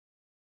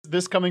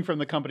This coming from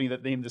the company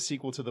that named the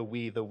sequel to the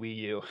Wii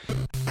U.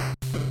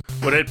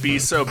 Would it be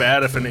so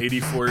bad if an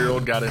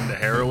 84-year-old got into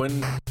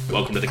heroin?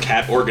 Welcome to the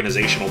Cat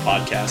Organizational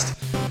Podcast.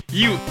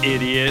 You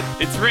idiot.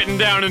 It's written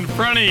down in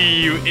front of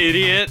you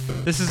idiot.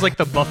 This is like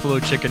the buffalo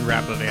chicken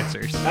wrap of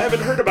answers. I haven't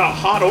heard about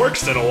hot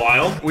orcs in a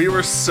while. We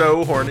were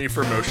so horny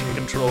for motion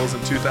controls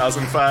in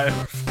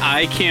 2005.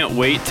 I can't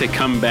wait to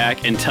come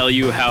back and tell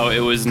you how it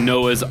was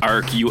Noah's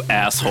Ark, you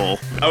asshole.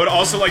 I would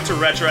also like to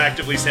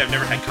retroactively say I've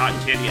never had cotton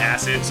candy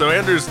acid. So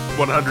Andrew's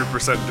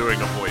 100%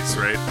 doing a voice,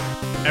 right?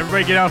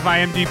 Everybody get off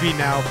IMDb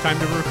now. Time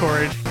to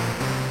record.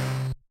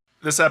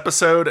 This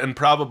episode and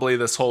probably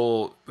this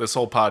whole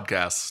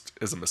podcast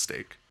is a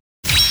mistake.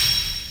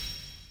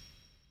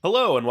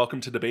 Hello and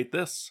welcome to Debate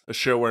This, a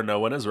show where no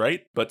one is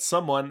right, but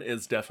someone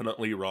is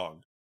definitely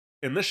wrong.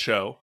 In this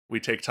show, we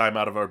take time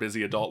out of our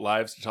busy adult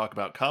lives to talk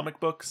about comic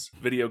books,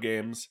 video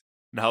games,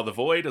 and how the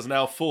void is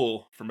now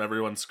full from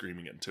everyone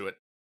screaming into it.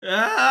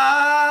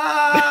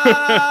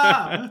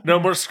 No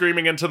more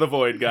screaming into the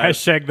void, guys.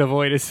 Hashtag the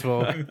void is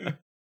full.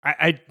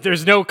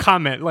 There's no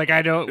comment. Like,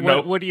 I don't.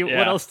 Nope. What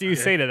else do you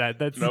say to that?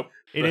 That's Nope.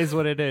 It is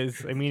what it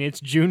is. I mean, it's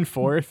June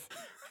 4th.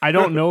 I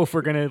don't know if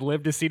we're gonna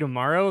live to see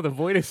tomorrow. The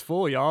void is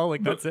full, y'all.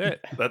 Like, that's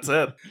it. That's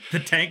it. The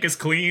tank is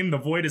clean, the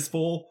void is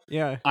full.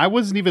 Yeah. I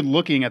wasn't even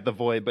looking at the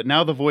void, but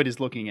now the void is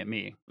looking at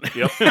me.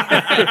 Yep.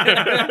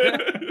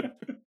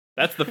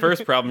 That's the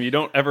first problem. You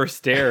don't ever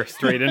stare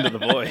straight into the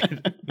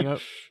void. Yep.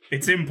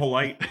 It's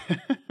impolite.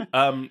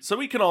 So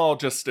we can all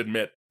just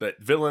admit that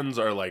villains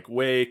are like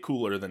way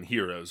cooler than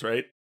heroes,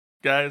 right,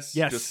 guys?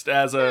 Yes. Just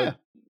as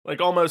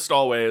like almost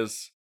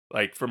always,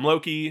 like from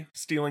Loki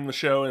stealing the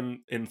show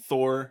in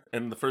Thor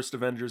and the first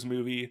Avengers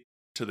movie,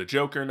 to the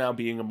Joker now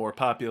being a more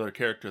popular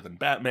character than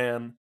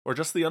Batman, or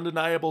just the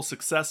undeniable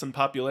success and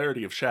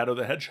popularity of Shadow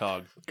the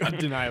Hedgehog.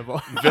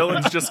 Undeniable.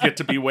 Villains just get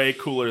to be way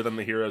cooler than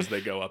the heroes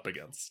they go up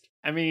against.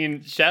 I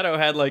mean, Shadow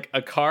had like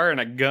a car and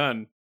a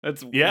gun.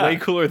 That's Yeah. way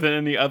cooler than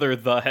any other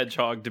the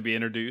Hedgehog to be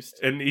introduced.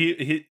 And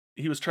he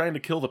was trying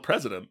to kill the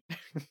president.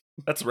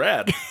 That's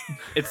rad.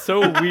 It's so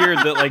weird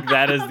that like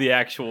that is the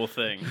actual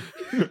thing.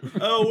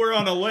 Oh, we're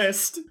on a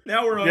list.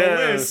 Now we're on Yeah.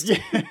 a list.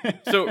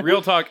 So,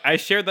 real talk, I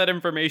shared that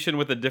information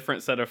with a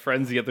different set of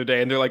friends the other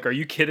day, and they're like, "Are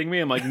you kidding me?"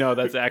 I'm like, "No,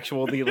 that's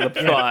actual the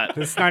plot."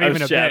 It's not of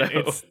even a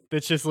Shadow. bit.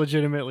 It's just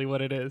legitimately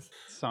what it is.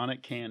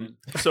 Sonic Cannon.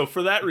 So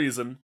for that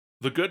reason,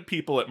 the good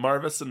people at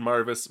Marvis and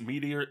Marvis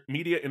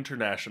Media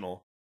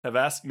International have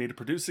asked me to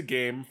produce a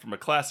game from a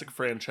classic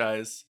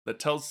franchise that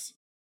tells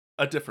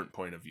a different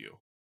point of view.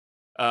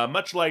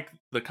 Much like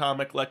the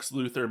comic Lex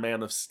Luthor,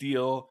 Man of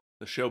Steel,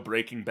 the show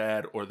Breaking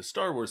Bad, or the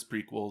Star Wars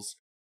prequels,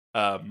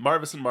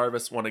 Marvis and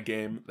Marvis want a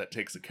game that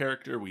takes a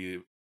character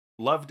we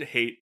love to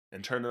hate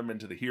and turn them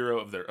into the hero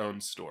of their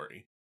own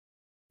story.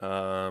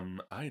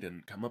 I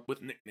didn't come up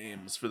with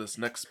nicknames for this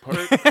next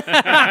part.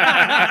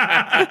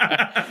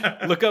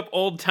 Look up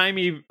old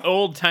timey,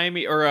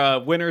 or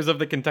winners of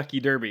the Kentucky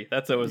Derby.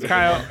 That's always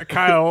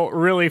Kyle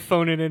really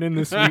phoning it in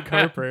this week,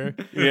 Harper.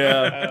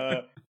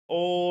 Yeah.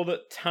 Old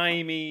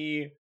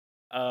timey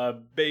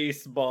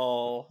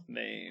baseball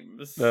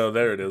names. Oh,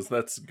 there it is.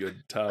 That's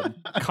good, Todd.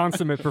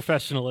 Consummate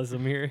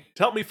professionalism here.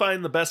 To help me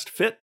find the best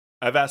fit,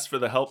 I've asked for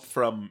the help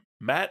from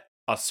Matt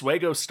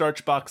Oswego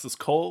Starchboxes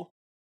Cole,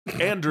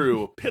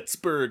 Andrew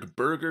Pittsburgh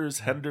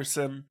Burgers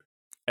Henderson,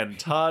 and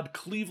Todd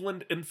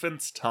Cleveland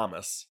Infants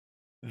Thomas.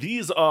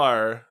 These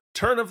are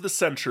turn of the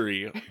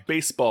century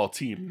baseball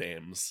team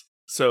names.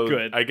 So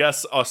Good. I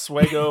guess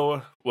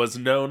Oswego was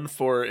known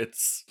for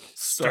its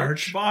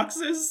Starch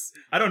boxes?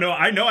 I don't know.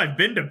 I know I've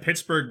been to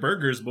Pittsburgh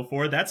Burgers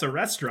before. That's a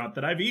restaurant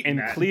that I've eaten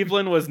And at.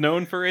 Cleveland was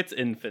known for its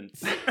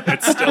infants.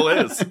 It still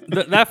is.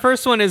 That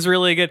first one is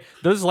really good.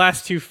 Those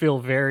last two feel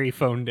very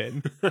phoned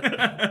in.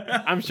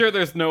 I'm sure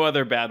there's no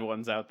other bad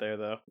ones out there,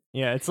 though.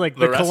 Yeah, it's like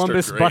The the rest are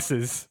Columbus great.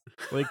 buses.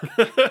 Like,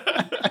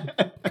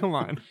 come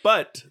on.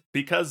 But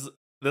because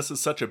this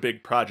is such a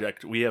big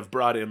project, we have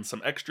brought in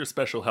some extra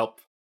special help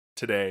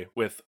today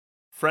with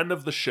friend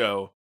of the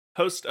show,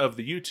 host of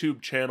the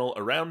YouTube channel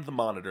Around the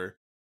Monitor,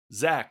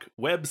 Zach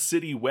Web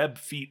City Web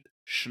Feet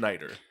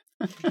Schneider.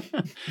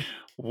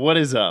 What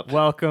is up?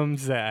 Welcome,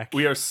 Zach.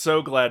 We are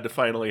so glad to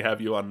finally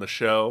have you on the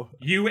show,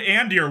 You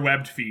and your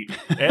webbed feet.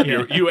 and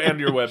you and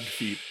your webbed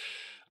feet.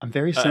 I'm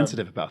very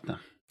sensitive about them.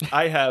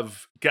 I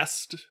have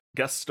guest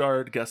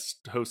starred,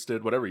 guest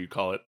hosted, whatever you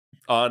call it,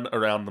 on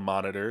Around the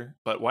Monitor.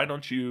 But why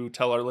don't you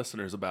tell our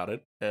listeners about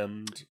it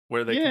and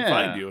where they can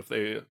find you if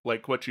they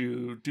like what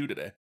you do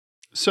today?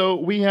 So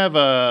we have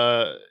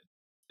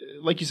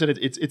like you said,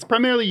 it's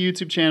primarily a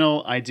YouTube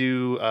channel. I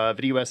do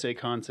video essay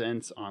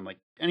content on like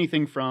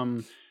anything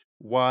from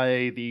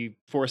why the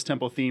Forest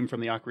Temple theme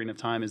from the Ocarina of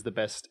Time is the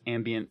best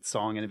ambient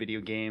song in a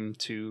video game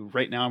to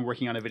right now I'm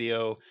working on a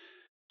video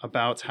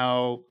about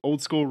how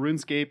old school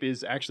RuneScape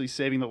is actually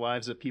saving the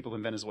lives of people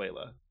in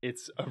Venezuela.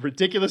 It's a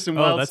ridiculous and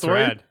wild that's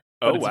story. rad.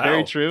 Oh, it's wow.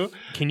 very true.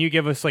 Can you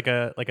give us like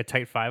a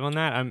tight 5 on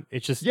that?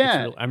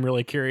 I'm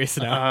really curious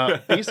now.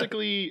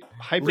 Basically,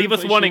 Leave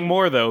us hyperinflation- wanting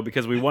more though,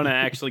 because we want to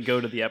actually go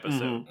to the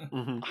episode.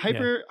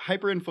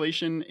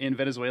 Hyperinflation in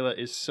Venezuela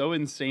is so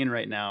insane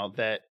right now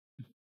that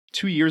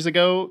 2 years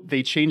ago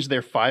they changed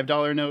their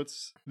 $5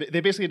 notes.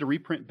 They basically had to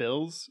reprint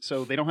bills,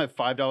 so they don't have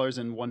 $5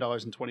 and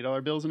 $1 and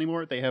 $20 bills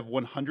anymore. They have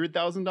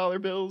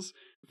 $100,000 bills,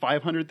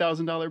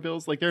 $500,000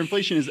 bills. Like their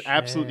inflation is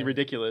absolutely Shit.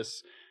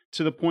 ridiculous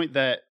to the point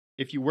that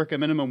if you work a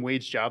minimum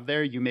wage job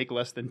there, you make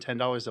less than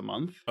 $10 a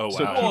month. Oh,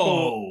 So wow.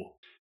 Whoa.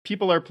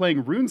 people are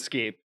playing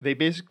RuneScape. They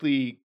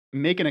basically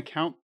make an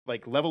account,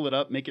 like level it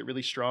up, make it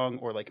really strong,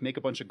 or like make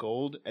a bunch of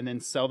gold and then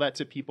sell that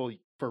to people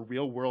for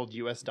real world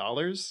US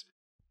dollars.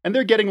 And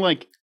they're getting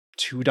like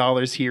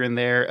 $2 here and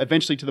there,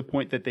 eventually to the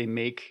point that they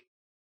make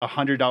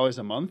 $100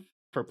 a month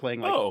for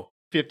playing like Oh,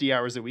 50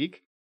 hours a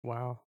week,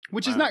 Wow.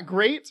 which is Wow. not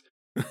great,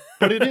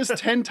 but it is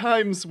 10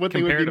 times what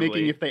they would be making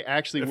Comparatively, if they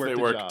actually if worked they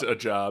a worked job. a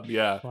job,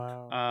 yeah.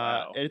 Wow.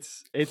 Wow.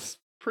 It's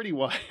pretty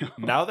wild.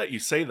 Now that you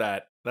say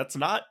that, that's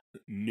not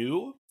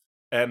new,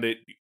 and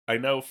I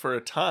know for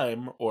a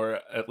time, or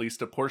at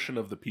least a portion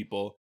of the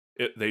people,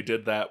 they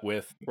did that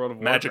with World of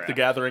Magic the Warcraft.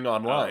 Gathering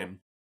online,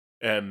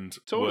 and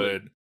Totally.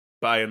 would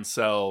buy and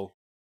sell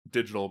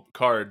digital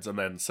cards and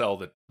then sell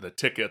the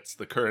tickets,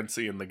 the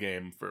currency in the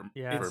game for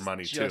Yeah.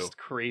 money It's too. just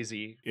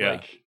crazy. Yeah.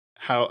 Like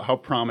how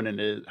prominent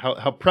it is,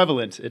 how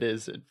prevalent it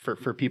is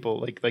for people.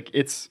 Like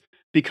it's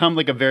become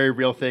like a very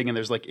real thing. And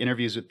there's like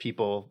interviews with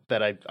people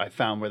that I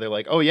found where they're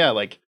like, oh yeah,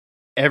 like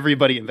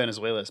everybody in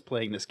Venezuela is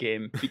playing this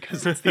game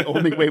because it's the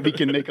only way we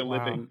can make a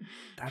Wow. living.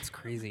 That's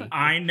crazy.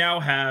 I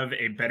now have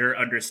a better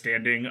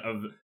understanding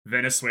of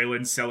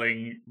Venezuelans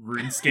selling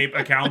RuneScape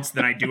accounts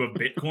than I do of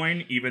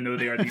Bitcoin, even though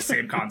they are the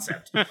same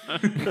concept.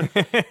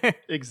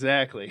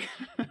 Exactly.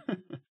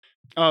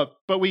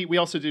 But we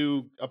also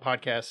do a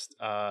podcast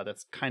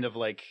that's kind of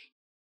like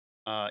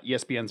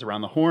ESPN's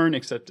Around the Horn,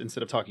 except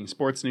instead of talking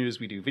sports news,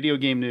 we do video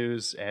game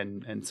news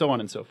and so on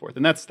and so forth.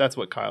 And that's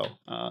what Kyle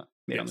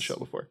made on the Yes. show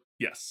before.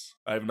 Yes,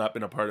 I've not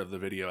been a part of the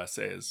video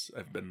essays.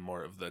 I've been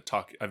more of the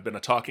talk. I've been a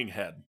talking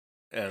head,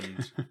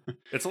 and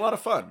it's a lot of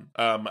fun.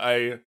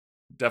 I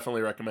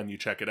definitely recommend you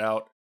check it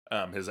out.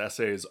 His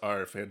essays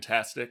are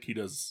fantastic.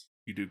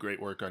 You do great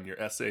work on your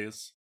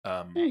essays.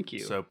 Thank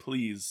you. So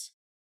please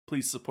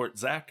support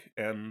Zach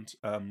and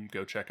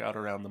go check out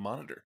Around the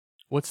Monitor.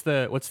 What's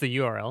the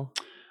URL?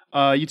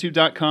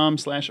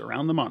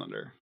 YouTube.com/Around the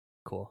Monitor.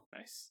 Cool.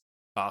 Nice.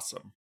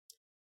 Awesome.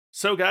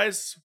 So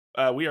guys,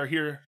 we are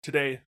here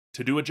today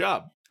to do a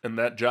job, and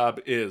that job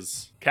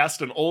is cast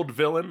an old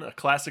villain, a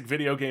classic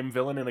video game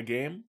villain in a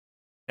game,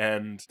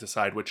 and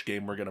decide which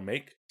game we're going to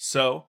make.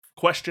 So,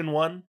 question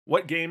 1,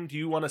 what game do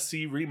you want to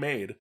see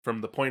remade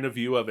from the point of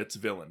view of its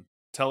villain?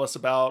 Tell us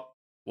about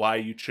why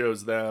you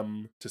chose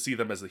them to see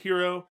them as the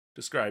hero,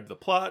 describe the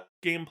plot,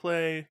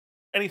 gameplay,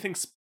 anything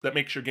that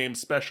makes your game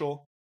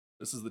special.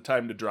 This is the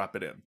time to drop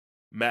it in.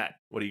 Matt,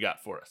 what do you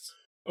got for us?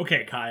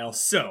 Okay, Kyle.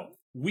 So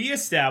we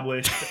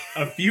established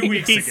a few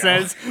weeks He ago.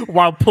 says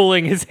while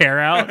pulling his hair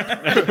out.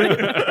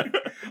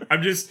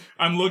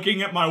 I'm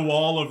looking at my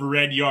wall of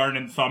red yarn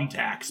and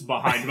thumbtacks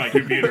behind my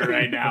computer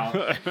right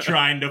now,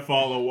 trying to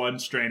follow one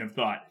strain of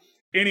thought.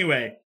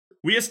 Anyway,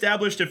 we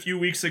established a few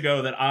weeks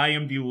ago that I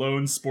am the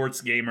lone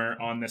sports gamer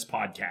on this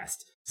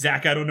podcast.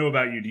 Zach, I don't know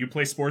about you. Do you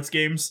play sports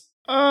games?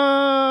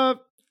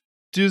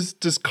 Does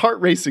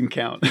kart racing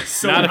count?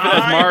 So Not if it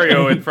has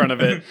Mario in front of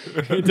it.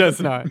 It does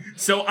not.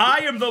 So I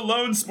am the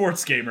lone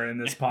sports gamer in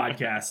this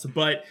podcast,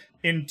 but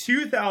in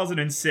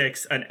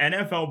 2006, an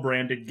NFL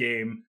branded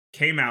game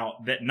came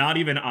out that not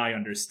even I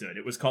understood.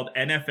 It was called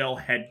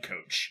NFL Head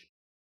Coach.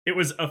 It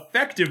was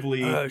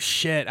effectively... Oh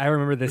shit! I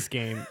remember this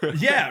game.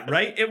 yeah,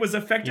 right? It was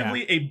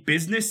effectively a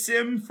business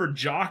sim for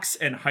jocks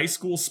and high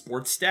school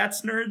sports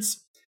stats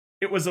nerds.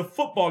 It was a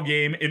football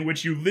game in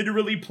which you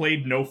literally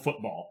played no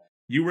football.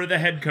 You were the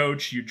head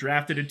coach, you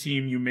drafted a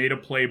team, you made a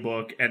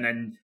playbook, and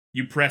then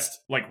you pressed,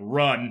 like,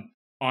 run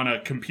on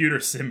a computer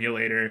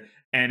simulator,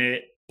 and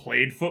it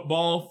played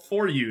football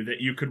for you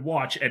that you could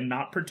watch and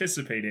not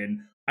participate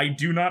in. I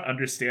do not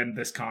understand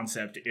this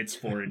concept. It's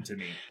foreign to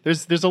me.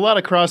 There's a lot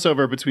of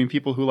crossover between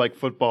people who like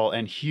football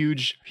and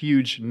huge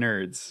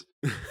nerds.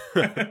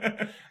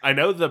 I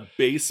know the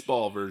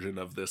baseball version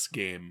of this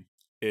game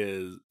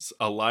is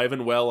alive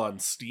and well on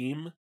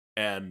Steam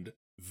and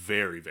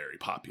very, very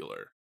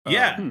popular.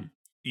 Yeah.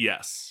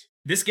 Yes.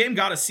 This game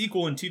got a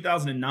sequel in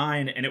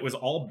 2009, and it was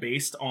all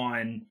based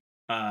on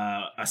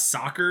a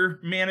soccer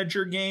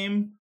manager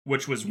game,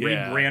 which was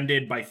Yeah.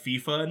 rebranded by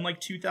FIFA in like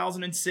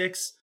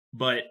 2006,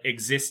 but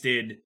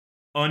existed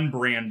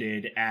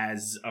unbranded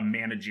as a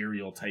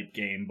managerial type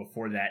game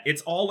before that.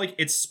 It's all like,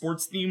 it's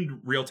sports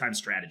themed real-time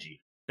strategy.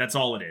 That's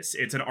all it is.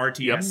 It's an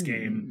RTS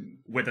game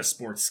with a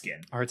sports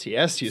skin.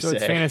 RTS, you So say?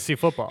 it's fantasy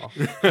football.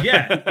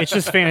 Yeah. It's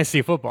just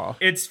fantasy football.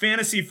 It's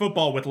fantasy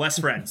football with less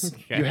friends.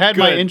 Okay. You had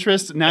my Good.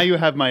 interest, now you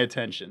have my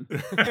attention.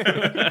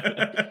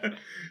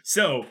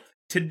 So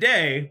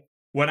today,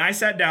 when I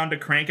sat down to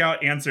crank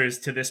out answers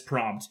to this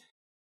prompt,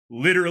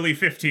 literally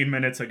 15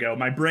 minutes ago,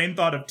 my brain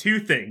thought of two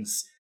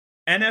things.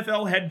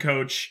 NFL head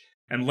coach,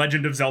 and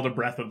Legend of Zelda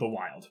Breath of the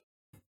Wild.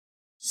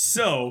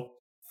 So,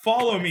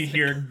 follow me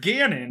here.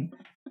 Ganon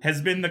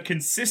has been the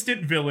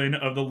consistent villain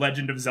of the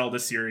Legend of Zelda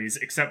series,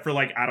 except for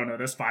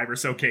there's 5 or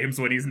so games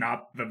when he's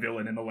not the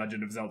villain in the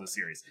Legend of Zelda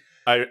series.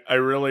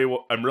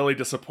 I'm really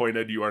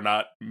disappointed you are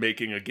not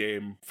making a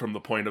game from the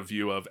point of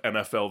view of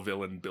NFL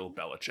villain Bill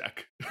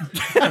Belichick.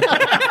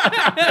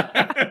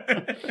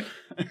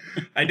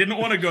 I didn't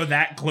want to go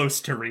that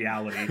close to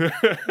reality.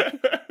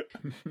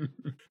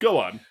 Go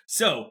on.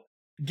 So,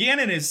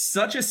 Ganon is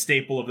such a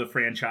staple of the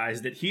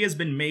franchise that he has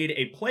been made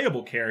a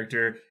playable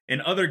character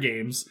in other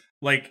games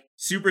like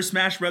Super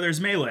Smash Bros.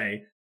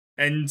 Melee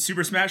and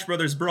Super Smash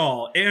Bros.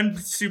 Brawl and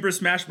Super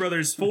Smash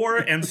Bros. 4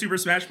 and Super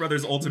Smash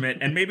Bros. Ultimate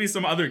and maybe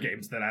some other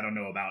games that I don't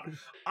know about.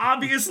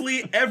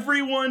 Obviously,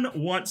 everyone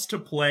wants to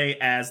play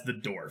as the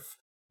dwarf.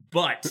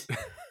 But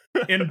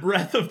in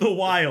Breath of the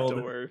Wild,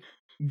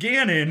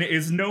 Ganon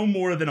is no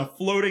more than a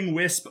floating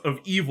wisp of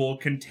evil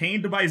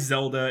contained by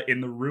Zelda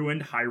in the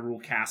ruined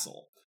Hyrule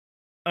Castle.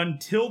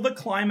 Until the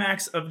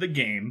climax of the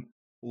game,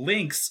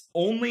 Link's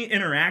only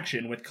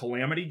interaction with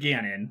Calamity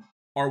Ganon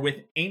are with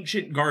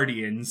ancient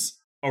guardians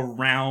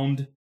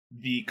around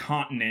the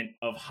continent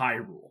of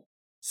Hyrule.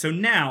 So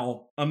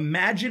now,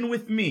 imagine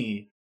with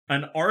me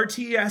an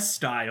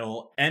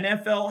RTS-style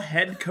NFL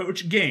head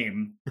coach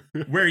game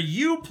where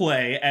you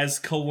play as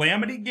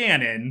Calamity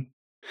Ganon,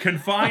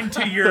 confined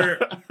to your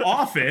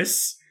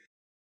office,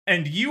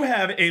 and you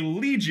have a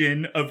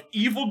legion of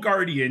evil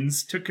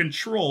guardians to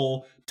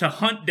control to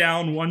hunt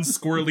down one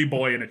squirrely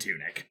boy in a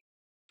tunic.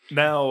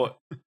 Now,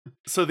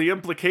 so the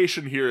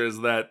implication here is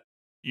that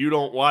you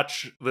don't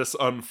watch this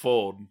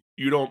unfold.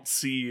 You don't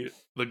see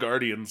the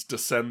Guardians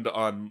descend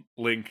on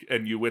Link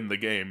and you win the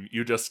game.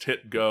 You just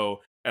hit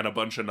go and a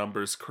bunch of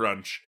numbers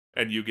crunch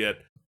and you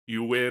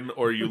win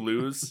or you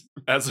lose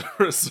as a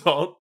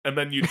result. And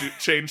then you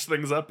change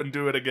things up and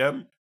do it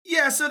again.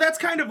 Yeah, so that's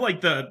kind of like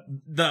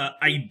the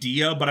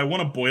idea, but I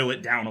want to boil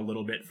it down a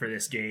little bit for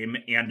this game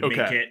and make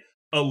it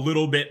a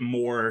little bit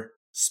more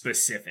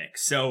specific.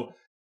 So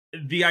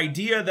the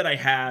idea that I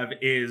have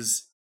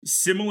is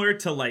similar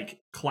to like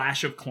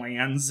Clash of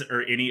Clans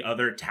or any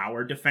other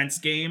tower defense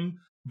game,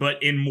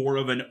 but in more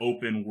of an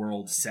open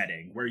world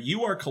setting where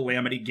you are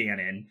Calamity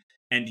Ganon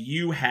and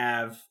you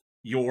have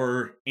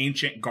your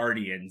ancient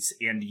guardians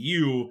and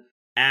you,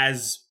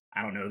 as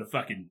I don't know, the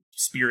fucking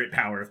spirit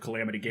power of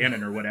Calamity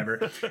Ganon or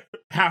whatever,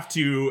 have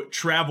to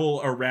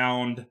travel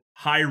around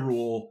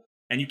Hyrule,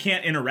 and you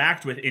can't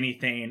interact with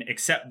anything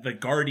except the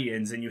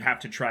Guardians, and you have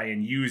to try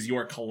and use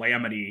your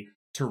Calamity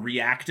to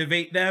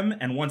reactivate them.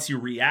 And once you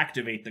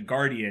reactivate the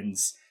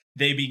Guardians,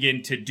 they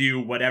begin to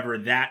do whatever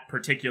that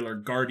particular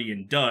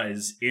Guardian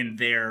does in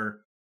their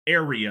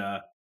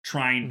area,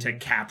 trying to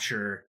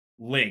capture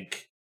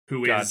Link,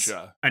 who is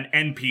an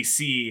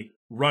NPC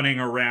running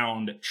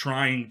around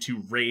trying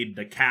to raid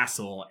the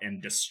castle and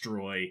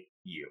destroy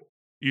you.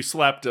 You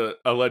slapped a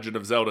Legend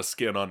of Zelda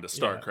skin onto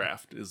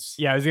StarCraft.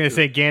 I was gonna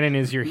say Ganon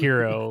is your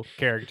hero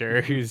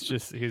character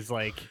who's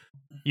like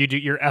you do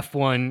your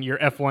F1,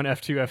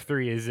 F2,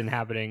 F3 is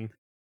inhabiting,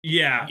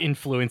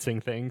 influencing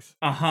things.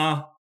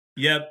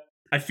 Yep.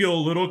 I feel a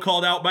little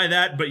called out by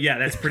that, but yeah,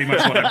 that's pretty much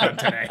what I've done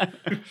today.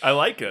 I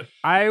like it.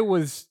 I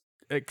was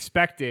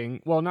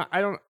expecting. Well, not.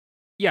 I don't.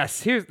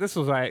 Yes, this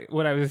was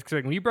what I was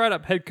expecting. When you brought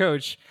up head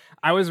coach,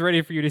 I was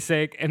ready for you to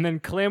say, and then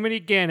Calamity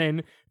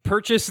Ganon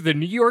purchased the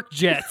New York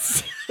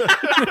Jets. I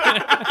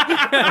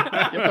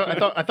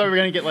thought we were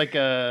gonna get like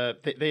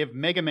they have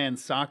Mega Man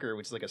Soccer,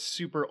 which is like a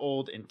super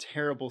old and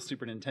terrible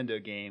Super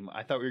Nintendo game.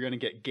 I thought we were gonna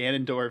get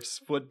Ganondorf's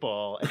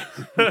football.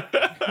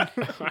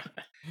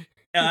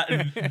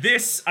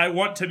 This, I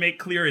want to make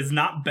clear, is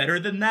not better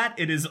than that.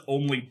 It is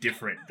only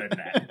different than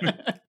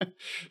that.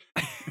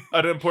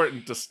 An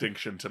important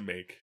distinction to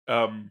make.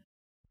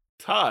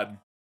 Todd,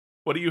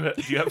 what do you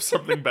have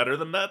something better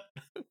than that?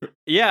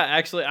 Yeah,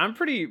 actually, I'm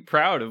pretty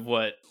proud of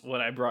what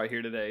I brought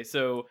here today.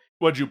 So,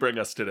 what'd you bring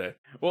us today?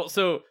 Well,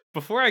 so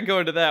before I go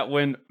into that,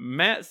 when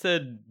Matt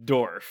said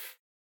dwarf,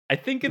 I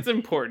think it's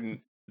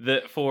important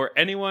that for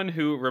anyone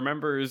who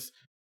remembers,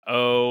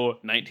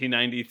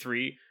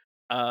 1993,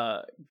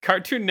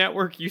 Cartoon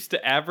Network used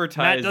to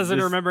advertise. Matt doesn't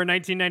remember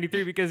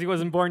 1993 because he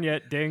wasn't born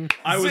yet. Ding.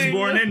 I was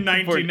born in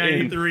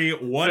 1993.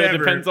 Whatever. So it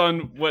depends on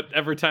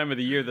whatever time of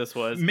the year this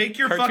was. Make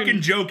your fucking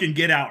joke and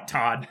get out,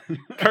 Todd.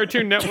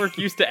 Cartoon Network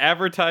used to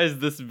advertise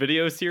this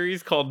video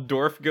series called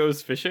Dwarf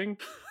Goes Fishing,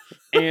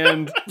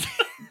 and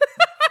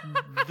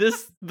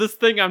this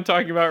thing I'm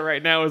talking about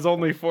right now is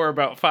only for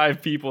about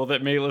 5 people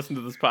that may listen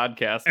to this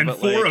podcast, and but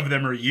 4 of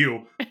them are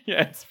you.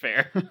 Yeah, it's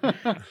fair.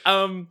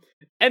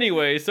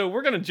 Anyway, so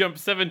we're going to jump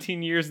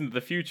 17 years into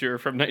the future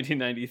from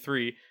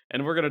 1993,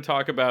 and we're going to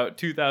talk about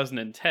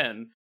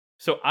 2010.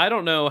 So I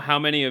don't know how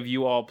many of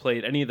you all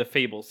played any of the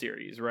Fable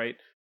series, right?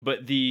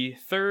 But the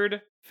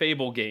third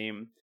Fable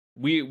game,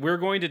 we're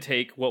going to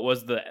take what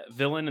was the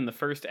villain in the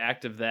first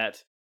act of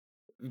that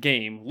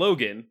game,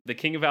 Logan, the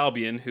King of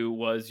Albion, who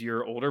was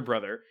your older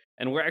brother,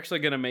 and we're actually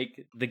going to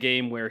make the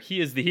game where he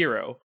is the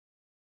hero,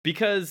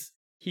 because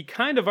he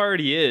kind of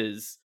already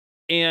is,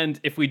 And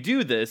if we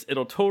do this,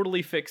 it'll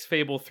totally fix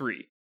Fable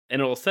 3,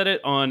 and it'll set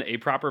it on a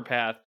proper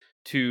path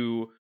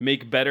to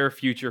make better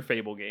future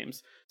Fable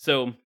games.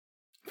 So,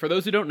 for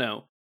those who don't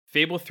know,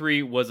 Fable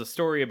 3 was a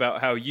story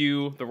about how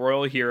you, the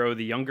royal hero,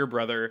 the younger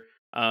brother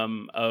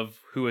of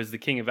who is the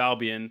king of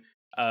Albion,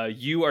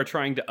 you are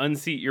trying to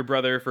unseat your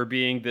brother for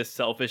being this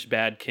selfish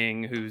bad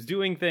king who's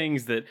doing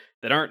things that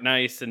aren't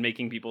nice and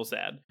making people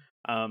sad.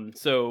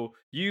 So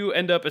you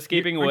end up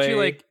escaping away.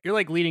 You're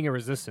like leading a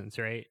resistance,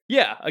 right?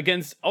 Yeah,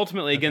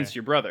 ultimately against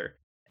your brother.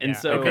 And yeah,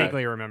 so I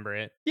vaguely remember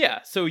it. Yeah,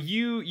 so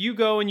you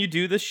go and you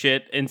do this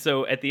shit, and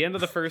so at the end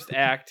of the first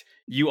act,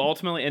 you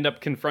ultimately end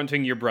up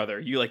confronting your brother.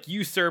 You like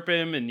usurp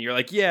him, and you're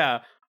like, yeah,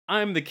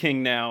 I'm the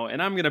king now,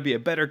 and I'm gonna be a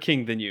better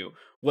king than you.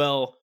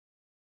 Well,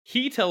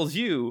 he tells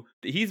you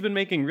that he's been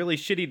making really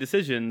shitty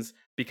decisions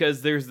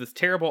because there's this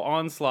terrible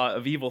onslaught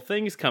of evil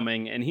things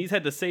coming, and he's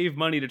had to save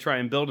money to try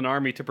and build an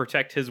army to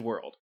protect his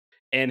world.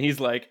 And he's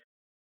like,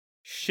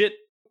 shit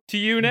to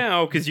you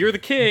now, because you're the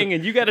king,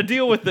 and you got to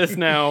deal with this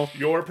now.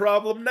 Your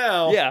problem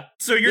now. Yeah.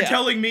 So you're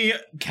telling me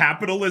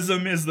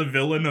capitalism is the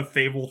villain of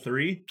Fable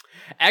 3?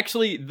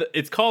 Actually,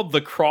 it's called the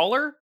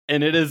Crawler,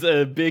 and it is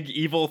a big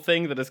evil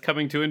thing that is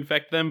coming to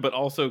infect them, but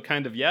also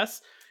kind of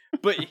yes.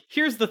 But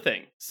here's the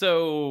thing.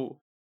 So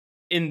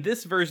in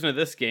this version of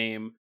this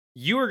game,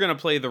 you are going to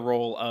play the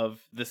role of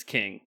this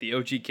king, the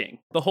OG king,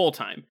 the whole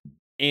time.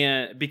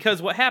 And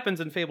because what happens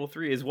in Fable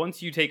 3 is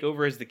once you take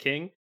over as the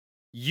king,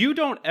 you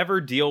don't ever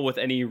deal with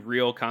any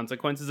real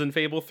consequences in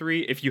Fable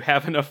 3 if you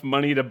have enough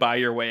money to buy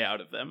your way out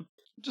of them.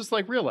 Just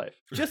like real life.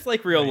 Just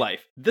like real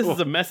life. This is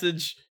a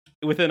message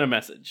within a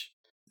message.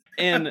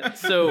 And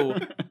so,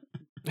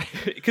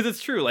 because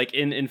it's true, like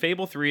in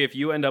Fable 3, if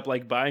you end up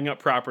like buying up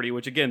property,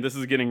 which again, this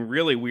is getting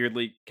really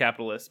weirdly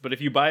capitalist, but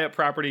if you buy up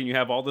property and you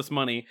have all this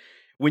money,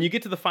 when you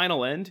get to the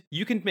final end,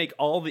 you can make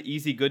all the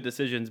easy good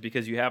decisions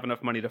because you have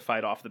enough money to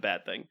fight off the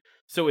bad thing.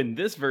 So in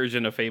this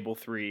version of Fable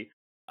 3,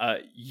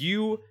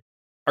 you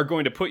are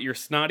going to put your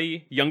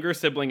snotty younger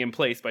sibling in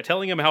place by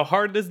telling him how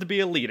hard it is to be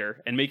a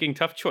leader and making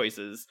tough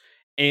choices.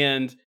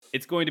 And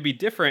it's going to be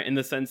different in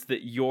the sense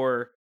that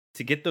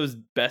to get those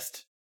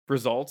best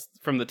results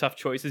from the tough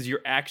choices,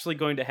 you're actually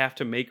going to have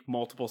to make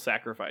multiple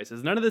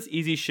sacrifices. None of this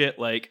easy shit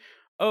like,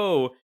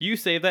 oh, you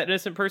saved that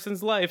innocent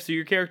person's life, so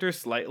your character's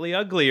slightly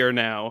uglier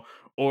now.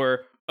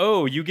 Or,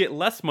 oh, you get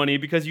less money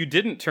because you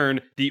didn't turn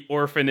the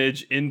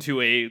orphanage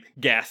into a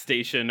gas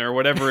station or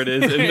whatever it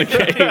is in the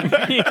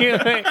game.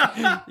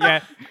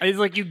 Yeah, it's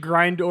like you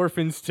grind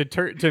orphans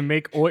to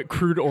make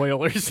crude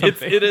oil or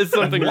something. It is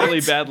something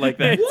really bad like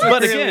that.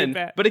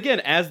 It's But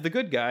again, as the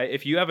good guy,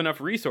 if you have enough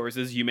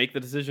resources, you make the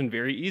decision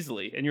very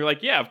easily. And you're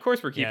like, yeah, of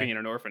course we're keeping it in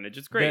an orphanage.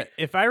 It's great.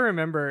 If I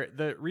remember,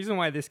 the reason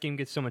why this game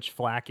gets so much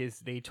flack is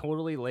they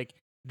totally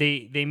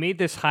they made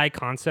this high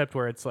concept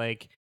where it's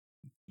like,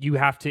 you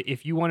have to,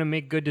 if you want to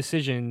make good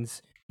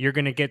decisions, you're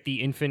going to get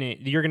the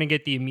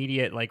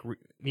immediate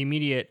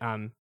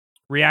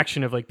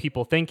reaction of like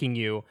people thanking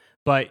you,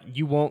 but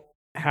you won't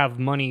have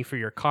money for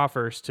your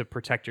coffers to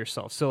protect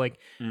yourself. So like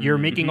you're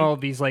making all of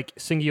these like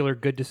singular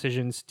good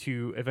decisions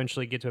to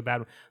eventually get to a bad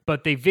one,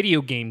 but they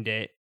video gamed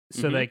it.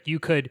 So like you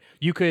could,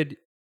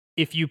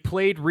 if you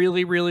played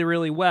really, really,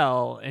 really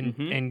well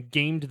and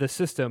gamed the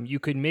system, you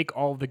could make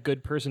all the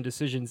good person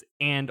decisions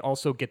and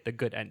also get the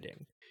good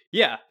ending.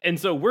 Yeah, and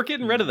so we're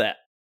getting rid of that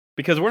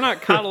because we're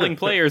not coddling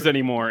players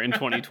anymore in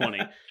 2020.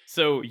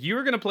 So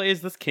you're going to play as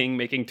this king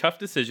making tough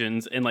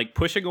decisions and like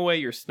pushing away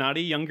your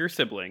snotty younger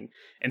sibling.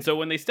 And so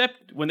when they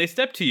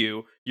step to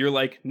you, you're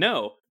like,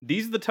 "No,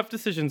 these are the tough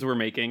decisions we're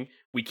making.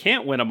 We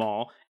can't win them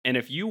all. And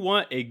if you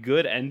want a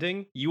good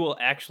ending, you will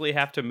actually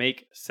have to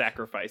make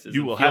sacrifices.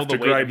 You will have to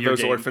grind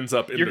those orphans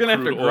up into You're going to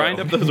have to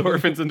grind up those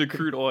orphans into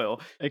crude oil.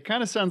 It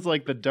kind of sounds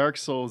like the Dark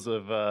Souls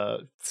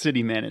of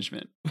city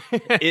management.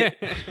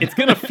 It's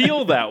going to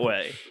feel that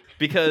way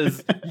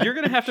because you're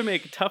going to have to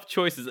make tough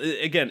choices.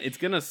 Again, it's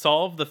going to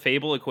solve the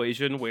Fable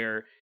equation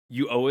where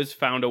you always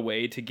found a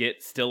way to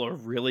get still a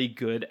really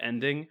good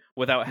ending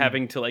without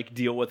having to like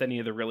deal with any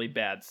of the really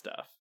bad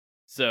stuff.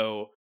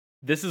 So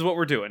this is what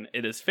we're doing.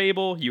 It is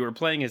Fable. You are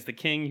playing as the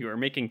king. You are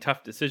making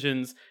tough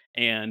decisions,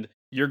 and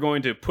you're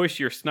going to push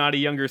your snotty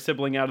younger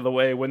sibling out of the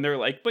way when they're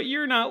like, but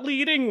you're not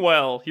leading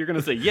well. You're going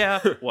to say, yeah,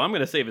 well, I'm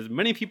going to save as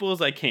many people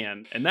as I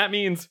can. And that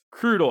means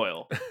crude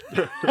oil.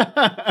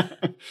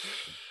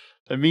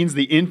 That means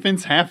the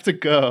infants have to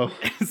go.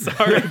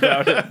 Sorry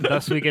about it.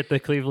 Thus we get the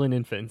Cleveland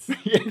Infants.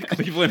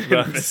 Cleveland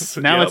Infants.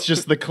 Now it's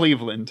just the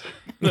Cleveland.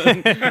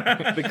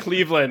 The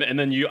Cleveland, and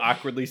then you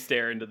awkwardly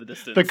stare into the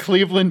distance. The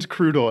Cleveland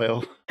crude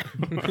oil.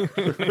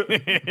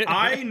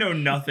 I know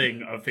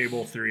nothing of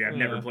Fable 3. I've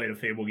never played a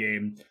Fable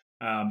game.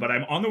 But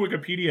I'm on the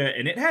Wikipedia,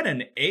 and it had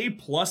an A+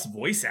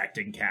 voice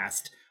acting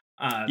cast.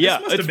 Yeah,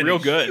 this must have been real a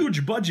good.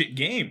 huge budget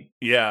game.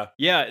 Yeah.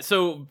 Yeah,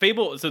 so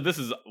this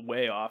is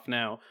way off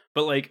now,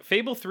 but like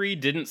Fable 3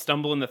 didn't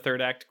stumble in the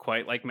third act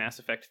quite like Mass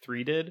Effect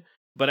 3 did,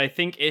 but I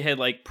think it had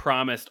like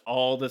promised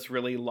all this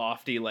really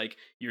lofty, like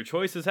your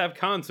choices have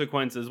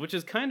consequences, which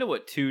is kind of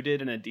what 2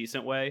 did in a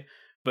decent way,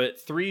 but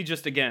 3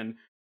 just again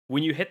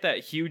when you hit that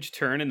huge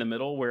turn in the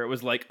middle where it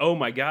was like, oh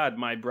my god,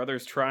 my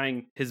brother's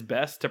trying his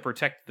best to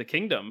protect the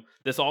kingdom,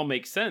 this all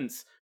makes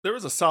sense. There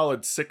was a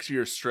solid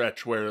 6-year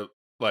stretch where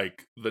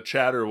like the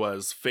chatter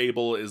was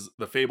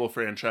the Fable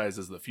franchise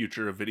is the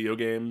future of video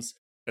games,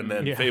 and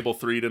then Fable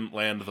 3 didn't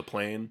land the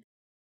plane,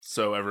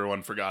 so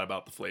everyone forgot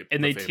about the Fable.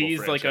 And they Fable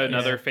teased franchise. like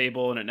another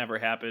Fable, and it never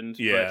happened.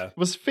 Yeah,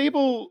 Was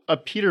Fable a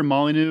Peter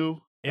Molyneux?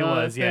 It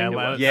was, thing?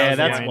 yeah. Yeah,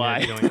 that was that's why.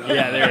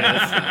 Yeah, there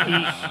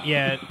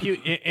it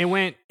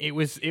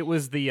is.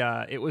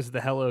 It was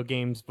the Hello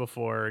Games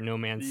before No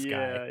Man's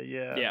Sky.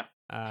 Yeah.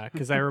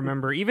 Because I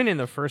remember even in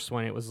the first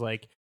one, it was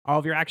like all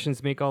of your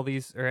actions make all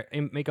these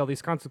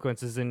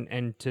consequences,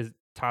 and to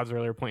Todd's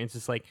earlier point, it's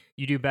just like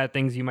you do bad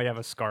things, you might have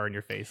a scar on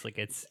your face. Like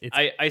it's.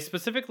 I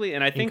specifically,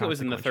 and I think it was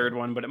in the third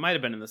one, but it might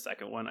have been in the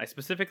second one. I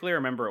specifically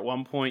remember at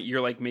one point you're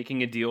like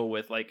making a deal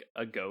with like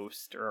a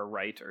ghost or a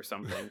right or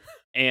something,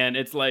 and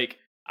it's like,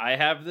 I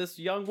have this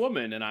young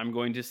woman and I'm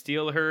going to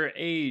steal her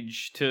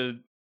age to,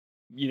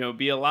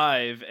 be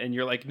alive. And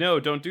you're like, no,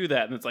 don't do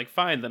that. And it's like,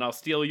 fine, then I'll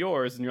steal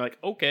yours. And you're like,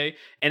 okay.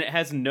 And it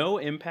has no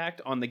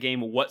impact on the game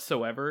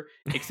whatsoever,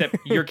 except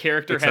your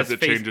character except has it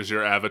changes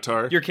your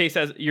avatar.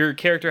 Your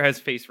character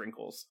has face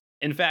wrinkles.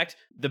 In fact,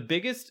 the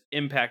biggest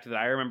impact that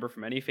I remember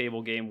from any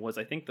Fable game was,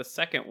 I think, the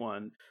second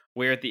one,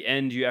 where at the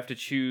end you have to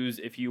choose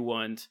if you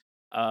want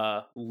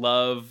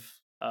love,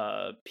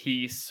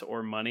 peace,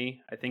 or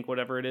money. I think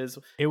whatever it is.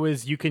 It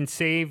was you can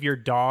save your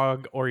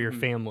dog or your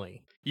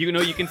family.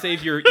 You can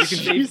save your. You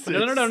can save.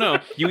 No.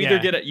 You either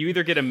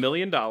get $1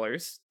 million.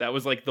 That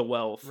was like the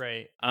wealth.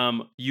 Right.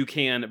 You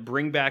can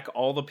bring back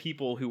all the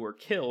people who were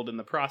killed in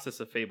the process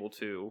of Fable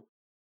 2.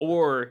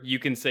 Or you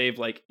can save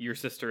like your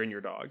sister and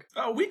your dog.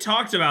 Oh, we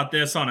talked about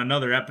this on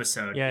another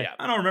episode. Yeah.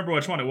 I don't remember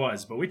which one it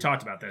was, but we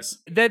talked about this.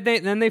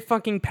 Then they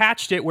fucking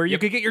patched it where you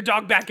could get your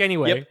dog back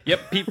anyway.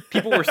 Yep.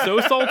 People were so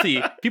salty.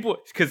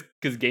 Because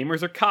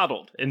gamers are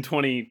coddled in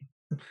 20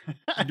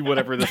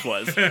 whatever this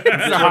was. It's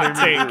a hot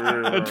take.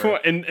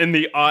 In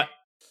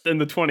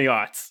the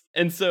 20-aughts.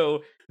 And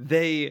so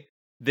they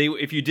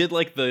if you did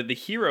like the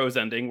heroes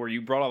ending where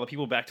you brought all the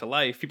people back to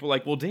life, people were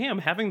like, well, damn,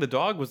 having the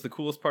dog was the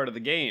coolest part of the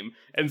game.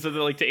 And so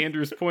they're like, to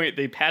Andrew's point,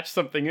 they patched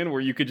something in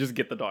where you could just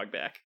get the dog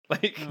back.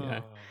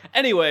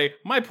 Anyway,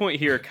 my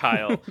point here,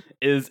 Kyle,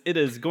 is it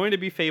is going to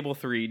be Fable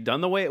 3 done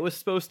the way it was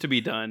supposed to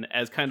be done,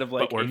 as kind of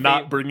like, but we're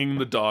not bringing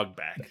the dog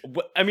back.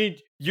 I mean,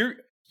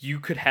 you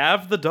could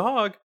have the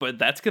dog, but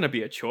that's going to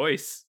be a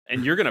choice,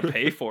 and you're going to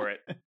pay for it.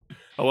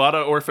 A lot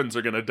of orphans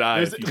are going to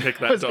die if you pick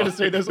that dog. I was going to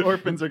say those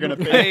orphans are going to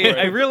pay for it.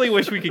 I really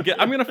wish we could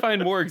I'm going to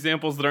find more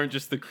examples that aren't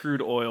just the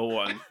crude oil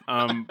one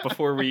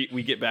before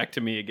we get back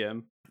to me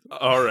again.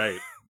 All right.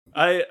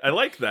 I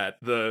like that.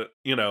 The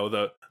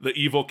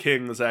evil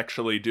king is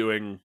actually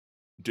doing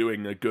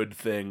a good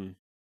thing,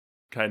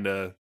 kind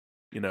of,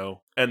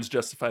 ends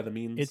justify the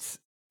means.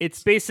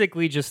 It's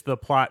basically just the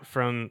plot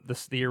from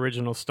the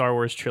original Star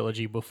Wars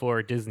trilogy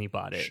before Disney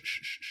bought it.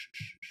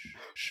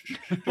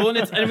 Well, and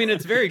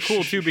it's very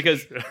cool too,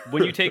 because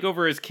when you take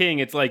over as king,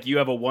 it's like you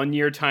have a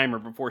 1-year timer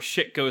before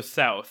shit goes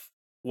south.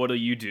 What do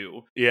you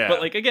do? Yeah.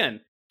 But like,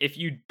 again, if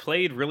you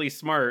played really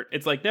smart,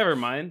 it's like, never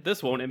mind,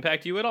 this won't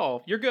impact you at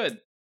all. You're good.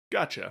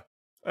 Gotcha.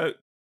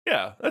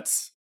 Yeah,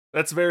 that's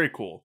very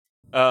cool.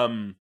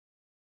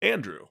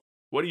 Andrew,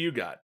 what do you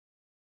got?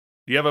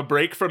 Do you have a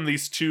break from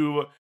these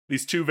two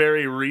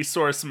very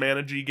resource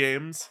managey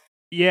games?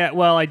 Yeah,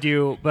 well, I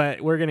do,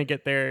 but we're gonna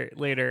get there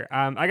later.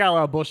 I got a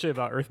lot of bullshit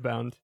about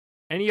Earthbound.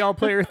 Any of y'all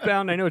play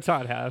Earthbound? I know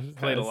Todd has.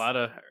 Played a lot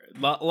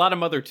of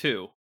Mother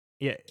 2.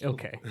 Yeah,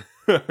 okay.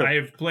 I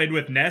have played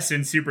with Ness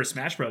in Super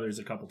Smash Brothers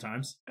a couple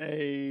times.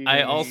 Hey.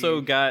 I also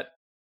got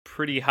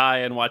pretty high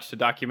and watched a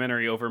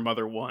documentary over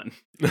Mother 1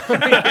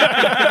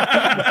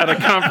 at a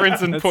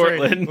conference in That's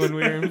Portland. Right, when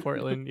we were in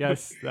Portland.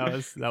 Yes, that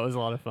was a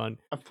lot of fun.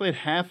 I've played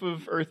half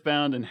of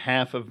Earthbound and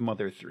half of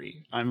Mother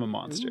 3. I'm a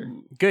monster.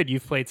 Ooh, good,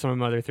 you've played some of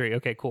Mother 3.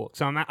 Okay, cool.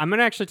 So I'm going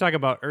to actually talk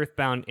about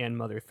Earthbound and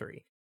Mother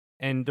 3.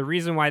 And the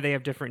reason why they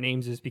have different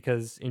names is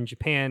because in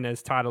Japan,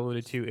 as Todd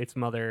alluded to, it's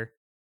Mother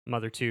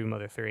 2,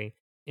 Mother 3.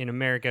 In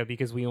America,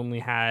 because we only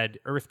had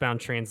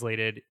Earthbound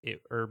translated,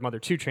 or Mother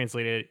 2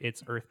 translated,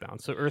 it's Earthbound.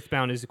 So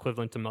Earthbound is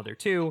equivalent to Mother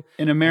 2.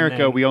 In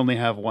America, we only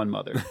have one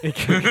mother.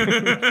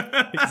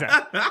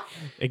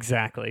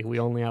 Exactly. We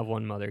only have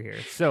one mother here.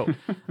 So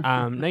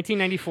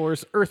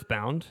 1994's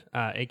Earthbound,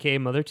 aka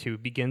Mother 2,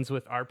 begins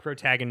with our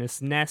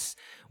protagonist Ness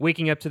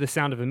waking up to the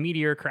sound of a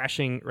meteor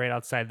crashing right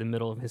outside the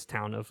middle of his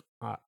town of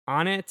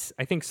Onett.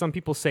 I think some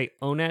people say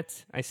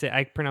Onett.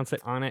 I pronounce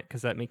it Onett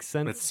because that makes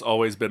sense. It's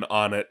always been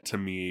on it to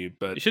me,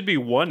 but It should be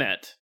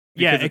One-et.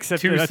 Yeah,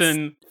 except that's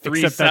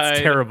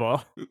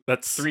terrible.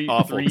 That's three,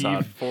 awful,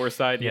 Todd. 4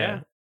 side.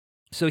 Yeah.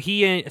 So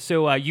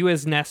you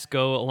as Ness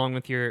go along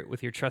with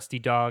your trusty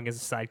dog as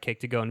a sidekick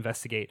to go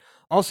investigate.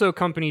 Also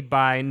accompanied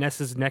by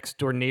Ness's next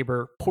door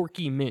neighbor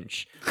Porky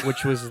Minch,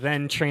 which was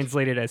then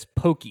translated as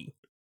Pokey,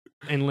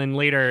 and then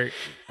later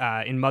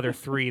in Mother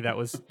 3 that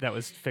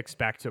was fixed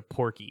back to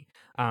Porky.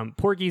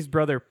 Porky's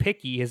brother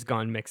Picky has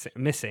gone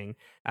missing,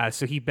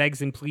 so he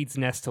begs and pleads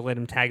Ness to let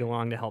him tag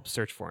along to help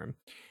search for him.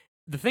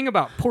 the thing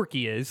about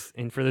Porky is,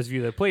 and for those of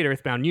you that played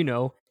Earthbound, you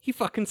know, he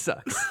fucking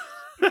sucks.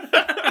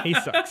 He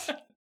sucks.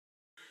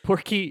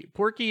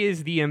 Porky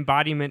is the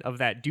embodiment of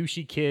that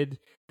douchey kid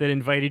that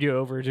invited you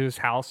over to his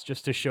house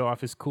just to show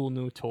off his cool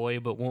new toy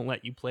but won't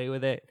let you play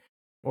with it.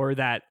 Or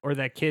that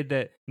kid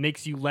that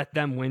makes you let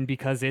them win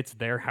because it's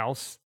their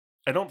house.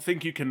 I don't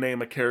think you can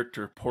name a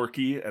character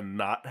Porky and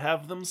not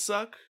have them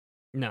suck.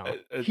 No.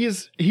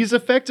 He's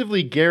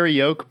effectively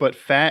Gary Oak, but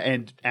fat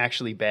and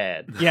actually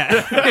bad.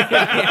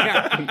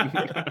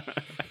 Yeah.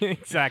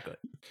 Exactly.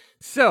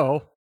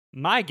 So,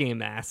 my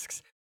game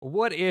asks,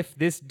 what if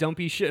this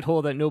dumpy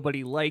shithole that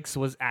nobody likes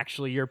was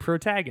actually your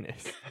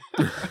protagonist?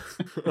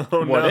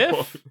 Oh, What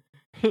if?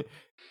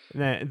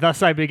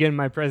 Thus, I begin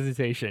my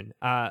presentation.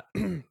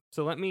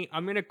 So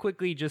I'm gonna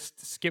quickly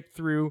just skip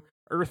through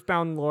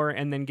Earthbound lore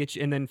and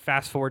then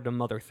fast forward to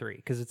Mother 3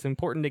 because it's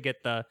important to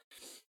get the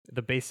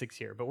basics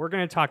here. But we're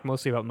gonna talk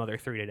mostly about Mother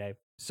 3 today.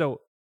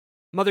 So,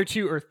 Mother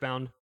 2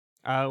 Earthbound.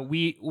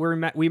 We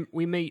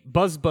meet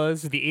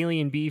Buzz, the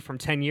alien bee from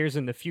 10 years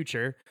in the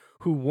future,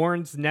 who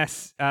warns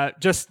Ness.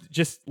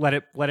 Just let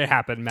it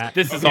happen, Matt.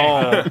 This is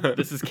all.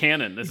 This is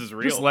canon. This is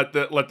real. Just let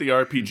the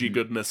RPG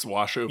goodness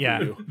wash over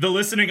you. The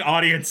listening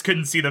audience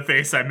couldn't see the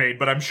face I made,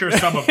 but I'm sure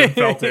some of them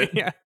felt it.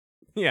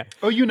 Yeah.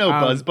 Oh, you know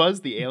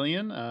Buzz, the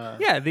alien?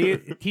 Yeah,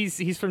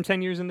 he's from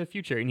 10 years in the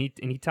future, and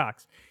he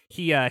talks.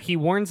 He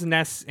warns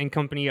Ness and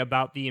company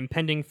about the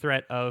impending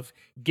threat of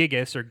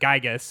Gigas, or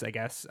Gygas, I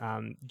guess.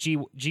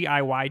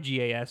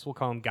 Giygas, we'll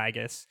call him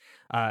Gygas,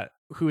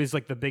 who is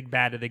like the big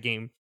bad of the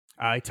game.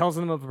 He tells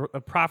them of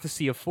a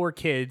prophecy of 4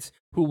 kids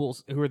who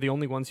are the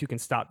only ones who can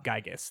stop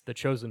Gygas, the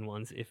chosen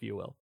ones, if you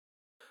will.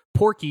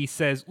 Porky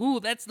says, "Ooh,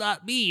 that's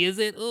not me, is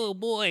it? Oh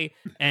boy!"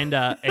 and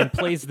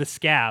plays the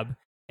scab.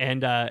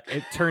 And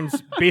it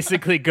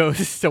basically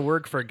goes to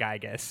work for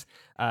Gygas,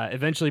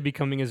 eventually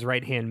becoming his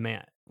right-hand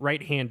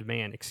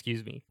man,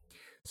 excuse me.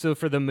 So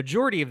for the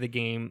majority of the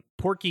game,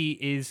 Porky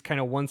is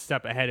kind of one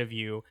step ahead of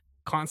you,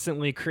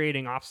 constantly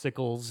creating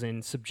obstacles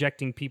and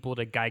subjecting people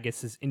to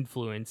Gygas'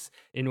 influence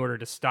in order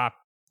to stop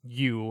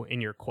you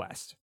in your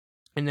quest.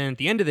 And then at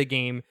the end of the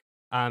game,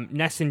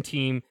 Ness and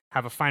team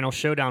have a final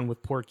showdown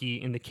with Porky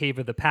in the Cave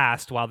of the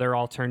Past while they're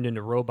all turned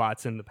into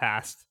robots in the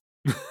past.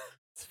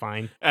 It's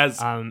fine.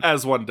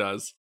 As one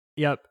does.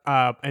 Yep.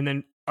 And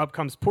then up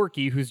comes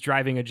Porky, who's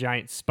driving a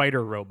giant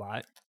spider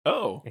robot.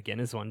 Oh. Again,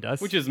 as one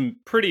does. Which is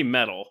pretty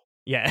metal.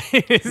 Yeah,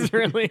 it is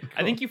really cool.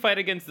 I think you fight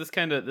against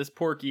this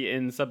Porky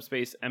in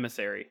Subspace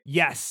Emissary.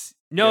 Yes.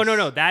 No.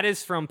 That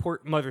is from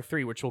Mother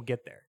 3, which we'll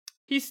get there.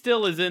 He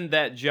still is in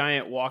that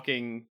giant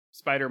walking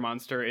spider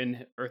monster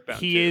in Earthbound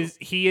 2.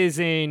 He is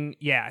in,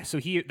 yeah, so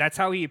that's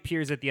how he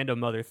appears at the end of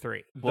Mother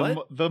 3.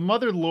 What? The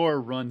Mother lore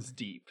runs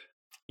deep.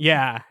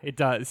 Yeah, it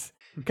does.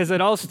 Because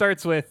it all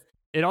starts with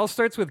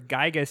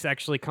Gygas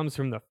actually comes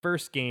from the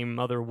first game,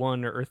 Mother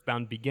 1 or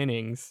Earthbound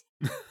Beginnings.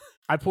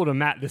 I pulled a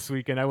Matt this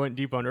week and I went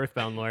deep on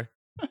Earthbound lore.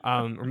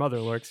 Or Mother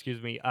lore,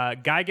 excuse me.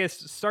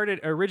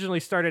 Gygas originally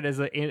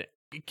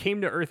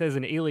came to Earth as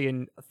an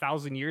alien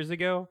 1,000 years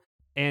ago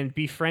and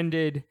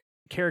befriended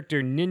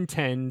character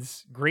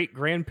Ninten's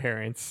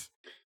great-grandparents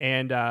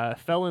and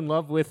fell in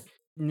love with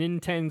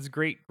Ninten's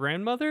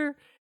great-grandmother,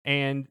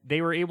 and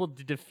they were able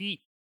to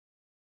defeat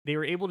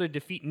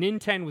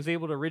Ninten was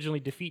able to originally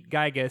defeat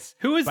Gygas.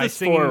 Who is by this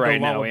singing for the right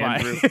now, lullaby.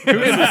 Andrew?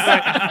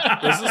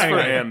 This is for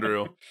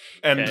Andrew.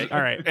 And Okay. All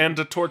right. and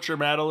to torture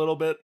Matt a little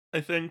bit,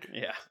 I think.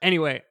 Yeah.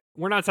 Anyway,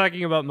 we're not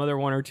talking about Mother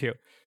 1 or 2.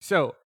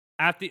 So,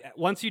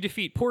 once you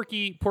defeat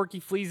Porky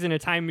flees in a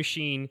time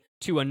machine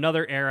to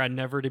another era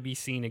never to be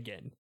seen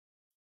again.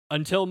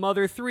 Until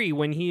Mother 3,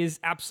 when he is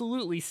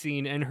absolutely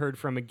seen and heard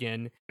from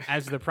again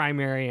as the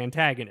primary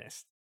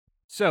antagonist.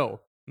 So,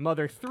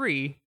 Mother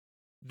 3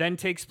 then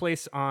takes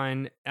place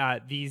on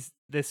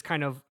this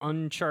kind of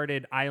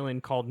uncharted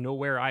island called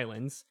Nowhere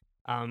Islands,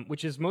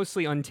 which is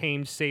mostly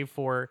untamed save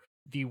for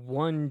the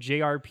one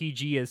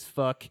JRPG as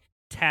fuck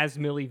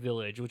Tazmily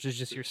Village, which is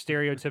just your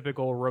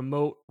stereotypical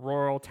remote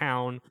rural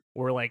town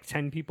where like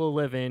 10 people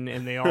live in,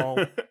 and they all,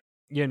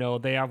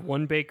 they have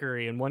one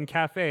bakery and one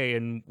cafe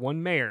and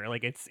one mayor.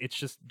 Like it's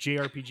just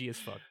JRPG as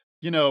fuck.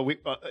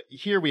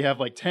 Here we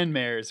have like 10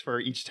 mayors for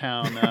each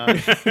town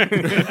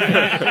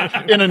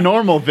in a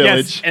normal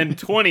village. Yes, and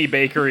 20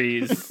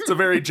 bakeries. It's a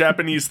very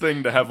Japanese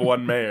thing to have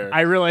one mayor.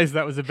 I realize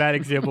that was a bad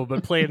example,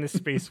 but play in this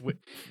space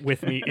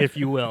with me, if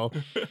you will.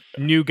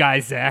 New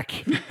guy,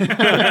 Zach.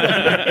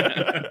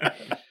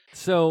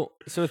 So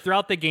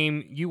throughout the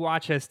game, you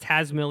watch as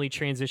Tazmily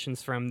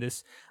transitions from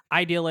this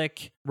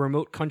idyllic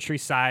remote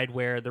countryside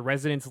where the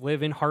residents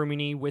live in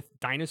harmony with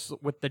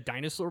the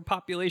dinosaur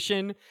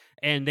population,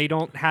 and they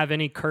don't have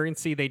any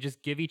currency. They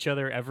just give each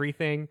other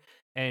everything,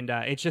 and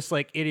it's just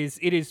like it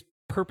is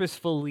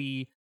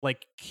purposefully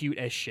like cute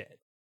as shit.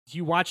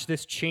 You watch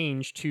this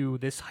change to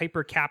this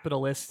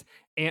hyper-capitalist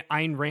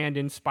Ayn Rand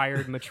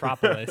inspired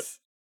metropolis.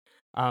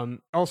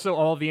 Also,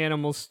 all the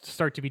animals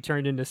start to be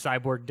turned into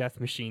cyborg death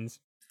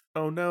machines.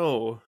 Oh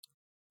no.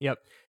 Yep.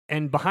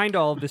 And behind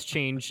all of this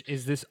change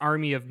is this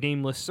army of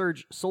nameless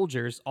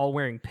soldiers all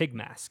wearing pig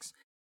masks.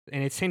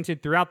 and it's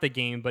hinted throughout the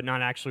game, but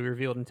not actually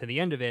revealed into the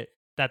end of it,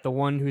 that the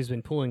one who's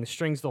been pulling the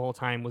strings the whole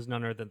time was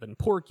none other than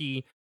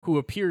Porky, who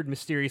appeared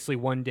mysteriously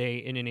one day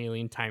in an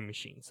alien time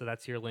machine. So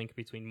that's your link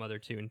between Mother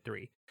 2 and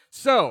 3.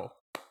 So,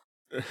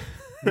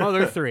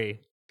 Mother 3,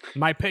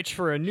 my pitch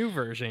for a new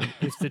version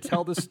is to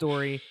tell the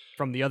story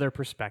from the other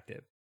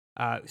perspective.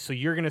 So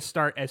you're going to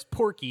start as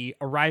Porky,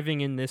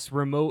 arriving in this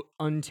remote,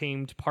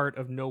 untamed part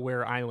of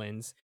Nowhere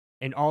Islands,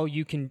 and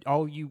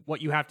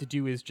what you have to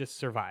do is just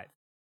survive.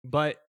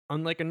 But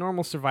unlike a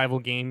normal survival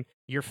game,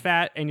 you're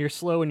fat and you're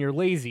slow and you're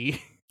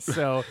lazy,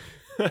 so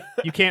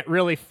you can't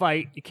really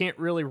fight, you can't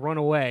really run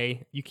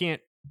away, you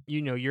can't,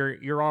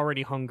 you're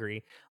already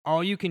hungry.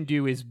 All you can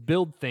do is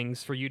build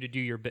things for you to do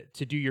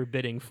your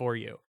bidding for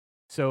you.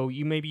 So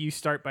you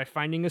start by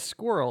finding a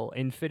squirrel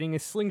and fitting a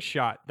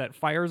slingshot that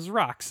fires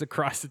rocks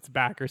across its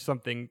back or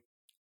something.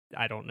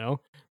 I don't know.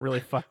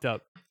 Really fucked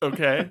up.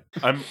 Okay,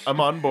 I'm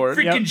on board.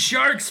 Freaking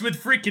sharks with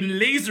freaking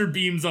laser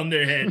beams on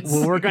their heads.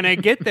 Well, we're gonna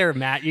get there,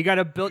 Matt. You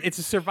gotta build. It's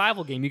a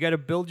survival game. You gotta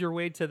build your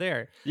way to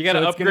there. You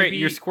gotta upgrade.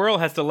 Your squirrel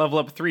has to level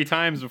up 3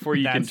 times before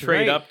you can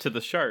trade up to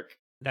the shark.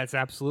 That's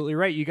absolutely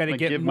right. You gotta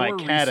get give more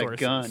my cat resources. a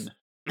gun.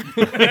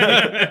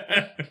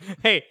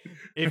 Hey,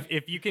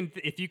 if you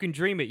can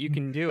dream it, you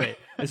can do it.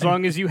 As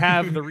long as you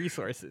have the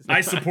resources.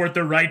 I support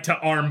the right to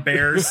arm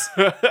bears.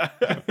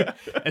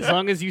 As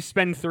long as you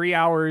spend 3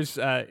 hours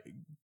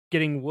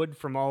getting wood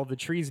from all the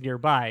trees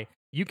nearby,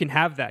 you can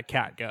have that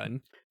cat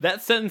gun.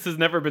 That sentence has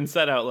never been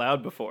said out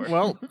loud before.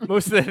 Well,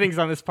 most of the things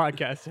on this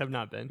podcast have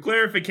not been.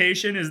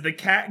 Clarification, is the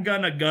cat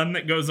gun a gun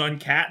that goes on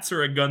cats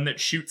or a gun that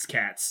shoots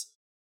cats?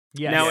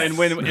 Yes. Now, and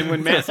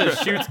when Matt says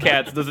shoots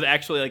cats, does it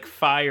actually like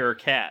fire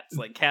cats?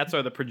 Like cats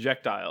are the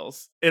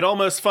projectiles. It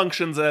almost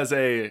functions as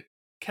a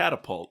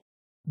catapult.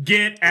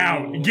 Get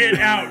out! Get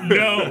out!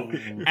 No,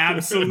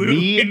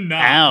 absolutely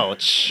not.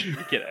 Ouch.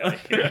 Get out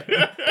of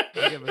here.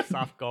 Give a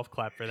soft golf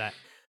clap for that.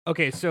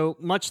 Okay, so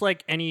much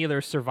like any other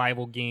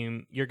survival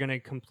game, you're gonna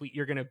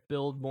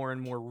build more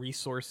and more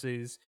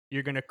resources.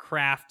 You're gonna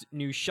craft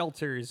new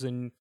shelters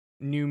and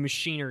new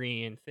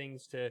machinery and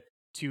things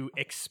to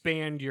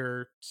expand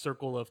your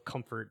circle of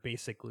comfort,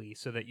 basically,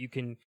 so that you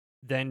can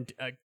then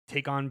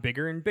take on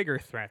bigger and bigger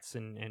threats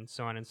and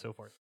so on and so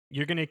forth.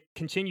 You're going to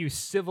continue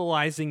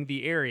civilizing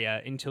the area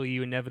until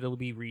you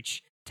inevitably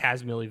reach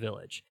Tazmily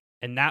Village.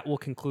 And that will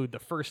conclude the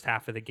first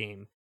half of the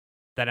game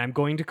that I'm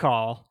going to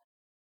call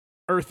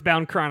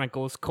Earthbound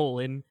Chronicles: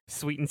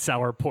 Sweet and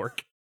Sour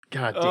Pork.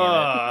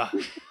 God damn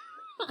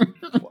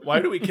it. Why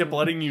do we keep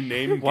letting you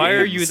name games? Why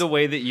are you the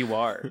way that you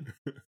are?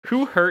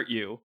 Who hurt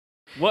you?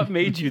 What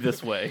made you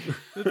this way?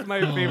 That's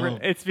my favorite.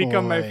 It's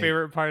become my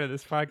favorite part of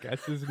this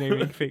podcast is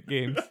naming fake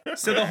games.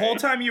 So the whole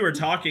time you were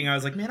talking, I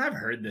was like, man, I've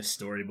heard this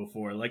story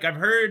before. Like, I've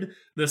heard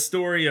the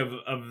story of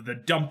the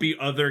dumpy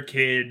other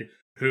kid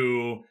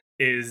who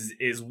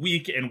is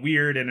weak and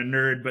weird and a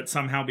nerd, but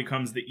somehow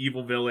becomes the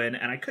evil villain,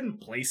 and I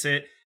couldn't place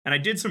it. And I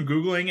did some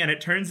Googling, and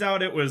it turns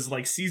out it was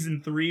like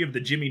season 3 of the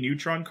Jimmy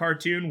Neutron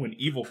cartoon when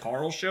Evil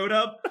Carl showed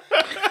up.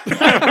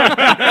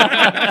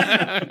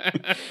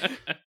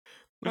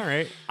 All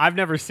right. I've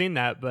never seen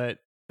that, but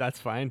that's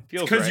fine.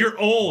 It's because you're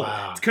old.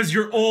 Wow. It's because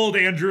you're old,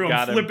 Andrew.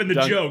 I'm flipping the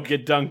joke.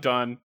 Get dunked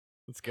on.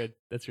 That's good.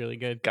 That's really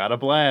good. Got a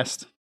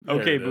blast. There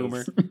Okay, it is.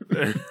 boomer.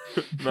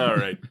 All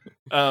right.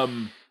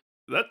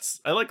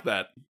 I like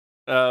that.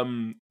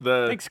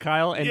 Thanks,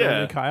 Kyle, and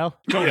only Kyle.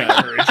 Don't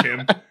encourage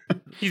him.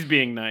 He's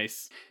being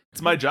nice.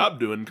 It's my job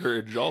to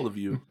encourage all of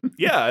you.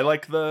 Yeah, I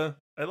like the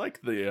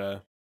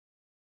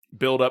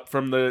build up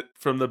from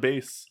the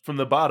base, from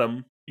the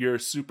bottom, your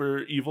super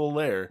evil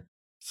lair.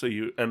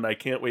 And I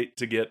can't wait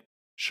to get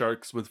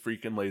sharks with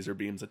freaking laser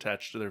beams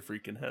attached to their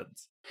freaking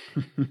heads.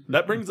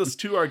 That brings us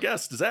to our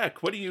guest, Zach.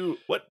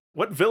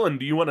 What villain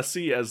do you want to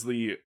see as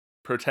the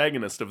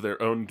protagonist of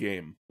their own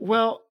game?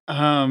 Well,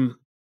 I'm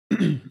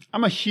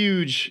a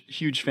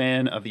huge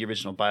fan of the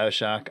original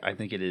BioShock. I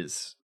think it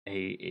is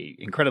a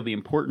incredibly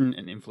important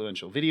and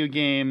influential video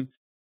game.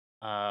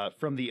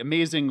 From the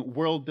amazing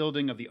world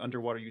building of the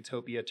underwater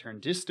utopia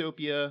turned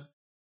dystopia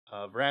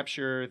of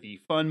Rapture,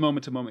 the fun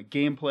moment-to-moment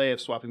gameplay of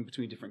swapping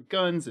between different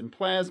guns and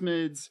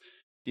plasmids,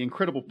 the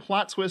incredible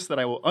plot twist that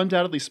I will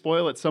undoubtedly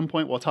spoil at some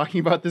point while talking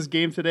about this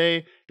game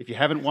today. If you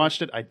haven't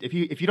watched it, if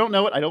you don't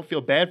know it, I don't feel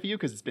bad for you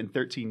because it's been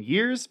 13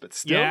 years, but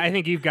still. Yeah, I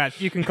think you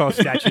can call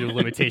statute of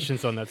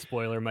limitations on that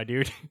spoiler, my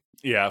dude.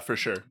 Yeah, for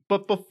sure.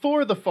 But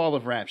before the fall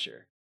of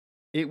Rapture,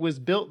 it was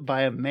built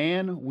by a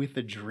man with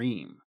a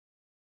dream.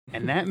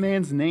 And that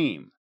man's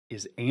name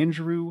is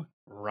Andrew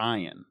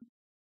Ryan.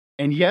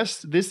 And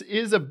yes, this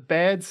is a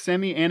bad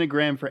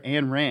semi-anagram for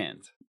Ayn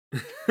Rand.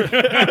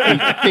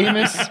 A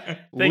famous Thank you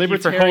for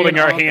libertarian holding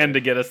our author. hand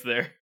to get us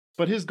there.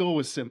 But his goal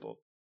was simple: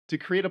 to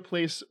create a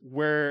place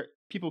where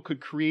people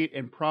could create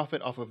and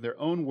profit off of their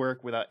own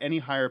work without any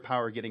higher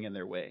power getting in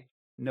their way.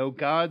 No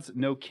gods,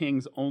 no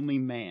kings, only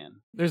man.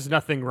 There's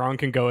nothing wrong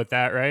can go with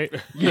that, right?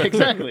 Yeah,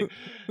 exactly.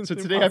 So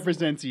It's today I impossible.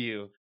 present to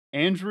you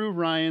Andrew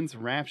Ryan's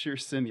Rapture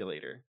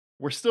Simulator.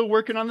 We're still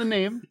working on the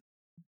name.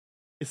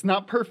 It's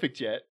not perfect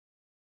yet,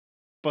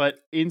 But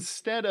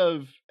instead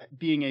of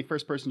being a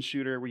first-person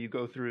shooter where you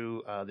go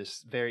through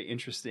this very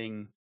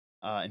interesting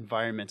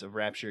environment of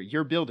Rapture,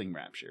 you're building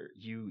Rapture.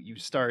 You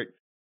start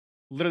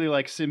literally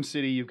like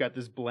SimCity. You've got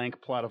this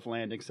blank plot of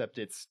land, except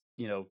it's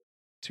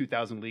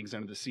 2,000 leagues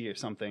under the sea or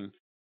something.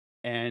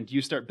 And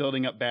you start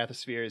building up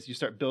bathyspheres. You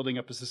start building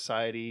up a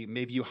society.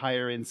 Maybe you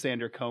hire in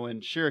Sander Cohen.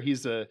 Sure,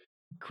 he's a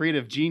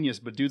creative genius,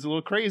 but dude's a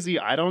little crazy.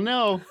 I don't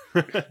know.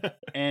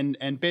 and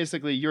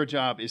basically your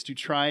job is to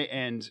try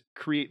and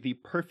create the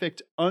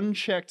perfect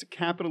unchecked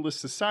capitalist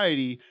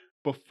society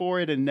before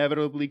it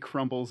inevitably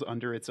crumbles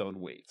under its own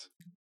weight.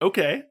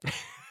 Okay.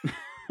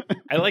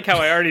 I like how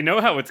I already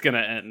know how it's going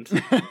to end.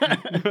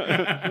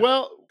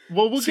 well,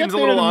 we'll Seems get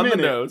there a little in a on minute.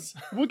 the nose.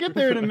 We'll get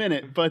there in a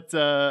minute, but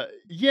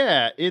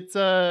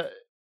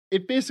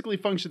it basically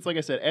functions, like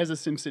I said, as a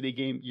SimCity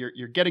game.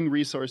 You're getting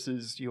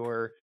resources,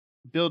 you're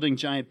building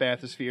giant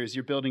bathyspheres,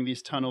 you're building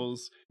these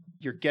tunnels,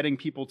 you're getting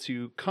people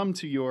to come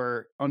to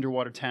your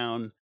underwater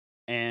town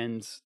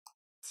and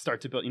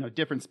start to build.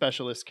 Different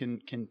specialists can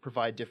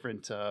provide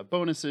different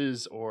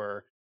bonuses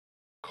or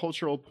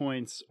cultural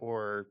points,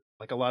 or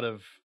like a lot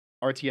of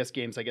RTS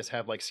games, I guess,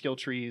 have like skill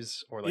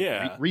trees or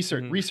like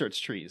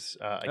research trees,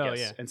 I guess.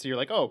 Yeah. And so you're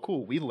like, oh,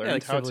 cool, we learned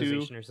like how to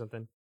Civilization or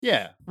something.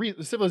 Yeah,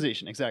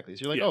 civilization, exactly.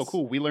 So you're like, oh, Yes.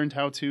 cool, we learned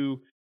how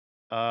to,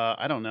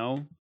 I don't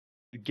know,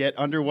 get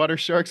underwater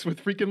sharks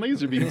with freaking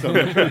laser beams on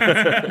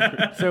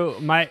them. So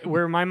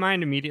where my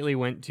mind immediately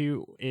went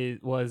to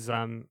was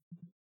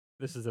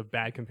this is a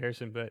bad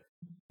comparison, but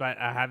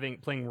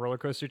playing Roller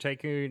Coaster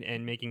Tycoon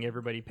and making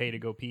everybody pay to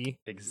go pee.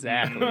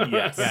 Exactly.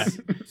 Yes. Yeah.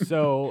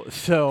 So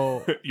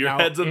Your now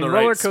head's in the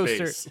Roller right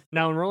Coaster, space.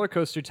 Now in Roller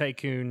Coaster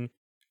Tycoon,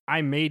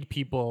 I gave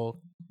people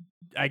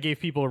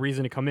a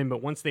reason to come in,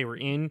 but once they were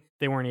in,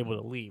 they weren't able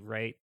to leave,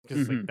 right?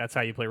 Because Mhm. that's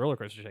how you play Roller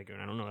Coaster Tycoon.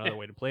 I don't know another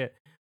way to play it.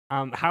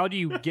 How do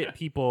you get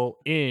people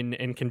in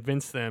and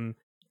convince them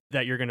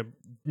that you're going to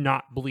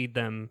not bleed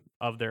them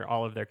of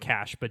all of their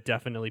cash, but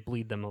definitely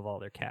bleed them of all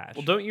their cash?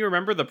 Well, don't you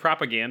remember the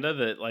propaganda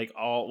that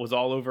was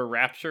all over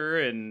Rapture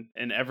and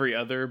every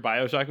other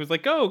BioShock was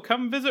like, "Oh,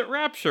 come visit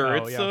Rapture. Oh,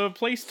 It's yeah. a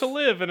place to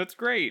live and it's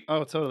great."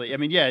 Oh, totally. I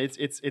mean, yeah, it's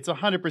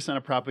 100%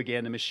 a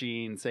propaganda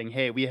machine saying,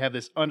 hey, we have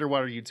this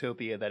underwater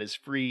utopia that is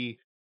free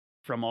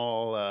from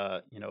all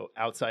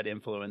outside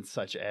influence,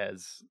 such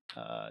as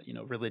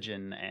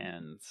religion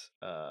and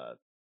No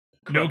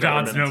corrupt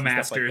gods, governments no and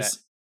stuff like masters. that.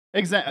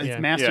 Exactly. Yeah.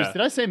 It's masters. Yeah.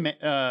 Did I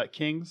say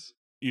kings?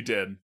 You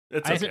did.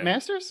 It's I- Is okay. it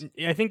masters?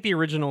 I think the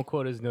original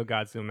quote is "No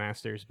gods, no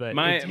masters." But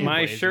My it's good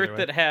ways shirt either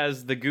way. that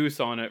has the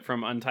goose on it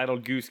from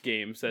Untitled Goose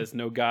Game says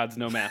 "No gods,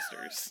 no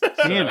masters."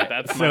 Damn it.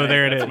 That's So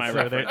there it that's is. My So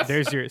reference.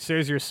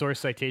 there's your source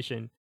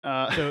citation.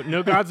 Uh, So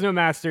no gods, no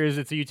masters.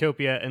 It's a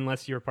utopia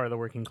unless you're part of the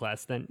working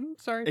class. Then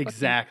sorry. fuck you.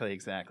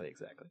 exactly.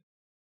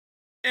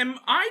 Am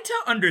I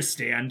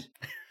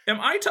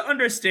to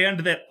understand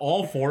that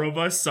all four of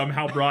us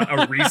somehow brought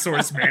a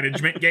resource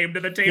management game to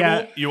the table?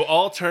 Yeah. You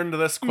all turned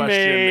this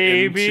question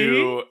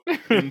Maybe.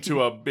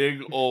 into a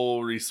big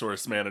ol'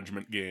 resource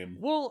management game.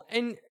 Well,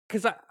 and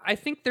because I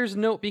think there's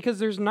not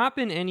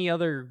been any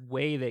other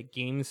way that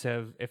games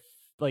have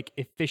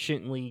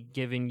efficiently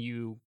given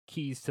you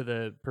keys to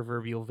the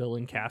proverbial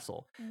villain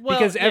castle. Well,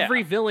 Because yeah.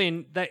 every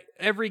game that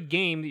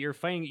you're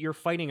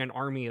fighting an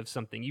army of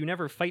something. You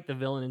never fight the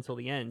villain until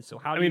the end. So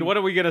how? I mean, what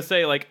are we gonna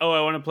say? Like, oh,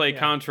 I want to play Yeah.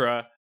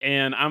 Contra,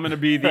 and I'm gonna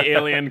be the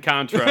alien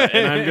Contra,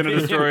 and I'm gonna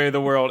destroy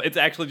the world. It's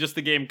actually just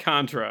the game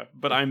Contra,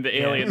 but I'm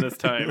the alien this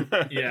time.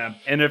 Yeah.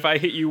 And if I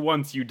hit you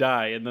once, you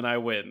die, and then I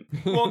win.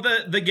 Well,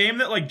 the game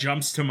that like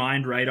jumps to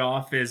mind right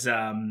off is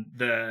I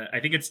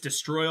think it's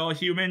Destroy All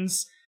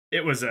Humans.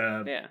 It was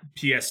a Yeah.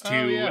 PS2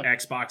 Oh, yeah.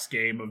 Xbox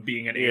game of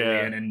being an Yeah.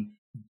 alien and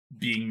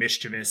being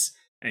mischievous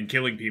and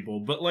killing people.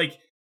 But like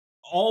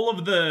all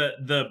of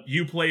the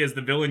you play as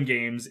the villain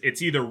games, it's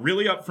either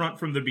really upfront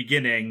from the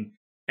beginning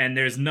and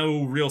there's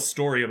no real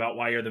story about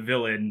why you're the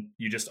villain,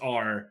 you just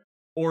are,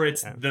 or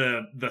it's Yeah.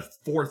 the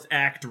fourth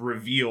act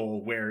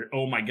reveal where,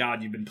 oh my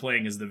god, you've been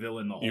playing as the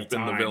villain the whole You've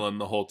time. been the villain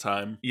the whole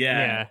time. Yeah.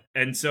 Yeah.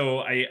 And so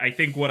I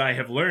think what I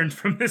have learned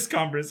from this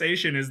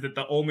conversation is that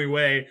the only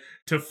way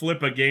to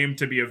flip a game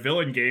to be a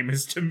villain game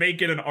is to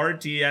make it an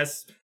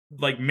RTS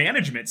like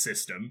management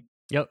system.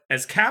 Yep.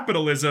 As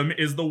capitalism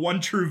is the one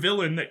true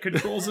villain that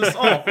controls us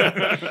all.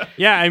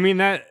 Yeah, I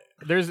mean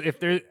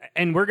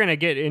and we're gonna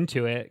get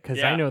into it because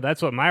Yeah. I know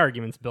that's what my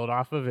argument's built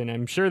off of, and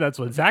I'm sure that's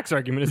what Zach's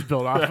argument is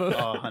built off of.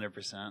 Oh,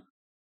 100%.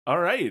 All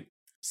right.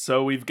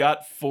 So we've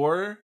got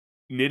 4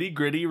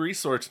 nitty-gritty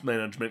resource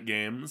management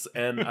games,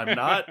 and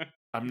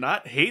I'm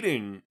not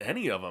hating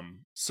any of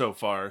them so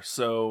far.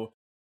 So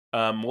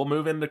we'll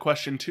move into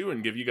question 2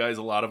 and give you guys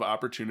a lot of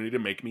opportunity to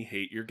make me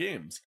hate your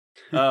games.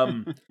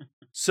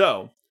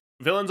 So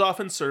villains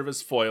often serve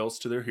as foils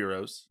to their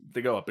heroes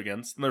they go up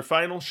against, and their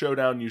final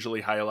showdown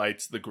usually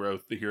highlights the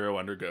growth the hero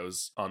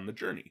undergoes on the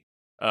journey.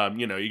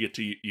 You get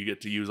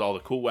to use all the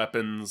cool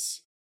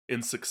weapons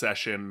in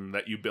succession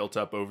that you built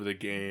up over the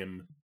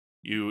game.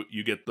 You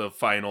get the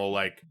final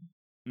like,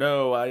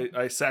 no,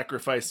 I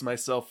sacrificed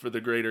myself for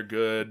the greater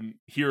good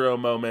hero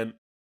moment,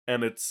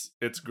 and it's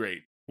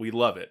great. We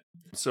love it.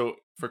 So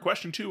for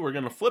question 2, we're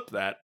going to flip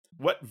that.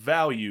 What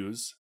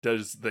values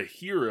does the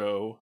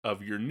hero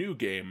of your new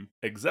game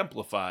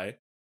exemplify?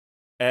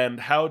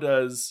 And how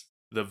does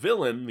the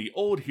villain, the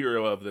old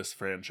hero of this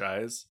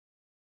franchise,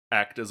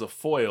 act as a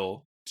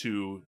foil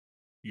to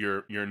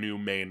your new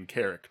main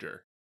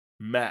character?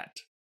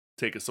 Matt,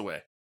 take us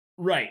away.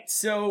 Right.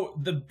 So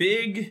the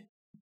big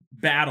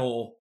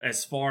battle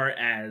as far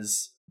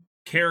as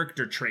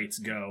character traits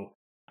go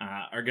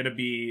are going to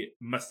be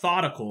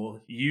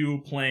methodical, you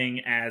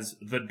playing as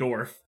the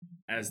dwarf,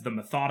 as the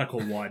methodical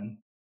one,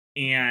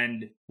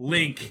 and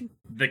Link,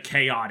 the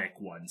chaotic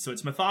one. So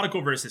it's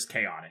methodical versus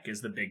chaotic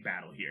is the big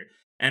battle here.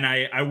 And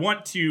I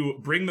want to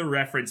bring the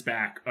reference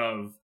back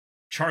of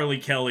Charlie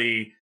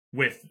Kelly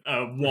with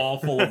a wall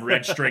full of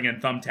red string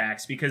and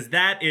thumbtacks, because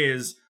that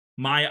is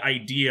my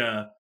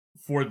idea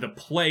for the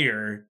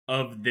player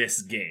of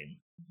this game.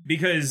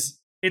 Because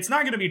it's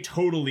not going to be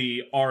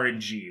totally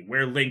RNG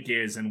where Link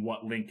is and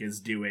what Link is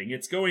doing.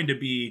 It's going to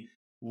be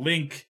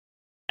Link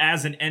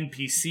as an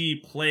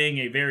NPC playing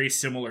a very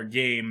similar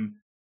game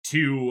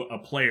to a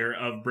player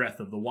of Breath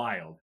of the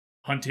Wild.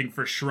 Hunting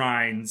for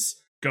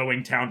shrines,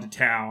 going town to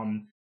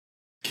town,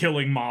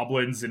 killing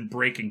moblins, and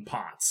breaking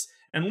pots.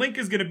 And Link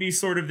is going to be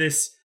sort of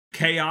this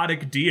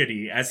chaotic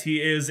deity, as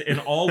he is in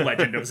all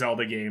Legend of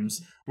Zelda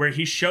games, where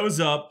he shows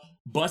up,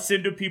 busts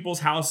into people's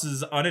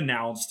houses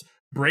unannounced,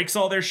 breaks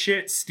all their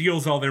shit,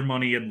 steals all their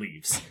money, and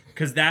leaves.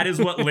 Because that is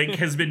what Link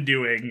has been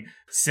doing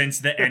since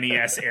the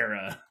NES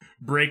era.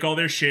 Break all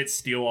their shit,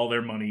 steal all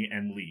their money,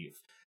 and leave.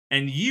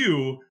 And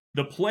you,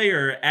 the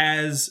player,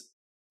 as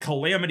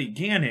Calamity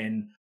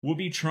Ganon, will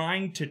be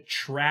trying to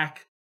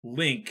track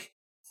Link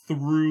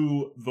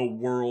through the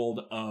world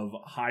of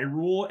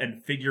Hyrule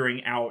and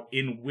figuring out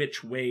in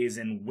which ways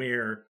and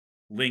where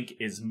Link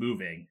is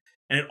moving.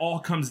 And it all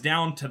comes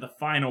down to the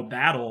final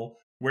battle,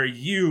 where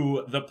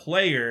you, the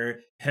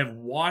player, have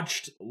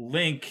watched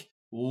Link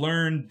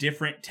learn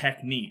different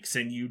techniques,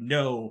 and you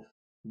know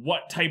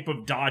what type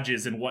of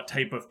dodges and what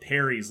type of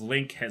parries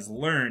Link has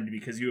learned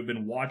because you have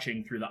been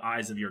watching through the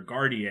eyes of your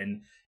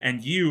guardian.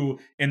 And you,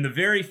 in the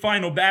very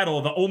final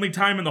battle, the only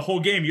time in the whole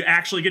game you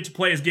actually get to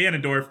play as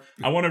Ganondorf,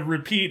 I want to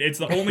repeat, it's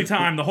the only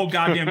time the whole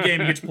goddamn game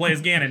you get to play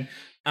as Ganon.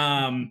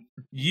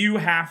 You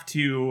have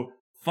to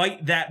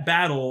fight that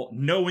battle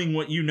knowing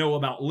what you know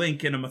about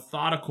Link in a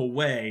methodical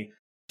way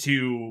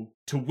to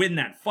win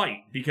that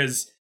fight,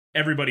 because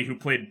everybody who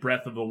played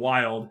Breath of the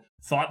Wild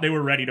thought they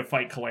were ready to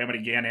fight Calamity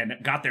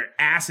Ganon, got their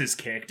asses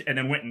kicked, and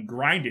then went and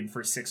grinded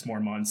for 6 more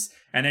months,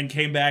 and then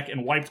came back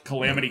and wiped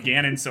Calamity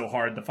Ganon so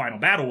hard the final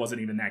battle wasn't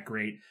even that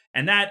great.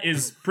 And that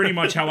is pretty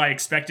much how I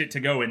expect it to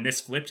go in this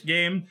flipped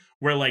game,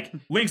 where, like,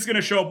 Link's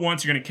gonna show up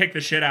once, you're gonna kick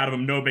the shit out of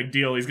him, no big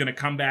deal. He's gonna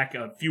come back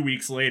a few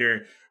weeks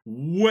later,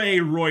 way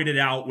roided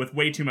out with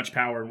way too much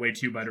power and way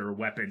too better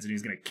weapons, and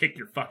he's gonna kick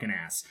your fucking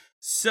ass.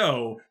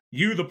 So,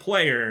 you, the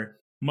player,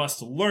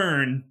 must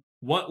learn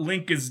what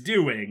Link is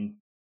doing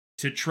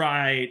to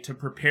try to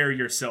prepare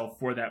yourself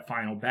for that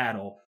final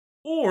battle.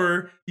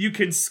 Or you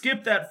can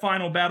skip that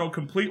final battle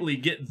completely,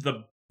 get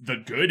the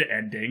good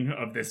ending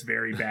of this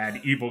very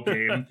bad evil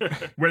game,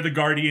 where the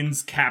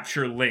Guardians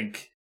capture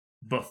Link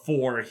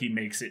before he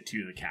makes it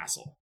to the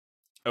castle.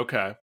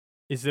 Okay.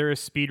 Is there a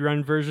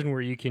speedrun version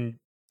where you can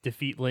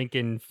defeat Link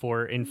in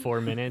 4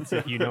 minutes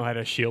if you know how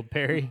to shield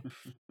parry?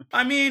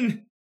 I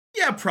mean,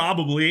 yeah,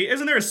 probably.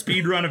 Isn't there a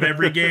speed run of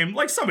every game?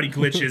 Like, somebody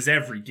glitches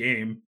every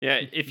game. Yeah,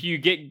 if you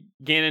get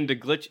Ganon to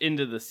glitch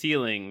into the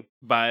ceiling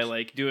by,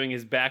 like, doing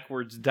his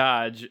backwards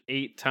dodge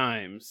 8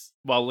 times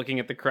while looking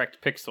at the correct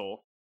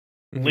pixel,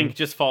 Link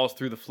just falls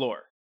through the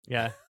floor.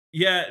 Yeah.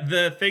 Yeah,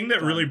 the thing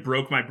that really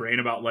broke my brain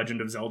about Legend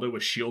of Zelda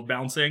was shield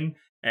bouncing,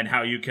 and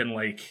how you can,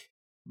 like,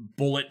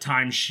 bullet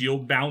time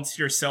shield bounce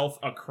yourself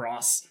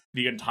across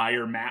the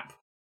entire map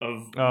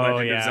of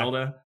Legend of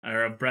Zelda,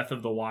 or of Breath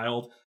of the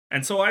Wild.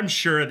 And so I'm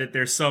sure that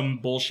there's some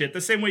bullshit, the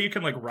same way you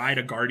can, like, ride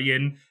a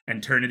Guardian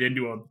and turn it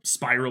into a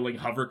spiraling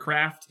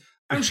hovercraft.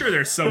 I'm sure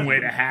there's some way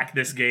to hack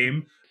this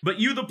game. But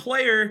you, the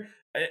player,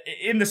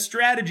 in the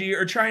strategy,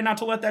 are trying not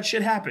to let that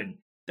shit happen.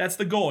 That's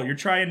the goal. You're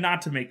trying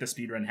not to make the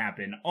speedrun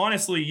happen.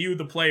 Honestly, you,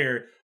 the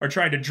player, are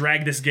trying to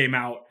drag this game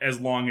out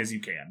as long as you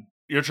can.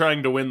 You're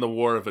trying to win the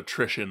war of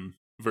attrition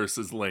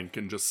versus Link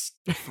and just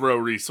throw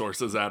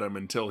resources at him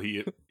until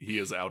he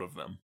is out of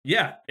them.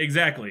 Yeah,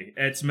 exactly.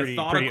 It's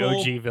methodical.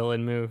 Pretty OG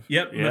villain move.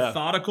 Yep, yeah.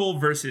 Methodical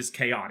versus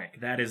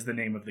chaotic. That is the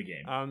name of the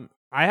game.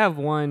 I have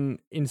one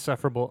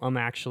insufferable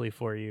actually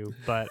for you,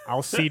 but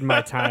I'll cede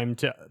my time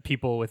to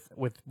people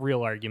with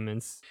real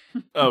arguments.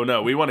 Oh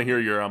no, we want to hear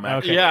your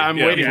actually. Yeah, I'm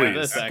waiting for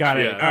please. this. Got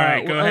it. Yeah. All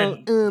right, go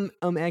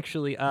ahead.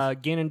 Actually,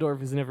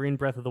 Ganondorf is never in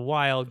Breath of the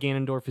Wild.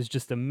 Ganondorf is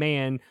just a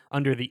man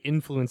under the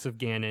influence of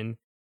Ganon.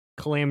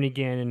 Calamity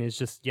Ganon is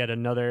just yet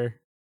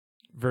another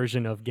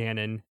version of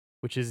Ganon,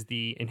 which is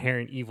the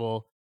inherent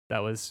evil that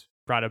was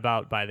brought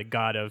about by the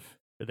god of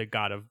or the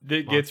god of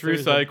that gets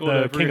monsters, recycled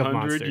the every king of 100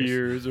 monsters.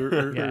 years.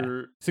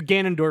 Yeah. So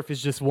Ganondorf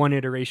is just one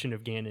iteration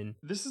of Ganon.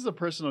 This is a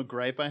personal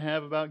gripe I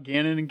have about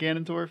Ganon and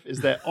Ganondorf is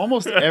that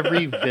almost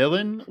every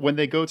villain, when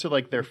they go to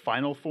like their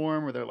final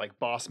form or their like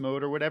boss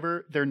mode or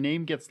whatever, their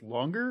name gets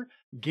longer.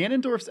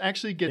 Ganondorf's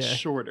actually gets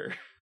shorter.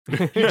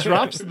 He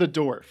drops the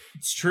dwarf,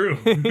 It's true.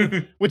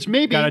 which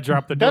maybe Gotta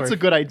drop the that's dwarf. a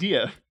good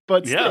idea,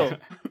 but still.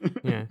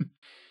 Yeah.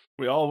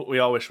 We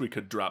all wish we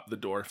could drop the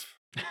dwarf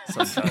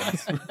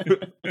sometimes.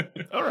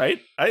 All right.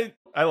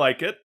 I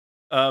like it.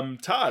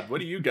 Todd, what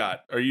do you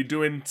got? Are you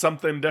doing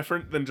something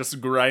different than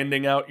just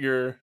grinding out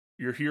your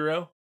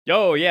hero?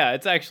 Oh yeah,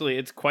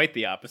 it's quite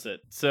the opposite.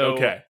 So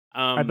Okay.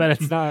 I bet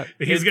it's not.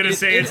 He's going to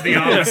say it's the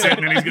opposite,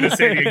 and then he's going to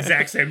say the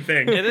exact same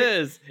thing. It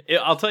is.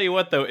 I'll tell you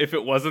what, though, if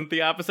it wasn't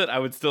the opposite, I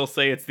would still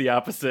say it's the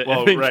opposite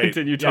Well, and then right.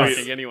 continue Yes.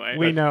 talking anyway.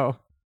 We know.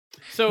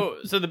 So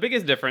the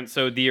biggest difference.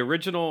 So the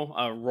original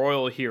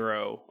royal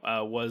hero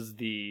was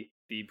the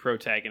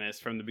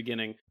protagonist from the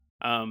beginning.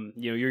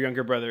 Your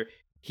younger brother.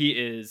 He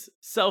is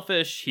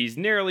selfish. He's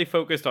narrowly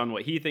focused on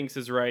what he thinks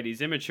is right.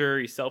 He's immature.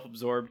 He's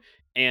self-absorbed.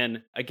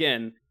 And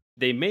again,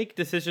 they make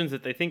decisions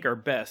that they think are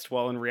best,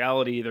 while in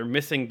reality they're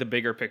missing the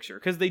bigger picture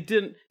because they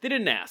didn't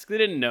ask, they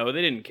didn't know,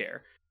 they didn't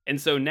care. And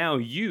so now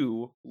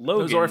you,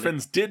 Logan, Those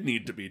orphans did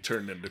need to be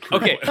turned into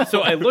cruel. Okay,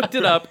 so I looked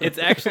it up. It's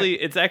actually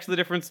the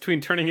difference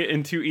between turning it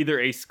into either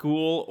a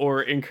school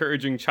or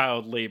encouraging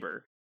child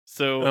labor.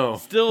 So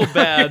still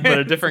bad, but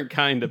a different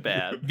kind of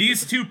bad.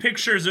 These two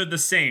pictures are the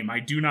same. I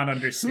do not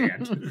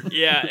understand.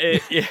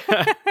 Yeah.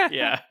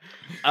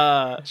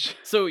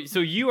 So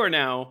you are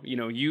now,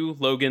 you,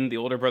 Logan, the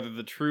older brother,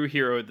 the true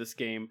hero of this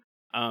game.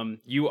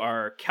 You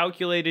are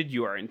calculated,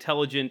 you are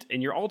intelligent,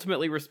 and you're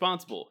ultimately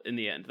responsible in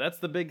the end. That's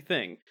the big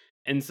thing.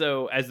 And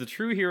so, as the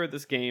true hero of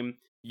this game,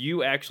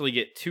 you actually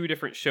get two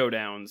different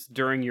showdowns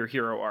during your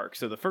hero arc.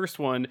 So the first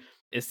one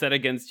is set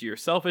against your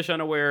selfish,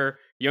 unaware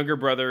younger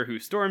brother who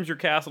storms your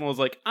castle and is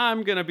like,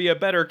 I'm gonna be a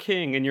better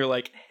king. And you're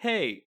like,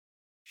 hey,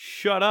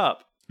 shut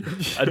up.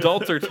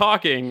 Adults are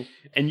talking,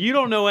 and you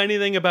don't know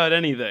anything about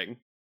anything.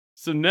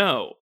 So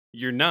no,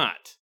 you're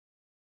not.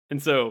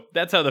 And so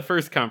that's how the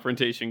first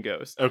confrontation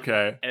goes.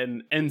 Okay.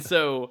 And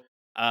so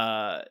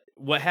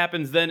what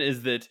happens then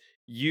is that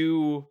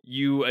you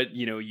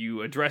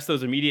address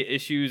those immediate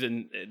issues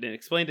and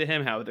explain to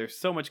him how there's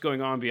so much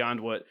going on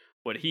beyond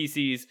what he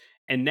sees.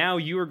 And now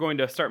you are going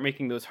to start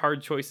making those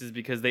hard choices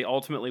because they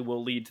ultimately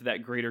will lead to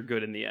that greater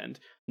good in the end.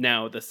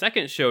 Now, the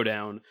second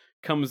showdown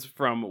comes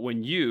from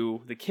when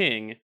you, the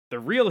king, the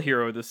real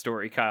hero of the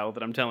story, Kyle,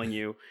 that I'm telling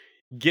you,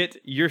 get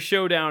your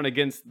showdown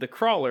against the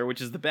crawler,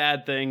 which is the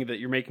bad thing that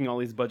you're making all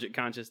these budget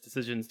conscious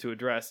decisions to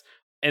address.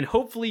 And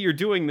hopefully you're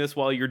doing this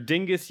while your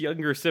dingus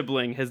younger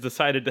sibling has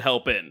decided to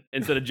help in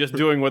instead of just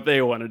doing what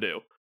they want to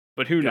do.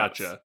 But who knows?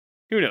 Gotcha.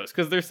 Who knows?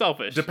 Because they're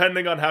selfish.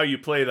 Depending on how you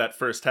play that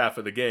first half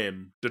of the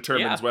game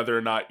determines whether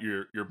or not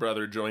your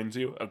brother joins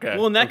you. Okay.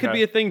 Well, and that could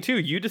be a thing too.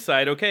 You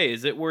decide, okay,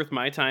 is it worth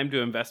my time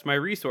to invest my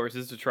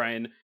resources to try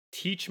and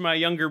teach my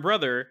younger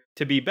brother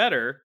to be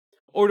better,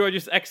 or do I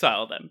just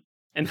exile them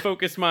and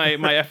focus my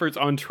efforts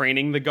on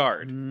training the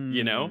guard?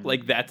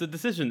 Like that's a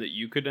decision that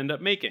you could end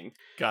up making.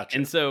 Gotcha.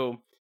 And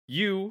so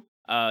you're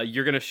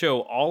going to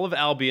show all of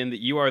Albion that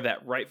you are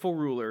that rightful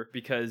ruler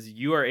because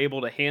you are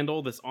able to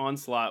handle this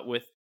onslaught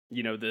with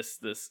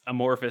this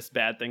amorphous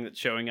bad thing that's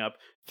showing up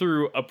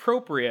through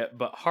appropriate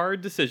but hard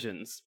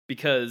decisions,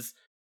 because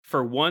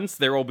for once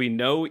there will be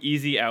no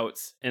easy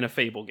outs in a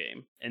Fable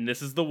game, and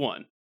this is the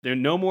one. There are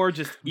no more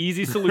just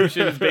easy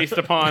solutions based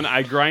upon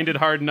I grinded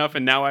hard enough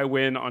and now I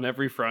win on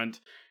every front.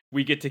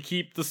 We get to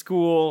keep the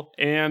school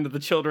and the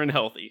children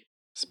healthy.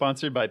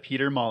 Sponsored by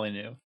Peter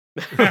Molyneux.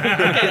 Okay,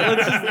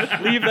 let's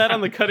just leave that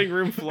on the cutting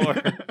room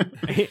floor.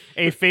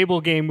 A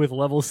Fable game with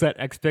level set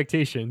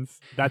expectations.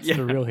 That's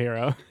the real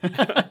hero.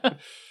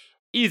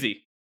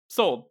 Easy.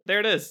 Sold. There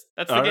it is.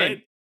 That's the All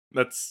game.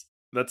 Right.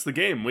 That's the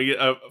game. We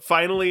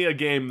finally a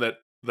game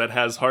that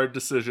has hard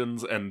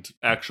decisions and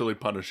actually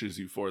punishes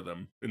you for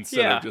them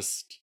instead of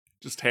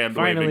just hand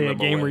waving Finally, a them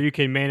game away. where you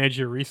can manage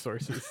your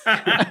resources.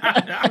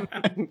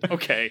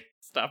 Okay,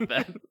 stop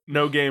that.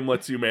 No game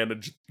lets you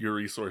manage your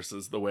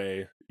resources the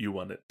way you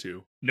want it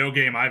to. No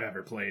game I've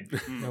ever played.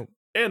 Nope.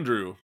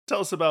 Andrew, tell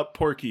us about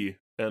Porky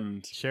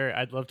and Sure,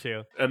 I'd love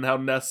to. how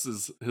Ness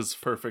is his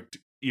perfect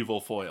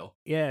evil foil.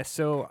 Yeah,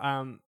 so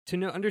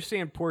to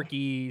understand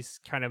Porky's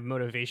kind of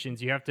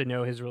motivations, you have to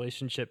know his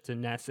relationship to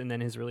Ness and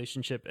then his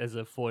relationship as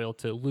a foil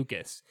to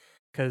Lucas.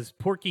 Because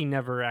Porky you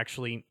never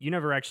actually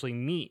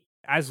meet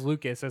as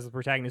Lucas, as the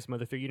protagonist of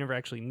Mother 3, you never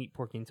actually meet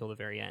Porky until the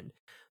very end.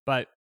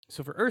 But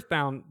so for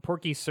Earthbound,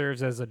 Porky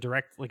serves as a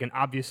direct, like an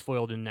obvious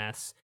foil to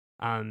Ness,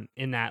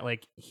 in that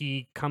like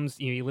he comes,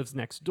 he lives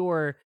next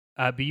door.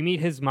 But you meet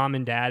his mom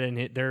and dad,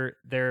 and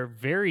they're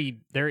very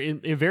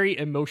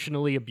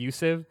emotionally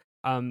abusive.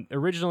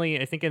 Originally,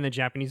 I think in the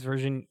Japanese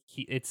version,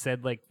 it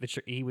said like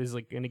he was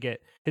like going to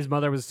get, his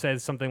mother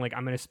says something like,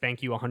 "I'm going to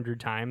spank you 100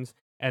 times,"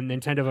 and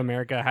Nintendo of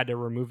America had to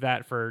remove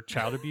that for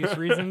child abuse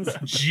reasons.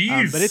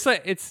 Jeez. But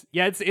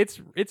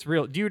it's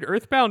real, dude.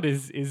 Earthbound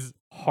is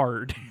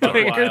hard. Buck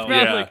Like, wild. Earthbound,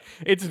 Yeah. like,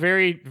 it's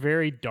very,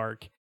 very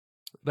dark.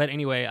 But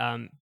anyway,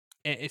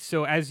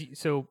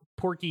 so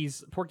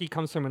Porky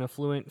comes from an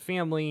affluent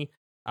family.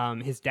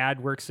 His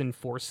dad works in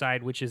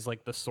Foreside, which is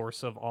like the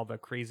source of all the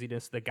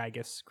craziness, the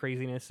Gygas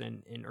craziness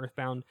in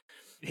Earthbound.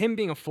 Him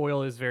being a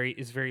foil is very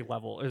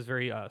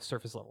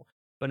surface level.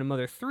 But in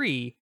Mother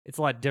 3, it's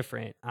a lot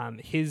different.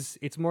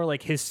 It's more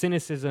like his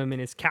cynicism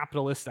and his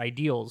capitalist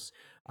ideals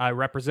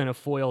represent a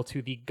foil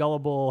to the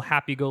gullible,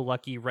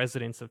 happy-go-lucky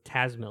residents of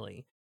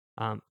Tazmily.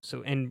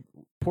 And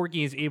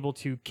Porky is able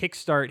to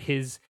kickstart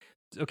his.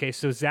 Okay,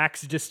 so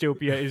Zach's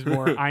dystopia is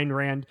more Ayn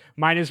Rand.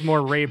 Mine is more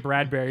Ray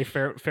Bradbury,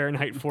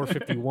 Fahrenheit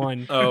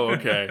 451. Oh,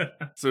 okay.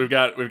 So we've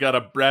got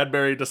a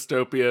Bradbury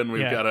dystopia and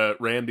we've Yeah. got a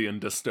Randian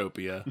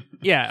dystopia.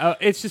 Yeah,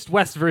 it's just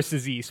West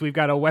versus East. We've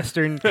got a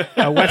Western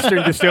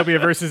dystopia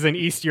versus an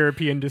East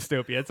European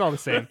dystopia. It's all the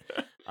same.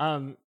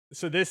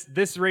 So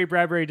this Ray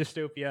Bradbury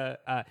dystopia,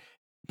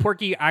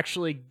 Porky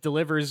actually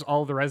delivers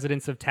all the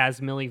residents of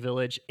Tazmily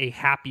Village a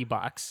happy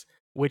box,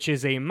 which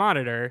is a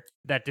monitor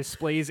that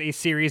displays a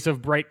series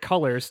of bright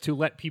colors to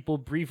let people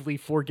briefly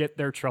forget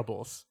their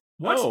troubles.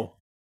 What? Oh.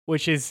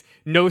 Which is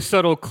no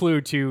subtle clue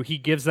to he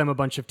gives them a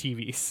bunch of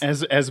TVs.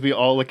 As we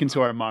all look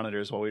into our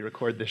monitors while we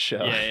record this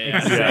show.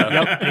 Yeah.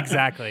 Yep,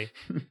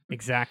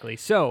 exactly.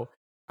 So,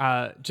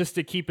 just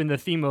to keep in the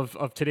theme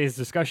of today's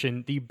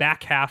discussion, the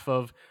back half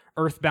of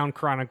Earthbound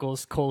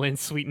Chronicles: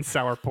 Sweet and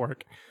Sour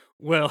Pork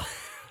will.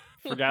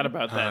 Forgot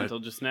about that until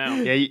just now.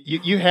 Yeah,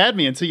 you had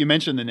me until you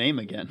mentioned the name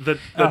again. The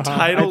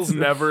titles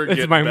never it's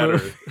get my better.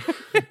 move.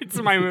 It's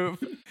my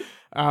move.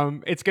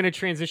 It's going to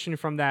transition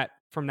from that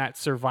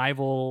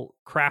survival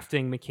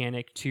crafting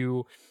mechanic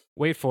to,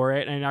 wait for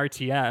it, an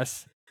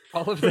RTS.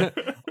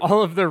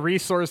 All of the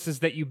resources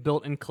that you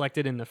built and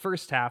collected in the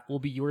first half will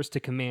be yours to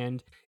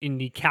command in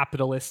the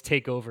capitalist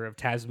takeover of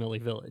Tazmily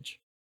Village.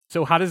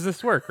 So how does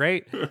this work,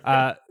 right?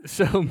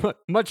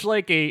 Much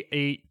like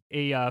a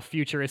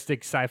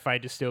futuristic sci-fi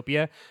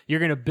dystopia, you're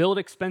going to build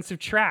expensive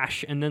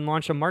trash and then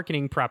launch a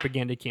marketing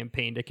propaganda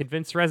campaign to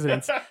convince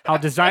residents how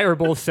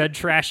desirable said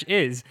trash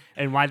is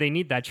and why they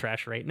need that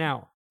trash right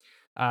now.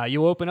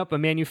 You'll open up a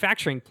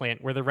manufacturing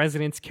plant where the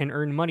residents can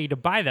earn money to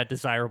buy that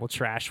desirable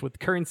trash with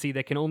currency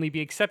that can only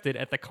be accepted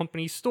at the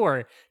company's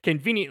store,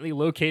 conveniently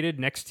located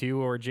next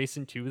to or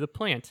adjacent to the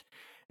plant.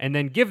 And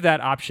then give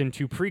that option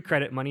to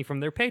pre-credit money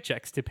from their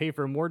paychecks to pay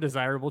for more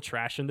desirable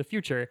trash in the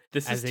future.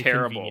 This as is a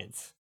terrible.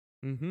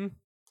 Convenience.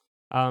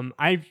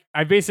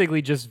 I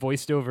basically just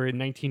voiced over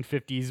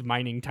 1950s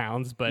mining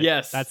towns, but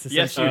Yes. that's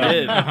Yes, you essentially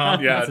did. Yeah,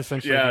 That's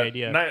essentially the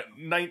idea.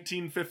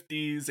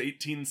 1950s,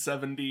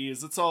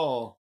 1870s. It's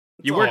all.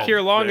 You work all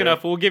here long there.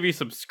 enough, we'll give you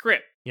some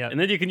script. Yep. And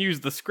then you can use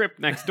the script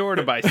next door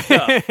to buy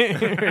stuff.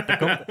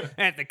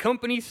 at the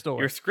company store.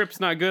 Your script's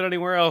not good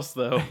anywhere else,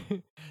 though.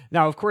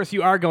 Now, of course,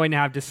 you are going to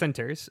have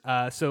dissenters.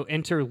 So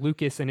enter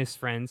Lucas and his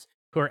friends,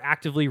 who are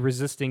actively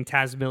resisting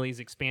Tazmily's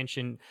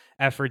expansion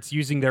efforts,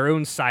 using their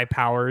own psi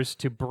powers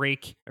to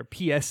break, or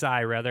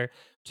PSI rather,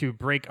 to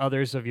break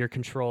others of your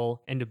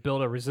control and to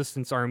build a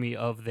resistance army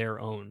of their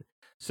own.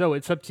 So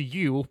it's up to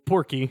you,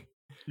 Porky,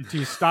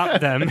 to stop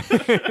them.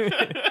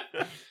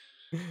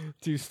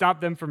 To stop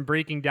them from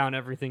breaking down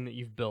everything that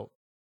you've built.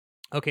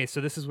 Okay,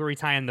 so this is where we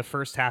tie in the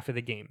first half of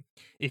the game.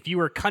 If you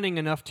were cunning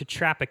enough to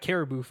trap a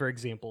caribou, for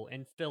example,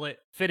 and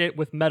fit it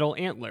with metal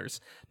antlers,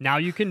 now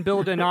you can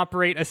build and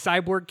operate a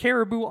cyborg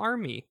caribou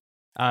army.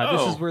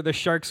 This is where the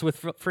sharks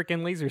with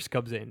frickin' lasers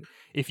comes in.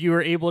 If you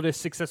were able to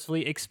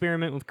successfully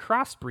experiment with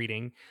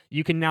crossbreeding,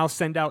 you can now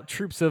send out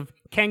troops of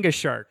kanga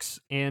sharks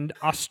and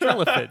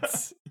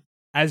australopiths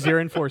as your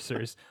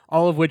enforcers,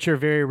 all of which are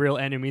very real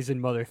enemies in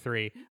Mother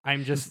 3.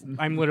 I'm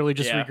literally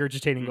just Yeah.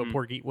 regurgitating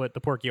Mm-hmm. what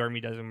the Porky army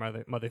does in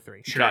Mother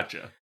 3.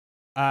 Gotcha.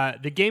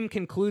 The game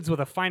concludes with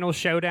a final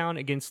showdown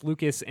against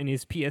Lucas and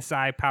his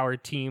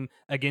PSI-powered team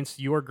against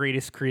your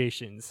greatest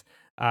creations.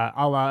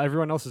 A la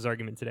everyone else's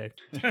argument today.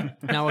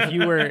 Now, if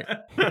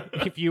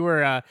you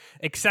were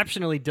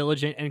exceptionally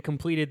diligent and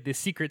completed the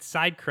secret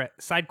side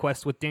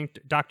quest with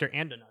Dr.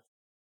 Andonut,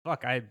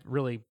 fuck, I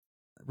really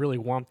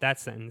whomped that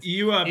sentence.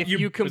 If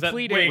you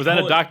completed, Was that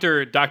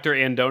a Dr.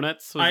 and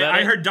Donuts? Was that I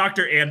it? heard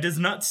Dr. And is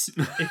nuts.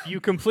 if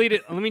you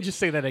completed, let me just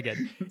say that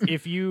again.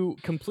 If you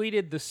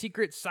completed the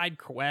secret side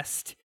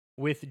quest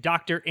with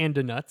Dr.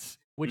 Andonuts,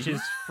 which is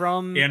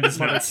from Andonuts.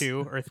 Mother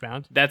 2,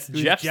 Earthbound. That's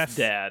who's Jeff's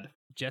dad.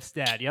 Jeff's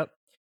dad, yep.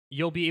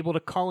 You'll be able to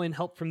call in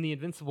help from the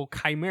invincible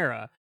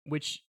Chimera,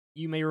 which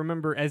you may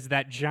remember as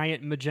that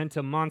giant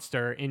magenta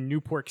monster in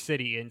Newport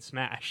City in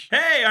Smash.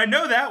 Hey, I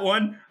know that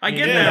one. I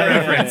get Yeah,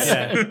 that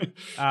reference.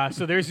 yeah.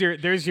 So there's your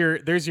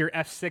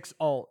F6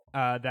 ult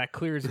that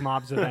clears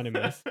mobs of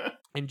enemies.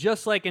 And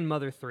just like in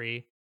Mother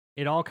 3,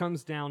 it all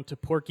comes down to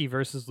Porky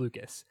versus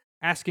Lucas,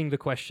 asking the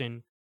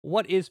question,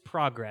 what is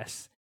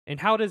progress and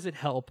how does it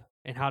help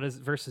and how does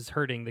versus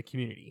hurting the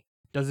community?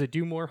 Does it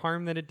do more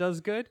harm than it does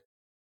good?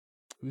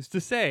 Who's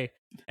to say?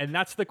 And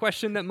that's the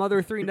question that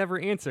Mother 3 never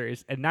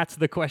answers. And that's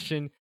the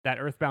question that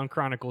Earthbound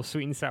Chronicles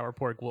Sweet and Sour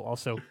Pork will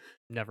also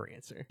never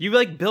answer. You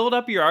like build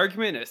up your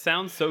argument, and it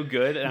sounds so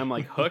good, and I'm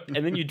like hooked,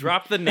 and then you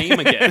drop the name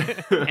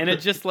again, and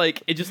it just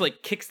like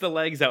kicks the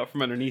legs out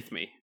from underneath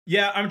me.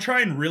 Yeah, I'm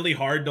trying really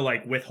hard to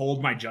like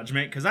withhold my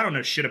judgment because I don't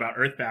know shit about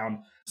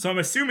Earthbound. So I'm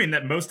assuming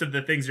that most of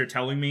the things you're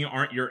telling me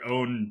aren't your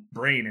own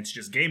brain. It's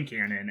just game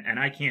canon, and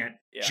I can't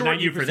short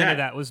you for 20% that. of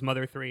that was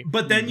Mother 3.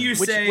 But then you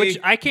say, which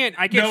I can't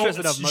no, stress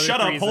enough. Mother shut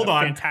 3 up, is hold a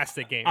on.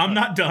 fantastic game. I'm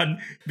not done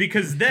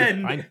because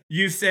then Fine.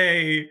 you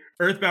say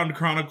Earthbound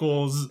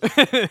Chronicles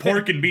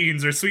Pork and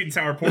Beans or Sweet and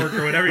Sour Pork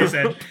or whatever you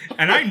said,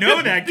 and I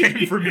know that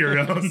came from your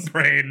own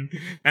brain,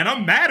 and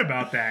I'm mad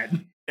about that.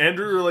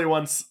 Andrew really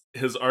wants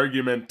his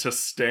argument to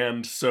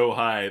stand so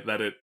high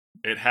that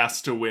it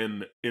has to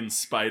win in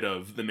spite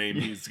of the name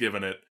he's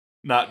given it,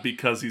 not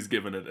because he's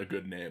given it a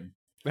good name.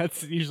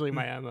 That's usually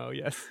my MO,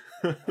 yes.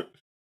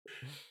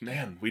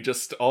 Man,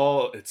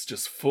 it's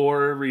just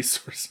 4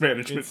 resource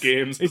management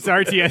games. It's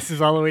RTSs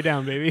all the way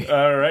down, baby.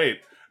 All right.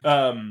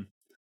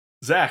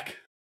 Zach,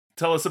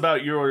 tell us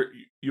about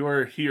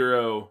your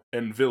hero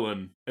and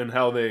villain and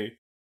how they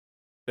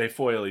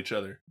foil each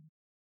other.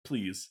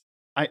 Please.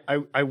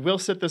 I will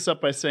set this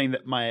up by saying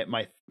that my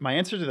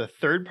answer to the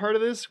third part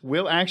of this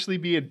will actually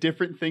be a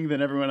different thing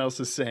than everyone else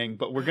is saying,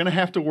 but we're gonna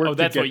have to work. Oh,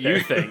 that's to what get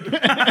you there.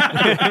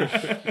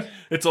 think.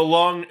 It's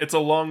a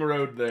long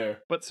road there.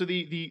 But so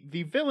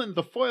the villain,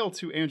 the foil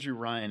to Andrew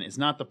Ryan, is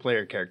not the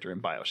player character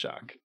in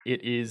BioShock.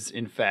 It is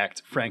in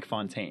fact Frank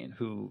Fontaine,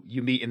 who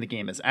you meet in the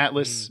game as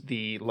Atlas,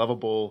 the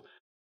lovable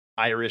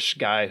Irish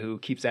guy who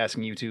keeps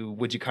asking you to,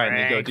 would you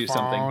kindly go do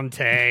something?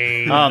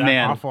 Fontaine. Oh, That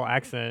man. awful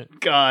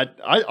accent. God,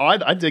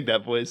 I dig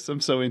that voice.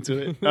 I'm so into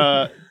it.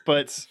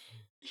 But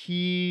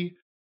he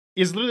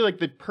is literally like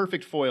the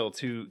perfect foil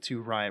to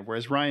Ryan.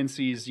 Whereas Ryan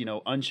sees,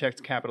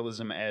 unchecked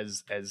capitalism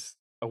as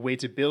a way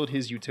to build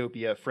his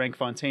utopia. Frank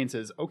Fontaine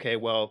says, okay,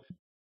 well,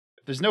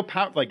 if there's no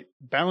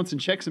balance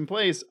and checks in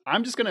place,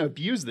 I'm just going to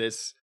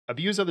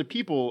abuse other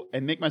people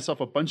and make myself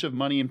a bunch of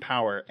money and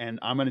power, and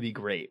I'm going to be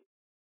great.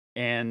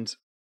 And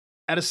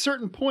at a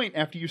certain point,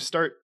 after you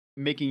start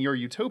making your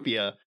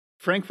utopia,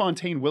 Frank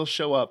Fontaine will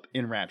show up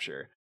in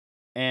Rapture.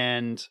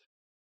 And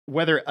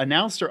whether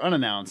announced or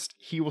unannounced,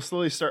 he will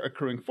slowly start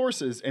accruing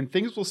forces, and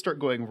things will start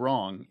going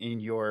wrong in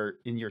your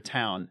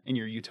town, in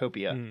your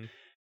utopia.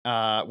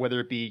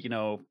 Whether it be,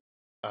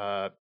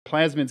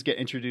 plasmids get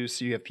introduced,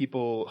 so you have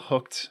people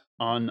hooked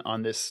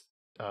on this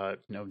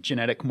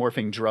genetic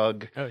morphing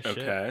drug. Oh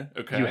shit.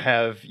 Okay.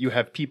 You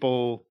have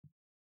people.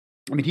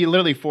 I mean, he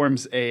literally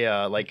forms a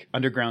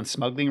underground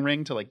smuggling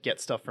ring to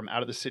get stuff from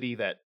out of the city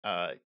that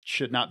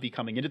should not be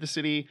coming into the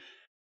city,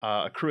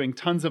 accruing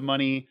tons of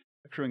money,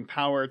 accruing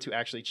power to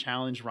actually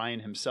challenge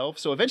Ryan himself.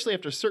 So eventually,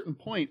 after a certain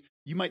point,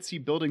 you might see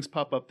buildings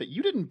pop up that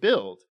you didn't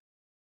build,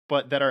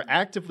 but that are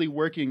actively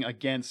working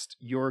against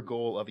your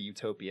goal of a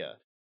utopia.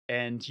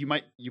 And you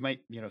might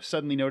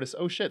suddenly notice,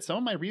 oh shit, some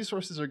of my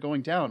resources are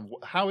going down.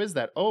 How is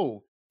that?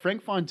 Oh,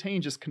 Frank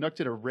Fontaine just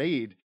conducted a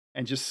raid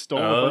and just stole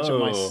a bunch of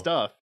my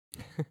stuff.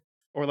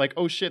 Or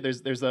oh shit,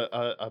 there's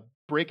a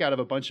breakout of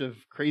a bunch of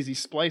crazy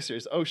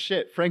splicers. Oh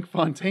shit, Frank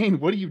Fontaine,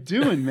 what are you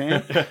doing,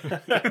 man?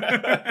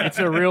 It's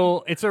a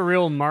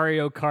real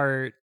Mario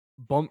Kart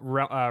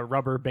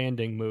rubber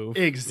banding move.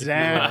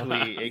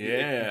 Exactly.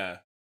 Yeah.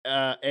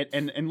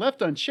 And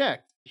left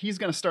unchecked, he's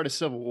going to start a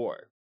civil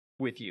war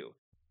with you.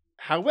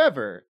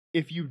 However,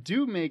 if you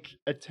do make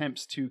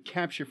attempts to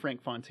capture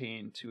Frank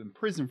Fontaine, to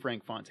imprison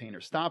Frank Fontaine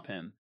or stop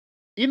him,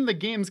 in the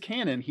game's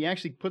canon, he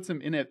actually puts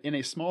him in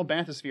a small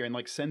bathysphere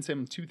and sends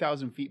him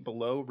 2,000 feet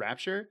below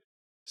Rapture.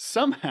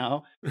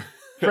 Somehow,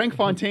 Frank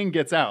Fontaine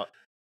gets out.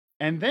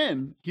 And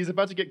then he's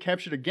about to get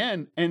captured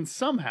again, and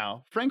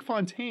somehow Frank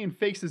Fontaine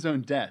fakes his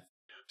own death.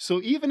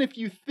 So even if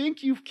you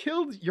think you've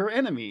killed your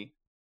enemy,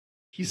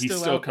 he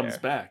still comes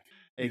back.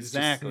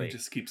 Exactly. He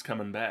just keeps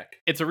coming back.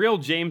 It's a real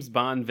James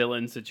Bond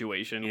villain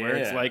situation where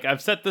it's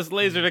I've set this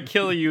laser to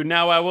kill you,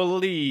 now I will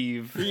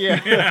leave.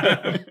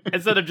 Yeah.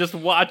 Instead of just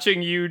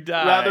watching you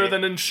die. Rather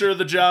than ensure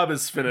the job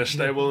is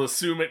finished, I will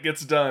assume it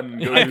gets done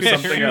and go I do could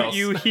something shoot else.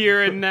 you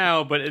here and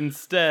now, but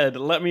instead,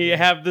 let me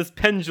have this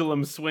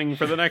pendulum swing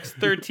for the next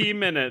 30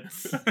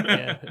 minutes.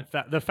 Yeah,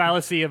 the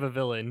fallacy of a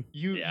villain.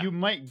 You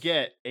might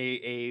get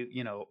a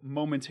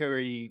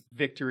momentary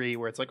victory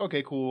where it's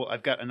okay, cool,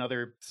 I've got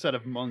another set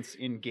of months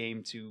in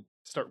game to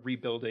start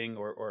rebuilding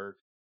or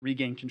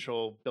regain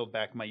control, build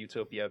back my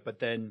utopia, but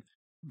then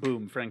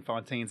boom, Frank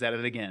Fontaine's at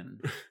it again.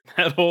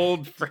 That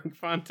old Frank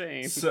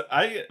Fontaine. So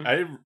I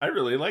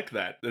really like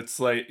that. It's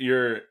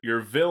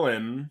your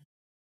villain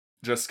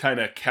just kind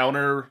of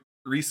counter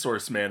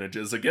resource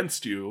manages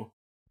against you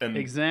and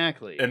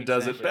exactly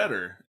does it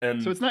better.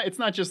 And so it's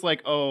not just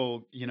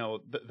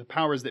the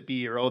powers that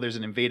be, or there's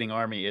an invading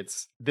army.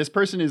 It's this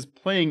person is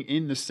playing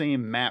in the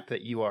same map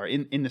that you are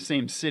in the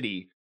same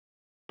city,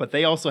 but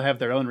they also have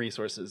their own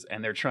resources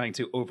and they're trying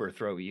to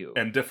overthrow you.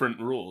 And different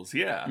rules.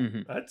 Yeah.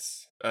 Mhm.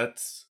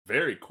 That's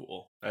very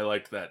cool. I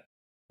like that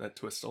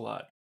twist a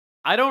lot.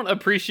 I don't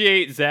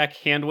appreciate Zach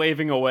hand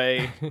waving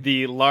away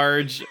the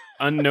large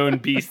unknown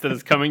beast that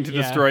is coming to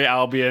destroy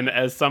Albion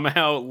as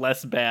somehow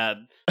less bad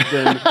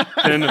than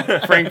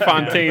Frank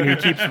Fontaine, who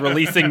keeps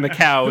releasing the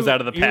cows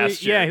out of the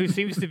pasture. Yeah, who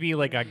seems to be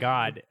like a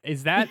god.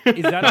 Is that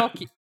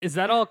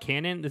all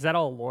canon? Is that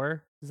all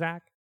lore,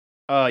 Zach?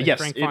 Yes.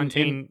 Frank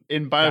Fontaine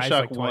in dies, Bioshock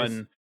like,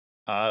 twice?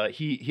 1,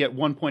 he at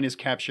one point is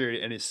captured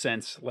and is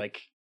sent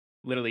like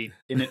literally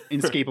in an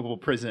inescapable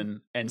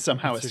prison and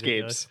somehow That's escapes.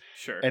 ridiculous.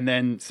 Sure. And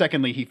then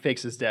secondly, he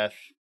fakes his death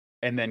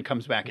and then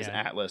comes back as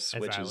Yeah, Atlas,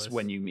 as which Atlas. is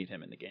when you meet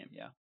him in the game.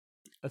 Yeah.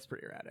 That's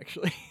pretty rad,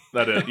 actually.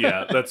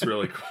 That's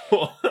really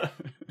cool.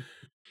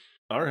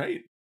 All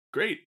right,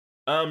 great.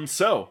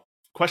 So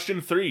question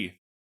 3,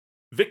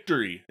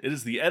 victory. It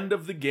is the end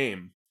of the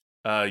game.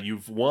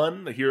 You've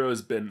won. The hero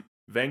has been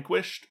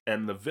vanquished,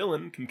 and the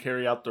villain can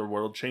carry out their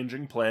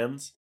world-changing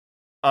plans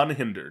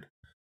unhindered.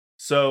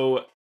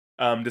 So,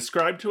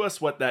 describe to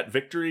us what that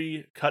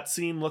victory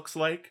cutscene looks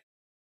like.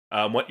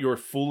 What your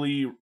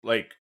fully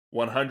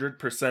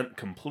 100%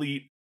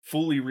 complete,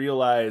 fully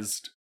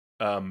realized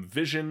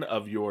vision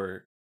of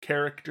your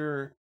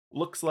character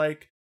looks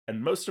like,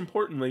 and most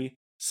importantly,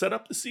 set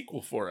up the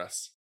sequel for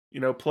us.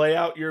 Play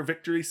out your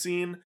victory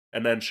scene,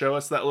 and then show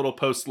us that little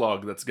post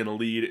log that's going to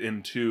lead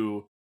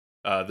into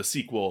the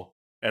sequel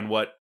and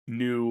what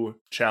new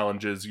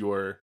challenges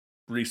your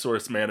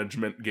resource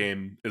management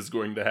game is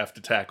going to have to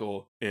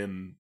tackle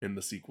in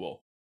the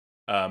sequel.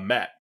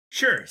 Matt.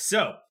 Sure.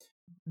 So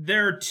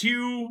there are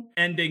 2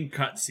 ending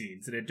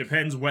cutscenes, and it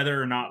depends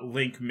whether or not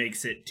Link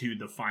makes it to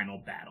the final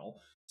battle.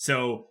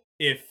 So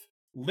if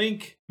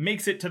Link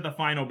makes it to the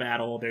final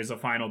battle, there's a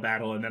final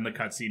battle, and then the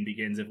cutscene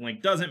begins. If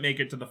Link doesn't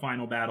make it to the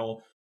final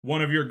battle,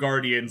 one of your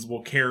guardians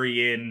will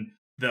carry in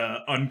the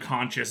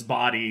unconscious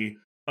body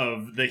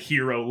of the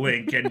hero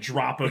Link and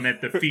drop him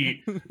at the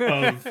feet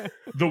of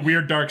the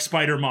weird dark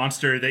spider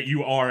monster that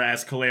you are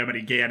as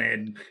Calamity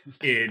Ganon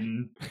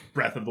in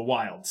Breath of the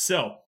Wild.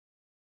 So,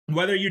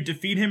 whether you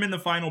defeat him in the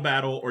final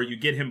battle or you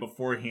get him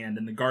beforehand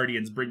and the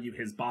guardians bring you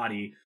his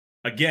body,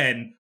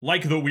 again,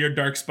 like the weird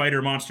dark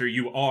spider monster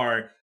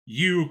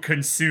you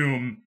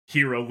consume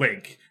hero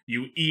Link.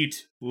 You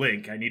eat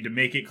Link. I need to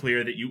make it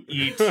clear that you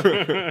eat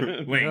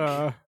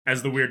Link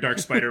as the weird dark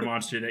spider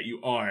monster that you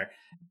are.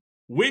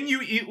 When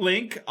you eat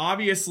Link,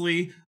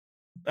 obviously,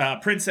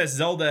 Princess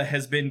Zelda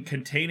has been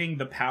containing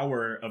the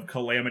power of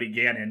Calamity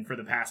Ganon for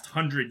the past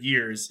 100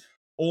 years,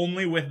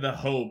 only with the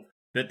hope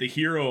that the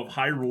hero of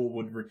Hyrule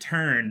would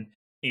return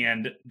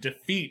and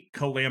defeat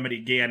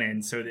Calamity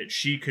Ganon so that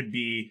she could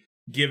be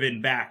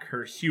given back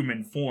her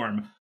human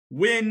form.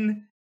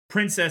 When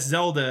Princess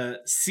Zelda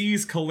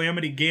sees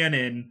Calamity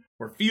Ganon,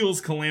 or feels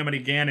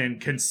Calamity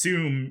Ganon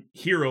consume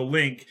hero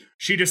Link,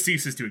 she just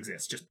ceases to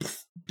exist. Just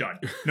poof, done.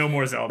 No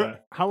more Zelda.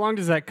 How long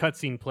does that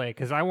cutscene play?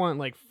 Because I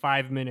want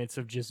 5 minutes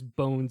of just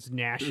bones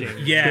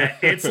gnashing. Yeah,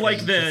 it's like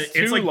the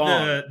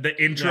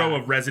intro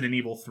Yeah. of Resident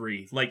Evil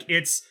 3.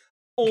 It's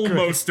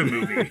almost a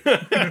movie.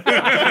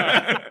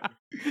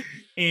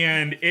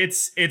 And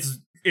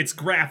it's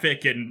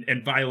graphic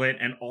and violent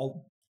and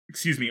all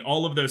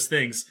of those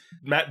things.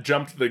 Matt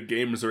jumped the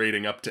game's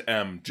rating up to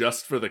M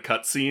just for the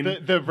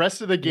cutscene. The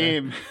rest of the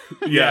game,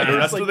 Yeah, the it's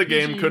rest like of the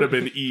game PG. could have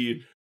been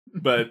E,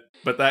 but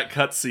that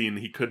cutscene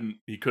he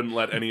couldn't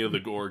let any of the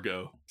gore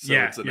go. So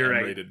yeah, it's an you're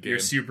M-rated right. game. You're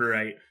super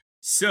right.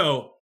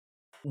 So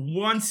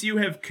once you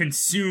have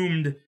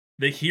consumed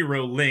the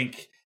hero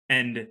Link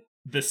and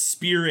the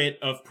spirit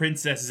of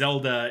Princess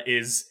Zelda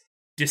is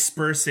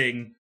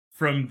dispersing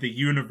from the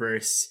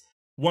universe,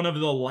 one of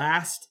the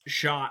last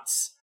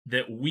shots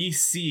that we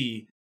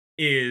see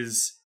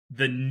is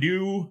the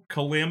new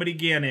Calamity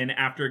Ganon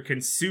after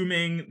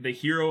consuming the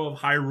hero of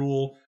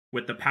Hyrule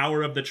with the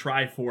power of the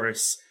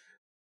Triforce,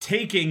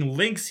 taking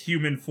Link's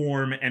human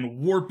form and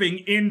warping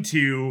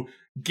into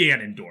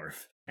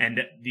Ganondorf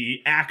and the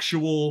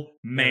actual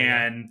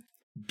man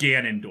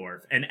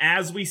Ganondorf. And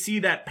as we see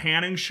that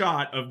panning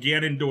shot of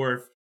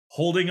Ganondorf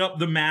holding up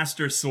the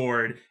Master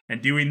Sword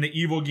and doing the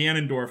evil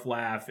Ganondorf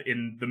laugh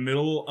in the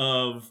middle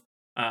of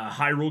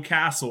Hyrule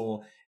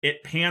Castle,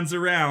 it pans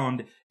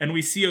around and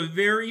we see a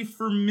very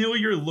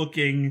familiar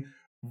looking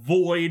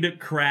void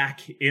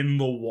crack in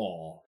the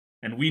wall.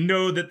 And we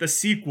know that the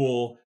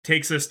sequel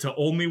takes us to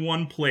only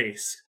one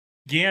place.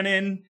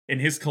 Ganon, in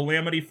his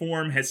Calamity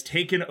form, has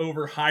taken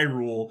over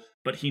Hyrule,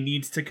 but he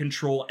needs to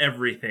control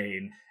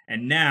everything.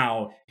 And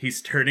now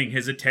he's turning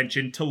his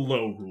attention to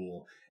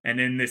Lorule. And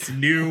in this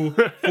new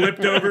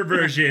flipped over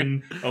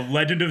version of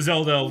Legend of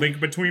Zelda: A Link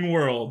Between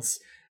Worlds,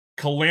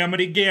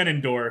 Calamity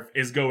Ganondorf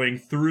is going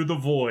through the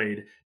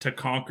void to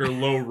conquer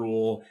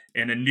Lorule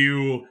in a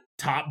new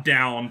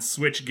top-down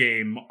Switch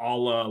game a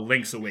la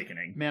Link's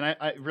Awakening. Man,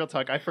 I real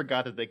talk, I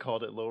forgot that they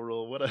called it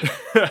Lorule. What a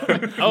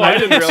Oh, I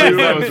didn't realize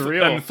that was and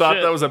real. thought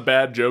Shit. that was a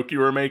bad joke you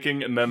were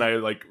making, and then I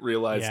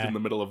realized Yeah. in the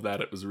middle of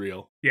that it was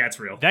real. Yeah,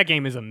 it's real. That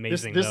game is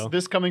amazing, though.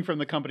 This coming from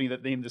the company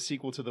that named the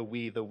sequel to the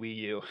Wii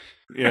U.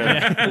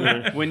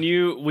 Yeah. When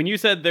you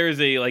said there's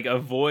a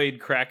void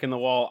crack in the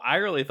wall, I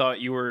really thought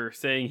you were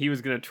saying he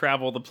was going to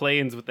travel the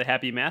plains with the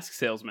Happy Mask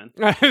Salesman.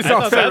 I was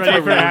thought also that's ready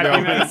where for we were Happy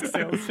going. Mask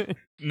Salesman.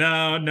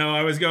 No,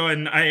 I was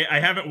going. I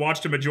haven't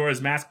watched a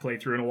Majora's Mask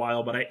playthrough in a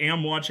while, but I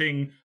am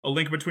watching a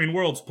Link Between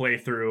Worlds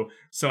playthrough,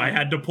 so I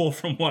had to pull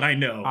from what I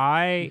know.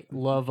 I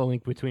love A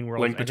Link Between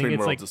Worlds. Link I think Between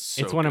it's Worlds is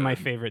so it's one of my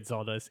good. favorite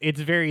Zeldas. It's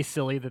very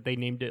silly that they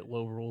named it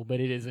Low Rule, but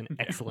it is an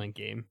excellent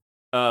game.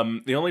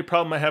 The only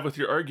problem I have with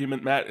your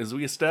argument, Matt, is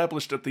we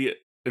established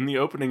in the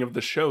opening of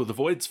the show, the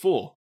void's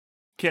full.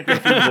 Can't go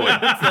through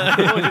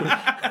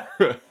the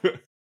void.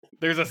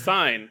 There's a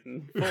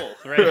sign full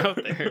right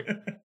out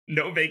there.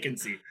 No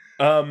vacancy.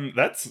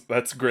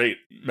 That's great,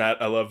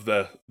 Matt. I love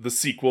the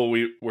sequel.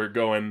 We're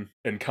going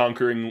and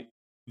conquering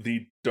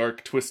the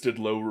dark, twisted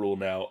Low Rule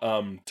now.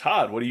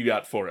 Todd, what do you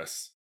got for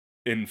us?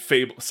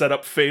 Set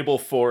up Fable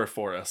 4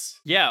 for us.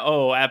 Yeah,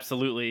 oh,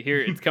 absolutely. Here,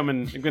 it's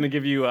coming. I'm going to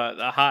give you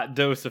a hot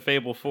dose of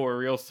Fable 4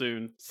 real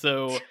soon.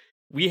 So,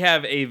 we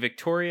have a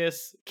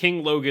victorious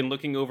King Logan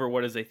looking over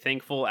what is a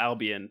thankful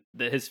Albion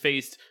that has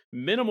faced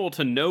minimal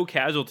to no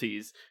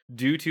casualties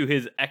due to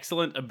his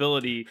excellent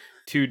ability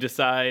to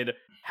decide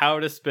how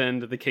to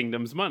spend the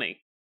kingdom's money.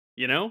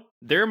 You know,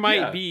 there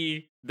might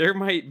be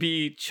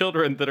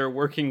children that are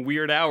working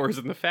weird hours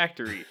in the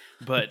factory,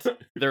 but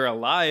they're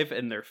alive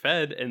and they're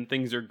fed and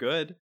things are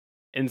good.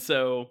 And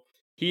so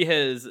he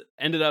has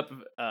ended up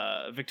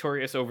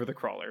victorious over the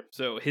Crawler.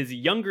 So his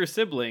younger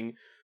sibling,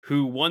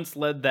 who once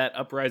led that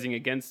uprising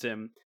against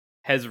him,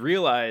 has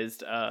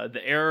realized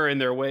the error in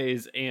their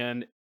ways,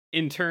 and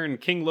in turn,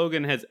 King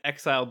Logan has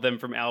exiled them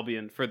from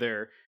Albion for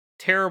their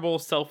terrible,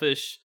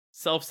 selfish,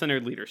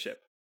 self-centered leadership.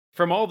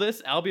 From all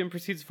this, Albion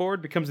proceeds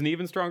forward, becomes an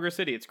even stronger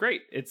city. It's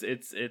great.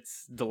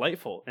 It's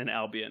delightful in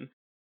Albion.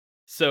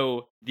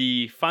 So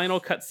the final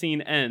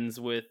cutscene ends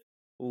with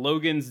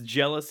Logan's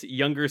jealous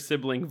younger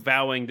sibling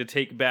vowing to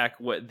take back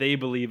what they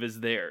believe is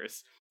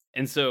theirs.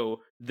 And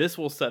so this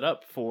will set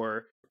up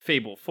for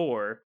Fable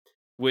 4,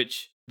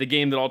 which the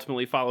game that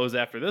ultimately follows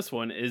after this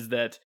one is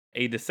that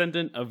a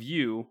descendant of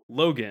you,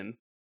 Logan,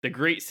 the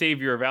great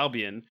savior of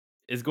Albion,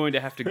 is going to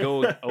have to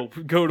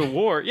go to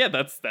war. Yeah,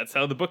 that's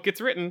how the book gets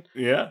written.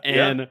 Yeah.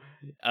 And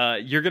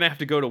you're going to have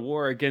to go to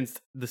war against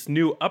this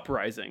new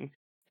uprising.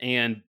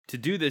 And to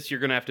do this,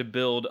 you're going to have to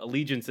build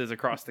allegiances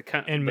across the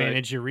country. And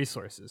manage your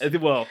resources.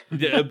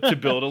 To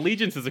build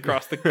allegiances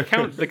across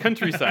the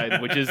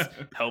countryside, which is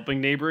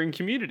helping neighboring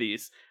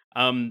communities.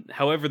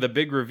 However, the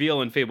big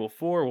reveal in Fable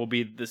 4 will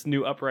be this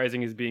new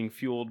uprising is being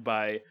fueled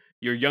by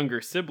your younger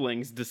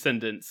siblings'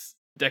 descendants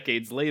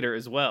decades later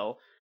as well.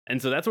 And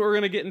so that's what we're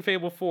going to get in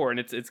Fable 4, and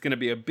it's going to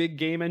be a big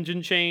game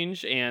engine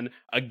change. And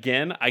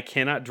again, I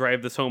cannot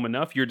drive this home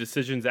enough. Your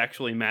decisions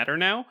actually matter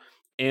now,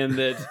 and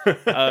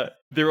that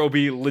there will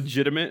be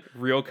legitimate,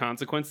 real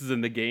consequences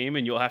in the game,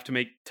 and you'll have to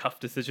make tough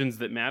decisions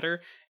that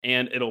matter.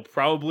 And it'll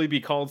probably be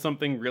called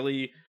something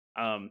really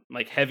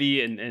like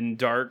heavy and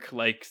dark,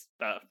 like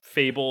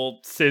Fable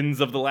Sins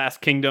of the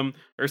Last Kingdom,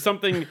 or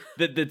something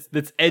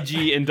that's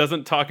edgy and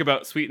doesn't talk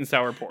about sweet and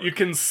sour pork. You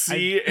can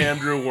see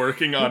Andrew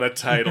working on a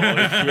title.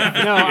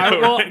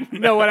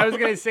 No, what I was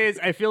gonna say is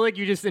I feel like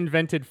you just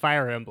invented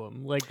Fire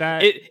Emblem like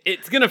that.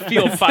 It's gonna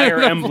feel Fire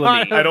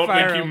Emblem-y. I don't Fire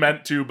think you Emblem.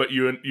 meant to, but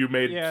you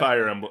made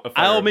Fire Emblem.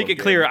 I'll make it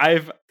clear.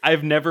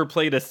 I've never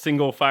played a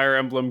single Fire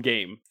Emblem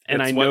game,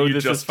 and It's I what know you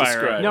this just is Fire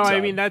described. Emblem. No, I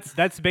Todd. mean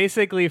that's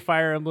basically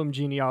Fire Emblem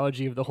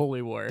Genealogy of the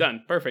Holy War.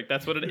 Done. Perfect.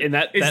 That's what it. And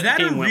that Is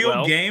that a game went real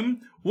well.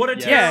 game? What a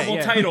Yeah. terrible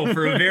Yeah. title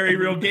for a very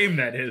real game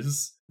that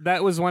is.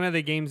 That was one of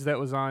the games that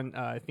was on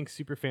I think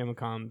Super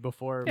Famicom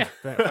before Yeah.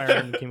 Fire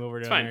Emblem came over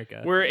to It's fine.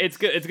 America. It's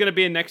going to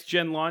be a next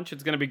gen launch.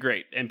 It's going to be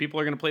great, and people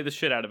are going to play the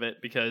shit out of it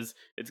because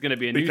it's going to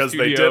be a new Because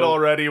studio. they did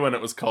already when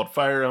it was called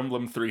Fire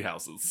Emblem Three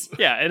Houses.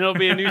 Yeah, and it'll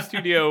be a new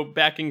studio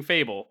backing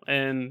Fable,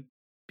 and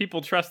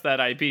people trust that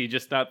IP,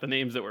 just not the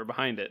names that were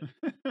behind it.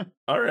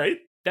 All right.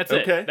 That's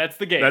Okay. it. That's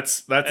the game.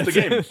 That's the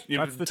game.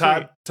 That's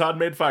the Todd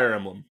made Fire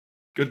Emblem.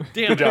 Good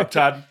Damn. good job,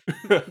 Todd.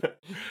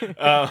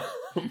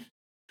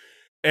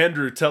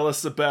 Andrew, tell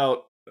us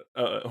about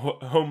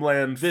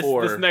Homeland this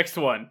 4. this next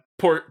one,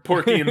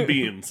 Porky and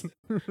Beans.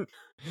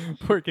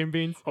 Pork and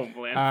beans.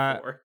 Homeland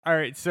 4. All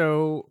right,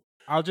 so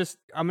I'm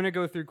gonna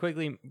go through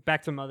quickly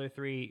back to Mother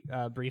 3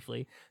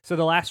 briefly. So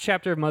the last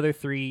chapter of Mother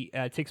 3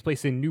 takes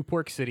place in New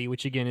Pork City,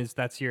 which again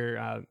that's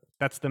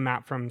the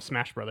map from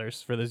Smash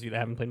Brothers for those of you that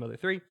haven't played Mother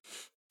 3.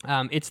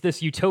 It's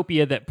this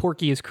utopia that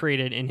Porky has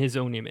created in his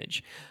own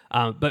image.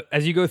 But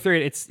as you go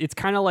through it, it's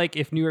kind of like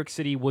if New York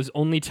City was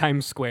only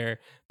Times Square,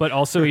 but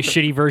also a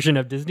shitty version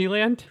of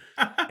Disneyland.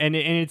 And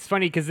it's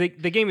funny because the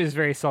game is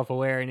very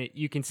self-aware, and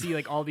you can see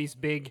like all these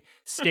big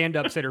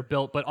stand-ups that are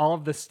built, but all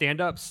of the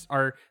stand-ups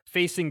are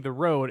facing the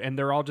road, and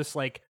they're all just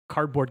like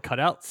cardboard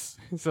cutouts.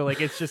 So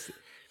like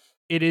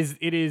it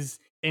is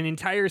an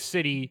entire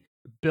city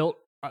built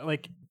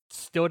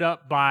stood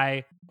up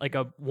by like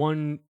a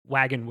one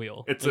wagon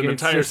wheel. It's Like, an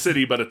entire just-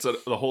 city, but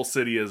the whole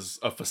city is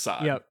a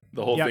facade. Yep.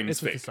 The whole Yep, thing's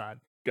it's a fake. facade.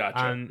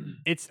 Gotcha.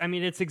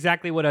 It's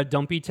exactly what a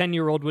dumpy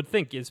 10-year-old would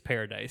think is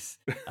paradise.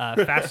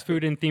 Fast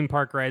food and theme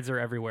park rides are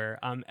everywhere.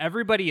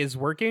 Everybody is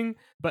working,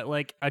 but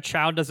like a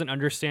child doesn't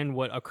understand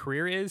what a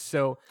career is,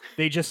 so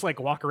they just like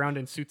walk around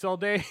in suits all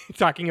day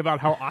talking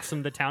about how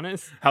awesome the town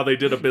is. How they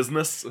did a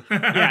business.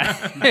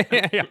 Yeah.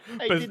 Yeah.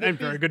 did a And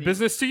very good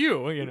business to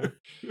you.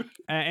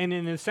 And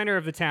in the center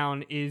of the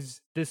town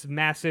is this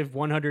massive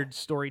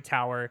 100-story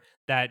tower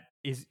that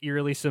is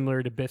eerily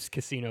similar to Biff's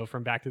Casino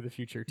from Back to the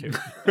Future 2.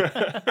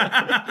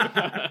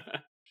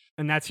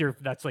 And that's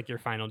like your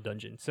final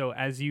dungeon. So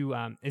as you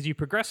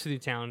progress through the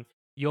town,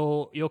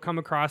 you'll come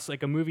across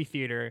like a movie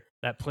theater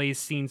that plays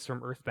scenes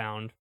from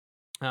Earthbound.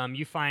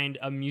 You find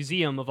a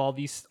museum of all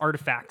these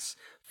artifacts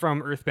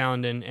from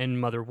Earthbound and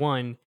Mother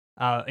 1,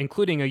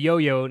 including a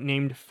yo-yo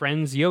named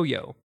Friends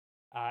Yo-Yo.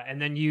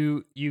 And then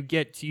you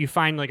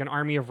find like an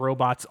army of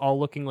robots all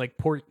looking like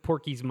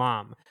Porky's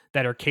mom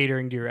that are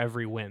catering to your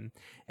every whim.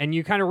 And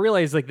you kind of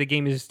realize like the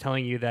game is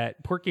telling you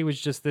that Porky was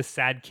just this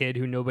sad kid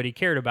who nobody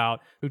cared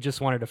about, who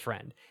just wanted a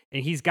friend.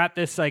 And he's got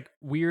this like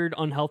weird,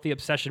 unhealthy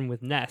obsession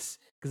with Ness,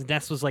 because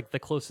Ness was like the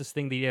closest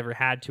thing that he ever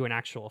had to an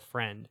actual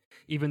friend,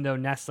 even though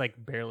Ness like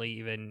barely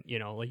even,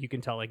 like you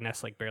can tell like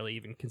Ness like barely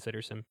even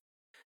considers him.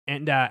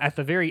 And at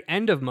the very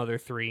end of Mother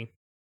 3,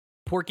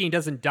 Porky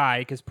doesn't die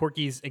because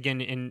Porky's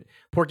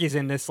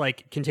in this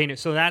like container.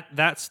 So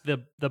that's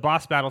the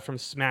boss battle from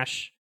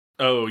Smash.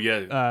 Oh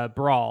yeah.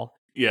 Brawl.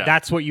 Yeah.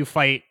 That's what you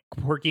fight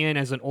Porky in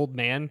as an old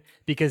man,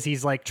 because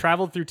he's like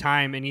traveled through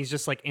time and he's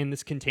just like in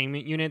this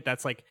containment unit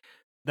that's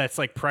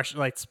pressure,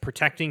 like it's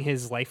protecting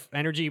his life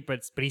energy,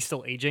 but he's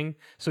still aging.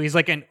 So he's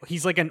like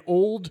an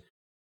old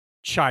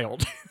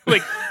child.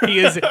 Like he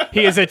is a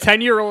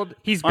 10-year-old.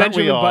 He's Aren't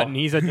we Benjamin all? Button.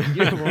 He's a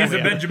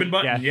Benjamin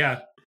Button.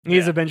 Yeah.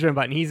 He's a Benjamin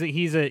Button. He's a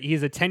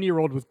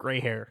 10-year-old with gray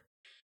hair.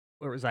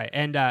 Where was I?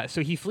 And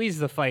so he flees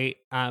the fight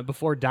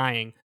before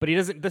dying, but he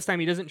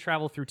doesn't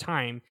travel through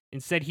time.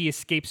 Instead, he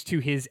escapes to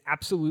his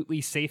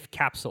absolutely safe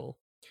capsule,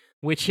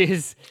 which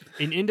is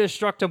an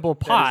indestructible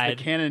pod. That is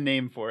the canon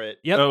name for it.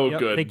 Yep. Oh, yep,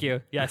 good. Thank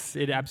you. Yes,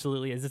 it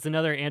absolutely is. It's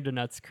another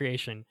Andonuts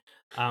creation.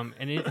 And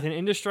it's an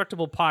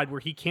indestructible pod where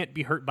he can't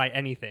be hurt by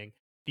anything.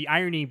 The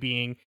irony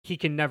being he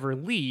can never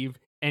leave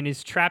and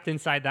is trapped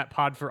inside that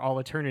pod for all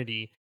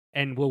eternity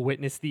and will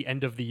witness the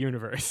end of the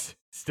universe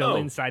still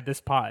inside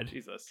this pod.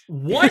 Jesus.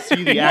 What?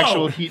 See the Whoa.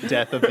 actual heat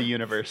death of the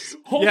universe.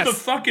 Hold Yes. the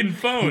fucking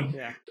phone.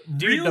 Yeah.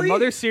 Dude, Really? the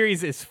Mother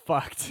series is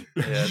fucked.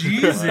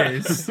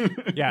 Jesus.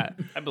 Yeah.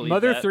 I believe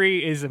Mother that.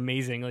 3 is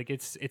amazing. Like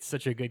it's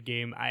such a good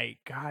game.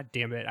 God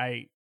damn it.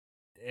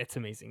 It's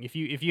amazing. If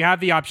you have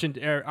the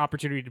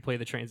opportunity to play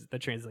the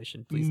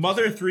translation, please. do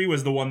Mother so. 3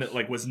 was the one that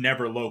like was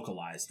never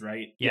localized,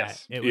 right? Yeah,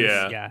 Yes. it was.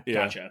 Yeah.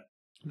 Gotcha.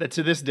 That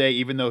to this day,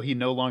 even though he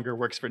no longer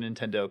works for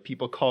Nintendo,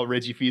 people call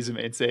Reggie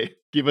Fils-Aimé and say,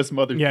 "Give us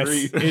Mother Yes,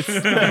 3."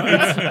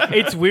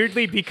 it's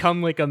weirdly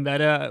become like a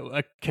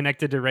meta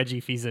connected to Reggie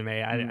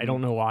Fils-Aimé. I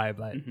don't know why,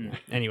 but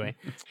anyway.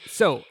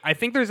 So I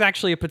think there's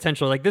actually a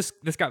potential. Like this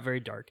got very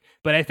dark,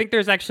 but I think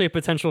there's actually a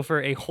potential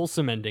for a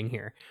wholesome ending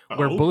here,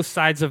 where Oh. both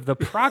sides of the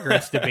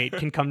progress debate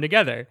can come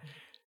together.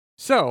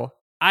 So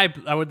I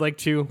would like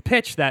to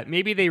pitch that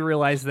maybe they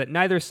realize that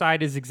neither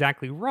side is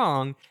exactly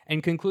wrong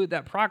and conclude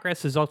that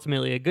progress is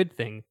ultimately a good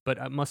thing, but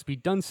it must be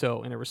done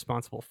so in a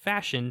responsible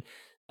fashion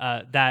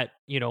that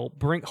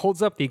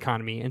holds up the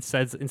economy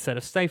instead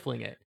of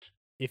stifling it.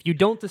 If you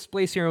don't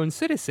displace your own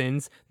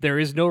citizens, there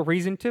is no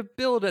reason to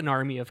build an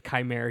army of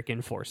chimeric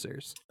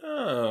enforcers.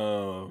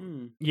 Oh.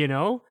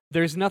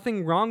 There's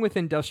nothing wrong with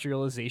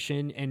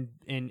industrialization and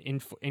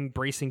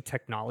embracing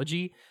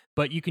technology,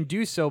 but you can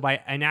do so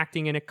by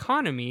enacting an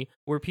economy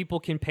where people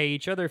can pay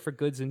each other for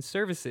goods and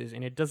services,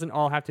 and it doesn't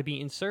all have to be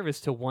in service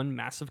to one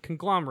massive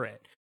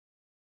conglomerate.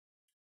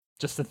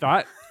 Just a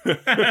thought.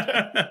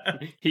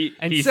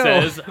 He so-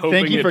 says, hoping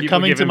Thank you that for people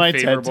coming give to him my TED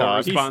favorable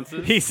Talk.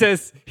 responses.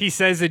 He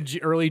says in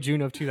early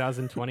June of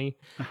 2020.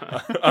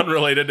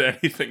 Unrelated to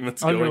anything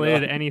that's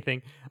Unrelated going to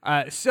anything.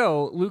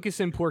 So Lucas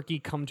and Porky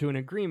come to an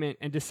agreement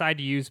and decide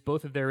to use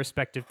both of their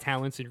respective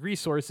talents and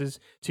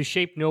resources to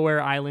shape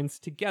Nowhere Islands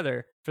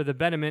together for the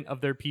betterment of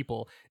their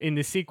people. In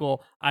the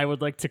sequel, I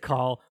would like to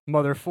call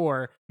Mother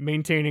 4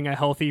 Maintaining a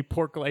Healthy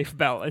Pork-Life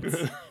Balance.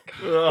 on.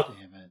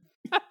 Damn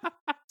it.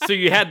 So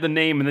you had the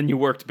name and then you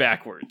worked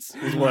backwards.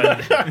 Is what?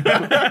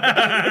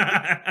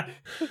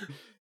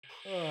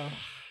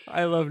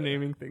 I love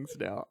naming things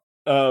now.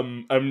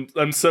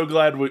 I'm so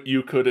glad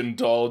you could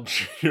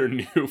indulge your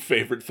new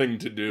favorite thing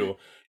to do,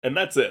 and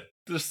that's it.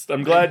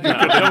 I'm glad you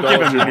could Don't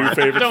give indulge him your more. new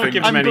favorite Don't thing.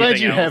 give to him I'm do. glad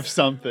anything you else. have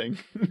something.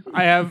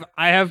 I have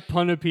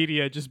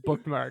Punopedia just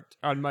bookmarked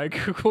on my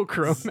Google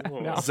Chrome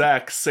now.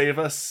 Zach, save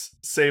us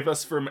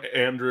from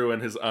Andrew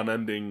and his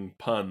unending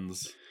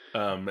puns.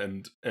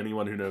 And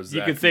anyone who knows You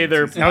Zach could say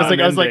knows they're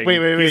I was like,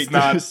 wait, He's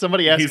not- is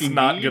somebody asking he's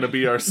not me? going to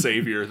be our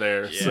savior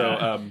there. Yeah.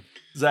 So,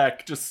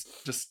 Zach,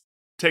 just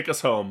take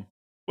us home.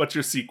 What's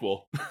your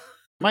sequel?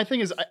 My thing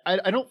is,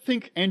 I don't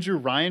think Andrew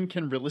Ryan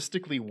can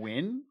realistically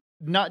win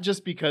not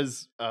just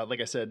because,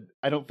 like I said,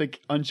 I don't think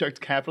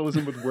unchecked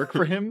capitalism would work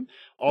for him.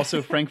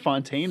 Also, Frank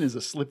Fontaine is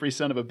a slippery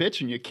son of a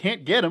bitch, and you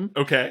can't get him.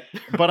 Okay.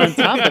 But on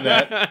top of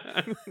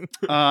that,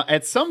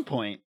 at some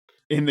point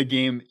in the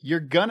game, you're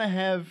gonna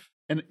have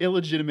an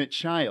illegitimate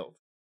child,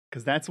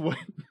 because that's what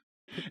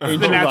the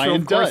Angel natural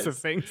Ryan course does. of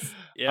things.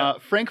 Yeah.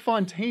 Frank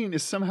Fontaine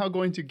is somehow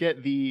going to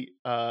get the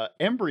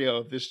embryo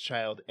of this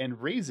child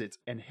and raise it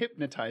and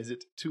hypnotize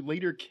it to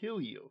later kill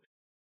you.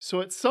 So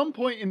at some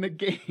point in the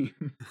game,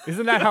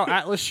 Isn't that how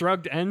Atlas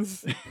Shrugged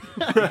ends?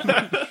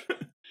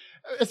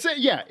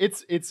 yeah,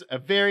 it's a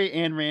very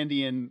Ayn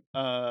Randian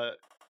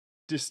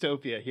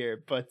dystopia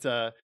here. But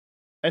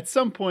at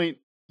some point,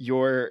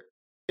 your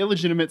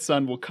illegitimate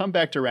son will come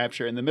back to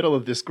Rapture in the middle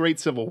of this great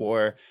civil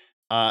war,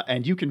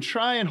 and you can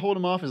try and hold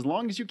him off as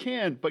long as you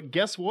can. But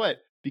guess what?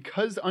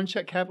 Because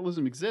unchecked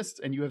capitalism exists,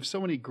 and you have so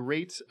many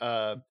great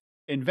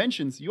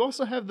inventions, you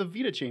also have the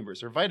Vita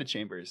Chambers or Vita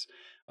Chambers,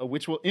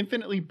 which will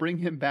infinitely bring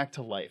him back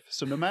to life.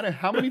 So no matter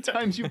how many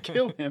times you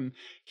kill him,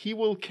 he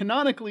will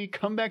canonically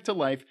come back to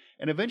life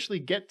and eventually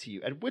get to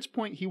you, at which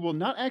point he will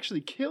not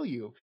actually kill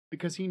you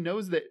because he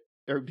knows that,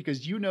 or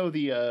because you know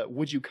the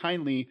would you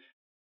kindly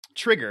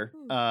trigger.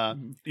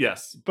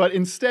 Yes. But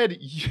instead,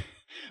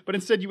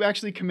 you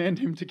actually command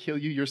him to kill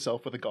you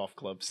yourself with a golf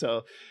club.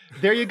 So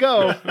there you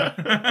go.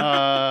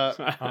 Oh,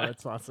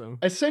 that's awesome.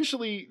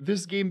 Essentially,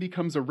 this game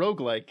becomes a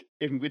roguelike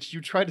in which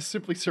you try to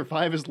simply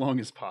survive as long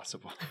as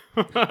possible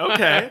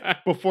Okay.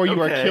 before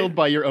you are Okay. killed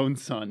by your own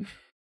son.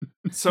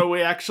 So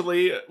we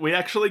actually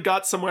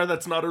got somewhere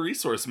that's not a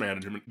resource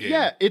management game.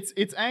 Yeah, it's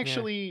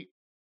actually,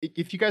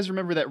 if you guys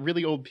remember that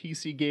really old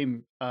PC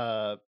game,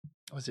 was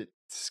it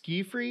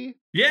Ski Free?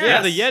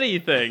 Yeah, the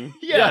Yeti thing.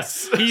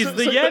 Yes. He's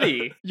the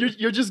Yeti.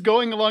 You're just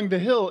going along the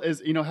hill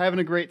as, having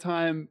a great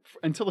time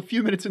until a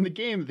few minutes in the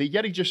game. The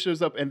Yeti just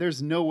shows up, and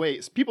there's no way.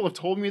 People have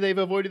told me they've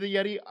avoided the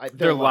Yeti.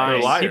 They're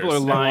lying. liars. People are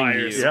They're lying to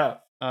liars. you.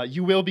 Yeah.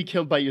 You will be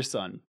killed by your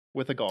son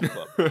with a golf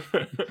club.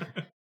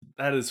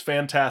 That is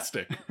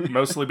fantastic.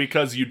 Mostly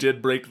because you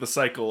did break the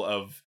cycle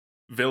of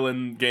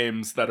villain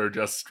games that are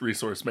just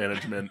resource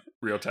management,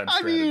 real-time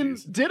I mean,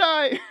 strategies. did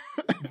I?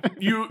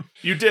 You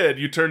did.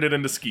 You turned it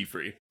into Ski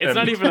Free. It's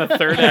not even a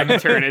third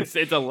act turn. It's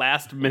a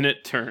last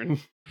minute turn.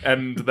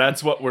 And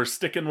that's what we're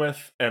sticking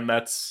with, and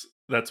that's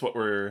what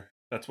we're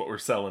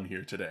selling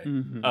here today.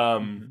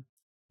 Mhm.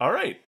 All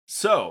right.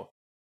 So,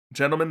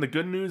 gentlemen, the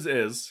good news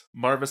is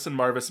Marvis and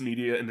Marvis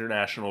Media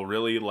International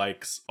really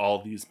likes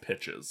all these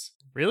pitches.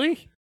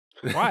 Really?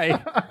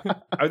 Why?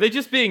 Are they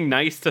just being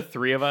nice to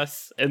three of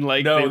us and No,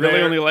 they really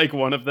they're- only like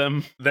one of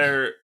them?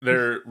 Their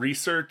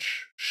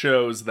research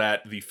shows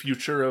that the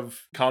future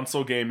of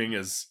console gaming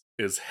is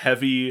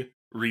heavy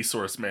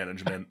resource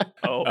management.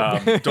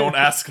 Oh. Don't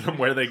ask them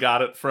where they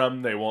got it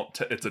from. They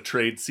won't. It's a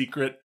trade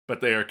secret,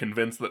 but they are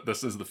convinced that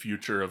this is the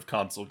future of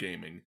console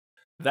gaming.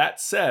 That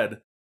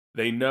said,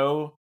 they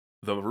know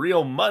the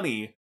real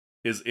money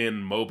is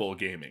in mobile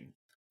gaming.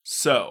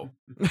 So,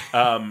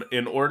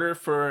 in order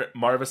for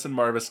Marvis and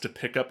Marvis to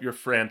pick up your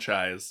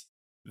franchise,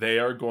 they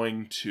are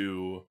going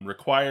to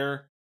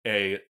require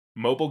a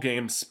mobile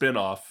game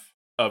spin-off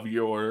of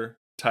your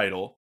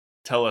title.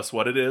 Tell us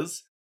what it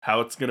is, how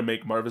it's going to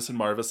make Marvis and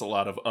Marvis a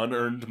lot of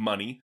unearned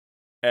money,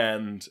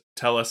 and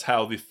tell us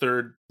how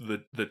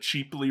the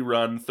cheaply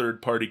run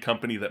third-party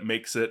company that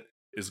makes it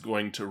is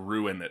going to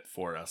ruin it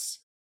for us.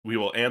 We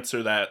will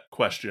answer that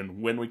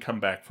question when we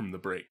come back from the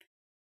break.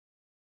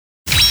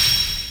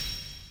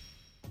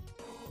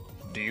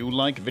 Do you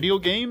like video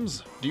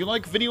games? Do you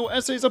like video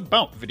essays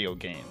about video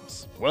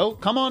games? Well,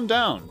 come on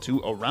down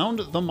to Around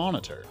the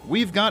Monitor.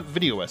 We've got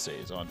video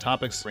essays on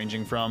topics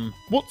ranging from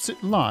what's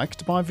it like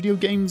to buy video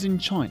games in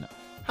China?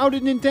 How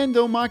did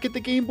Nintendo market the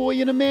Game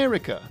Boy in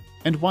America?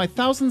 And why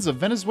thousands of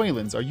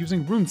Venezuelans are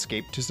using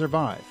RuneScape to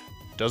survive.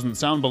 Doesn't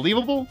sound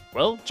believable?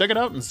 Well, check it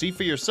out and see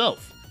for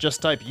yourself.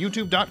 Just type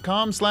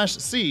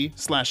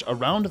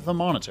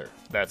youtube.com/c/aroundthemonitor.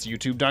 That's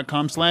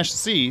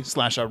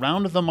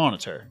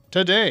youtube.com/c/aroundthemonitor.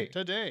 Today.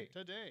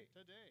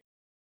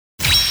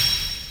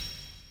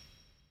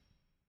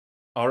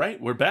 All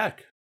right, we're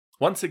back.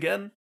 Once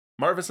again,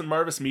 Marvis and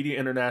Marvis Media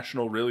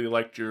International really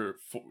liked your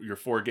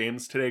 4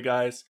 games today,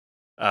 guys.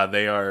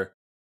 They are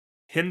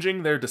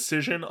hinging their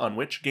decision on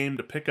which game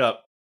to pick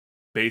up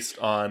based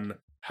on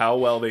how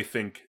well they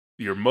think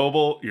your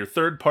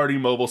third-party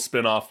mobile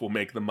spin-off will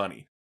make the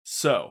money.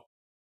 So,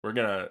 we're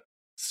going to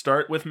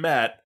start with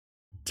Matt.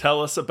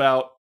 Tell us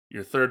about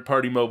your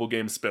third-party mobile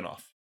game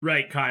spin-off.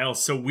 Right, Kyle.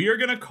 So we are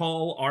going to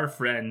call our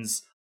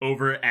friends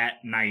over at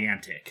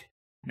Niantic.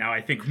 Now,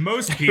 I think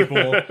most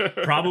people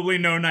probably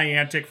know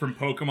Niantic from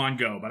Pokemon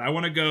Go, but I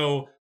want to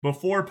go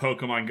before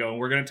Pokemon Go, and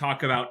we're going to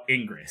talk about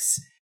Ingress.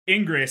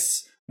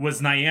 Ingress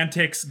was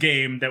Niantic's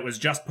game that was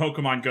just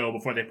Pokemon Go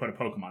before they put a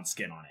Pokemon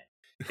skin on it.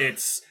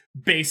 It's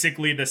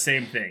basically the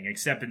same thing,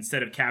 except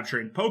instead of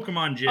capturing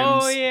Pokemon gyms...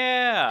 Oh,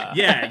 yeah.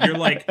 Yeah, you're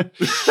like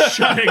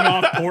shutting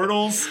off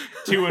portals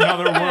to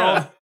another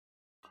world.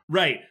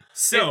 Right.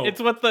 So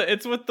it's what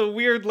the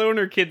weird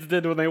loner kids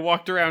did when they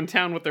walked around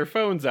town with their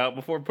phones out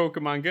before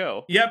Pokemon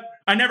Go. yep,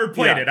 I never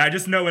played Yeah. it. I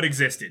just know it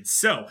existed.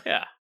 So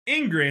Yeah.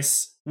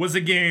 Ingress was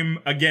a game,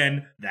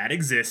 again, that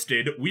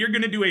existed. We are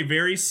going to do a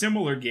very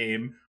similar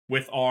game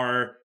with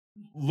our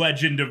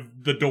Legend of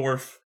the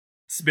Dwarf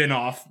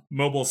spin-off,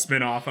 mobile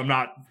spin-off. I'm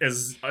not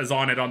as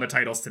on it on the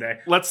titles today.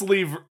 Let's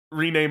leave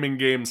renaming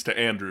games to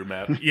Andrew,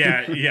 Matt.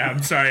 Yeah,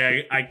 I'm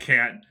sorry. I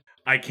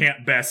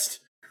can't best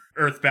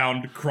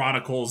Earthbound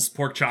Chronicles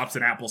pork chops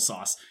and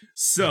applesauce.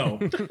 So,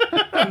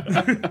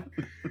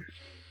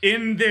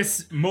 in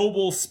this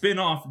mobile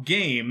spin-off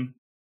game,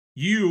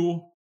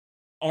 you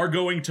are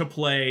going to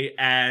play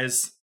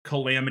as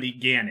Calamity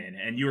Ganon,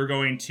 and you are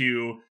going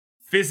to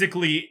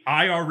physically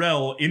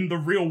IRL in the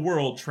real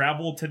world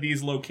travel to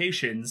these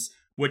locations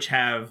which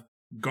have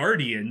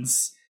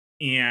guardians,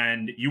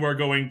 and you are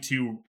going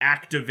to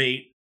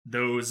activate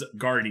those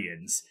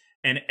guardians.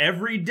 And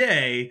every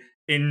day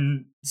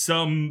in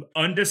some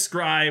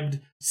undescribed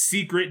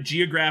secret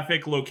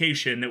geographic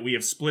location that we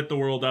have split the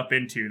world up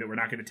into that we're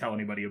not going to tell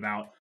anybody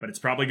about, but it's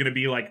probably going to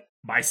be like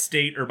by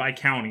state or by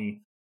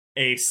county,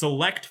 a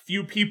select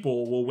few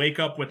people will wake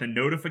up with a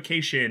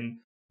notification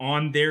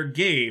on their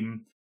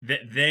game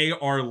that they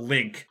are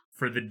Link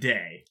for the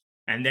day.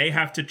 And they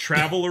have to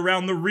travel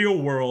around the real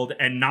world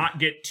and not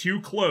get too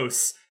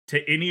close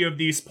to any of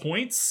these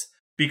points.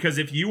 Because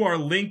if you are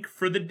Link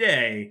for the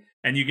day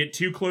and you get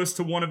too close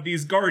to one of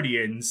these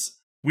guardians,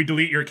 we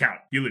delete your account.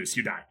 You lose.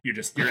 You die. You're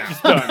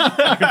out.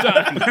 Done. You're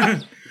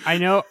done. I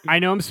know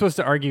I'm supposed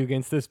to argue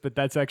against this, but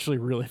that's actually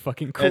really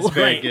fucking cool. That's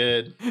very Right.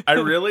 good. I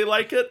really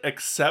like it,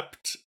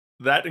 except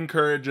that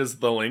encourages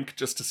the Link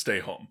just to stay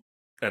home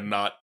and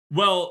not.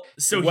 Well,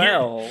 so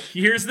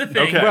here's the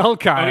thing. Okay. Well,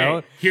 Kyle,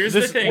 Okay, here's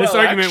this, the thing. this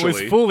Well, argument was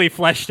actually- fully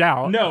fleshed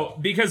out. No,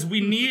 because we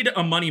need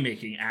a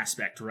money-making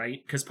aspect,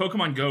 right? Because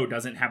Pokemon Go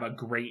doesn't have a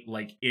great,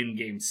 like,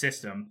 in-game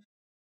system.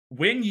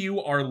 When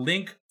you are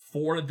Link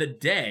for the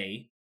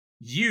day,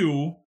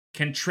 you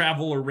can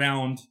travel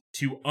around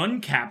to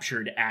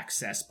uncaptured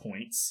access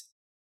points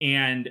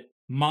and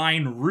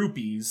mine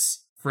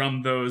rupees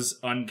from those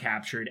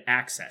uncaptured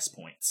access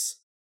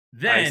points.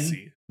 Then,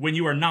 see. when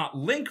you are not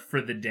Link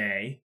for the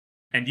day,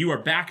 and you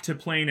are back to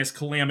playing as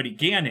Calamity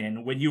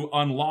Ganon, when you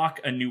unlock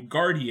a new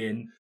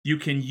Guardian, you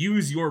can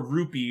use your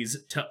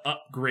rupees to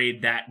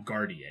upgrade that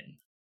Guardian.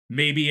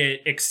 Maybe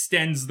it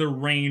extends the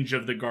range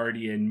of the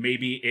Guardian.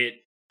 Maybe it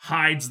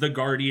hides the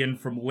Guardian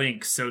from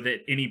Link so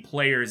that any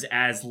players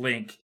as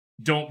Link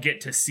don't get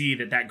to see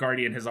that that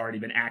Guardian has already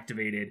been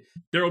activated.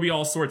 There will be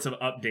all sorts of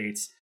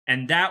updates,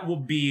 and that will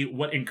be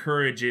what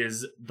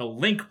encourages the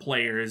Link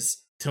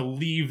players to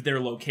leave their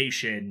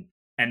location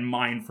and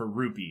mine for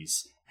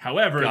rupees.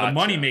 However, the Gotcha.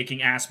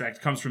 money-making aspect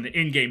comes from the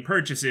in-game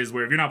purchases,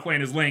 where if you're not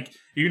playing as Link,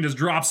 you can just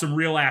drop some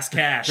real-ass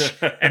cash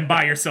and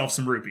buy yourself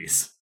some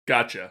rupees.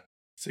 Gotcha.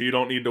 So you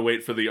don't need to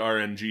wait for the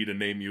RNG to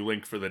name you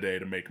Link for the day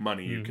to make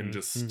money. You can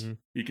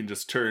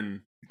just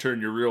turn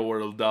your real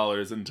world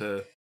dollars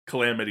into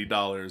Calamity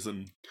dollars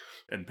and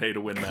pay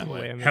to win that way.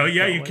 Calamity Hell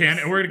yeah, you dollars. can.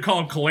 And we're going to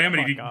call them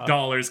Calamity Fuck off.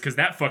 dollars, because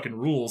that fucking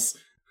rules.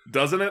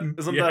 Doesn't it?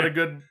 Isn't Yeah.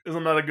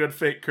 that a good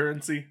fake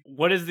currency?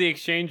 What is the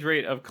exchange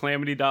rate of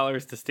Calamity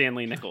dollars to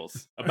Stanley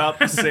nickels? About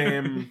the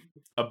same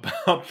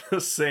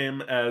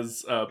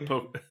as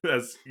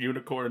as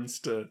unicorns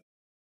to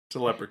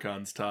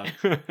leprechauns, Todd.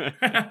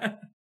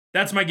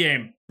 That's my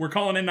game. We're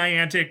calling it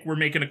Niantic. We're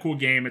making a cool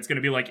game. It's going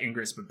to be like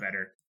Ingress, but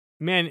better.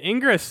 Man,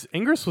 Ingress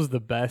was the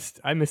best.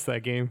 I missed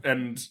that game.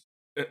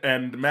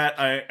 And Matt,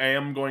 I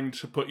am going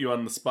to put you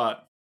on the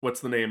spot.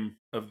 What's the name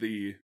of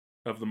the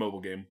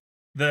mobile game?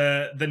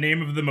 The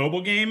name of the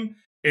mobile game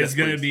is Yes,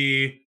 going to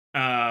please.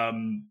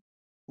 be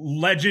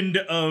Legend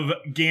of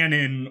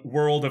Ganon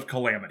World of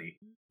Calamity.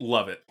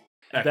 Love it.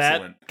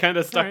 Excellent. That kind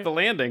of stuck Alright. the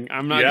landing.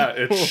 I'm not. Yeah,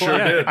 it sure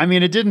Yeah. did. I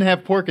mean, it didn't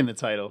have pork in the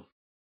title.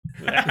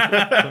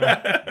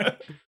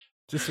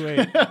 Just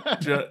wait.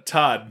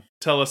 Todd,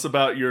 tell us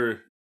about your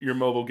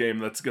mobile game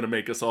that's going to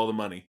make us all the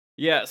money.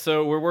 Yeah,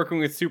 so we're working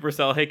with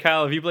Supercell. Hey,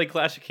 Kyle, have you played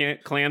Clash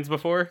of Clans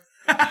before?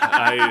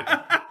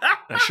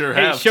 I sure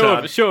Hey, have. show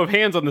Todd. of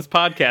hands on this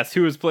podcast.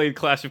 Who has played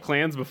Clash of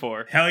Clans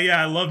before? Hell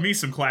yeah, I love me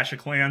some Clash of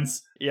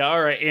Clans. Yeah,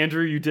 all right,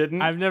 Andrew, you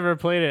didn't. I've never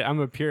played it. I'm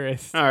a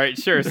purist. All right,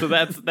 sure. So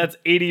that's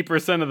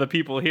 80% of the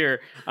people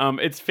here.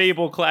 It's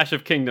Fable Clash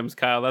of Kingdoms,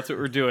 Kyle. That's what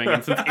we're doing.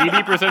 And since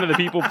 80% of the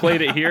people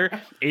played it here,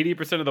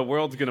 80% of the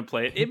world's going to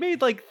play it. It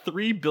made like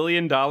 $3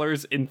 billion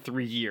in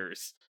 3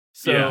 years.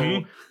 So Yeah.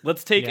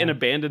 let's take an Yeah.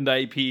 abandoned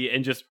IP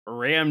and just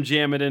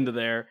jam it into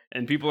there.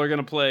 And people are going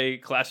to play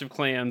Clash of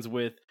Clans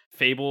with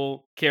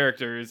Fable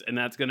characters, and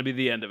that's going to be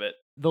the end of it.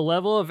 The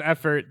level of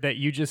effort that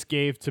you just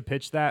gave to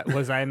pitch that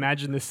was, I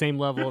imagine, the same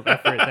level of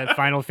effort that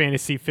Final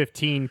Fantasy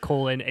 15 :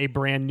 a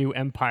brand new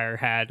empire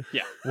had.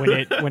 Yeah.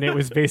 When it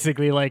was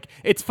basically like,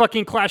 it's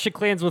fucking Clash of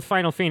Clans with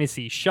Final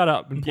Fantasy. Shut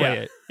up and play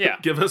it. Yeah.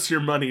 Give us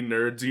your money,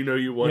 nerds. You know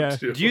you want Yeah.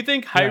 to. Do you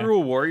think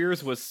Hyrule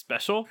Warriors was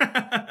special?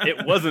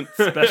 It wasn't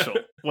special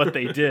what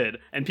they did,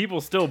 and people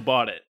still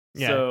bought it.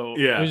 Yeah. So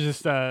Yeah.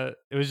 What's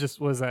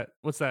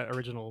that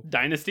original?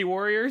 Dynasty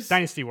Warriors.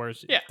 Dynasty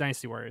Wars. Yeah.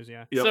 Dynasty Warriors,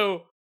 yeah. Yep.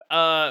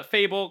 So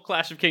Fable,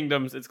 Clash of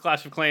Kingdoms. It's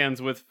Clash of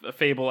Clans with a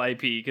Fable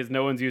IP because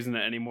no one's using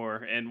it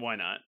anymore, and why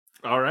not?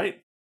 All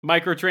right.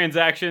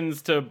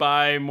 Microtransactions to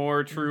buy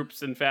more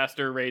troops and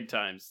faster raid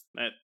times.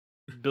 At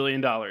 $1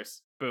 billion.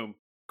 Boom.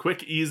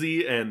 Quick,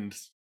 easy, and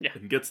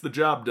gets the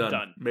job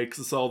done. Makes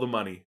us all the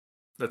money.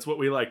 That's what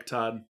we like,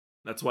 Todd.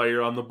 That's why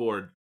you're on the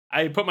board.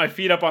 I put my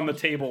feet up on the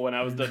table when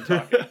I was done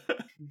talking.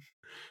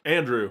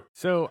 Andrew.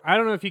 So I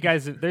don't know if you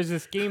guys, there's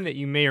this game that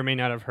you may or may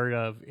not have heard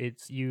of.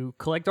 It's you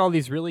collect all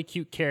these really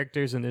cute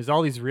characters, and there's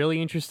all these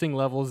really interesting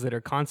levels that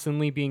are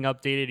constantly being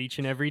updated each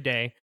and every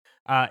day.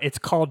 It's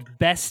called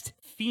Best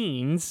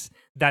Fiends.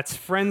 That's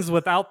friends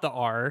without the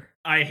R.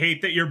 I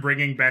hate that you're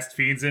bringing Best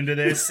Fiends into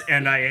this,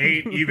 and I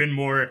hate even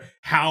more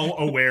how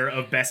aware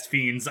of Best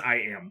Fiends I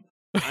am.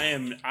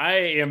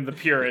 I am the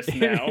purist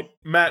now.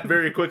 Matt,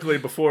 very quickly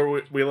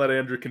before we let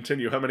Andrew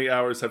continue, how many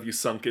hours have you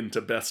sunk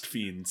into Best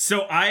Fiends?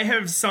 So I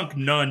have sunk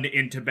none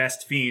into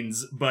Best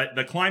Fiends, but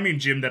the climbing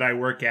gym that I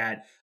work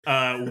at,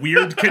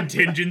 weird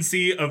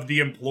contingency of the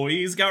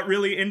employees got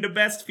really into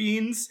Best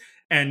Fiends,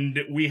 and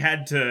we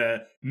had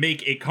to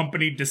make a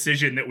company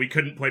decision that we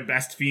couldn't play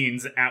Best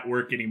Fiends at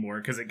work anymore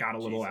because it got a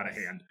little out of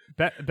hand.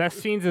 Best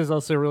Fiends is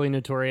also really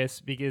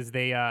notorious because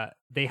they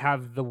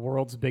have the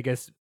world's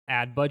biggest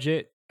ad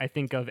budget, I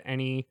think, of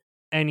any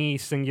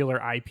singular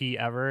IP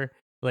ever.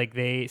 Like,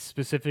 they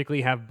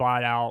specifically have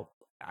bought out,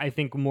 I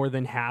think, more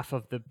than half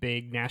of the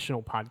big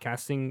national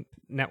podcasting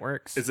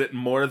networks. Is it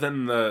more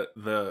than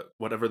the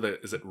whatever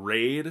is it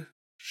Raid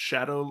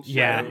Shadow?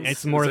 Yeah,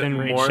 it's more than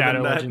Raid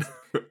Shadow Legends.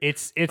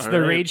 It's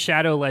the Raid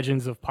Shadow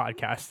Legends of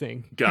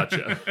podcasting.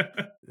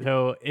 Gotcha.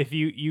 So if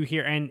you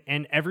hear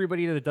and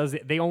everybody that does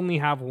it, they only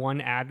have one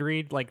ad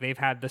read. Like, they've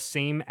had the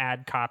same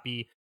ad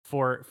copy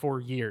for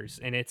years,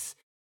 and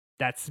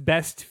that's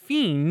Best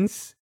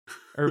Fiends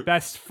or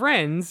Best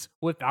Friends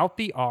without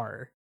the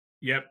R.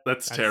 Yep,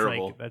 that's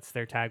terrible. Like, that's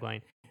their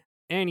tagline.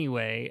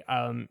 Anyway,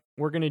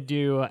 we're gonna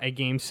do a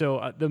game.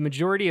 So the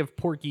majority of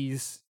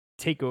Porky's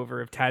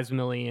takeover of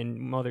Tazmily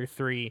Mother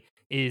 3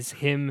 is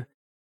him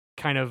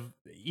kind of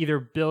either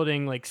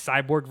building like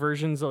cyborg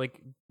versions, like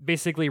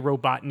basically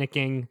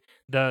robotnicking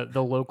the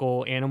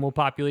local animal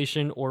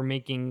population, or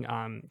making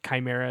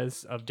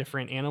chimeras of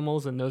different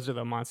animals, and those are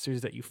the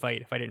monsters that you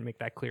fight, if I didn't make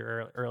that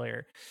clear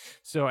earlier.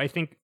 So I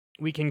think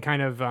we can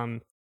kind of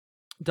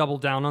double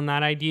down on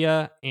that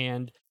idea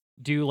and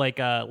do like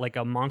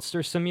a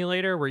monster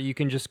simulator where you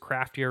can just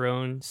craft your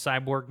own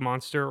cyborg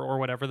monster or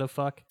whatever the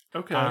fuck.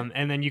 Okay.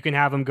 And then you can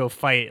have them go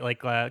fight,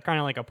 like kind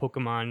of like a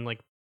Pokemon like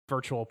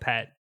virtual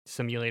pet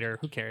simulator.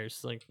 Who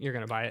cares? Like, you're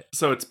gonna buy it.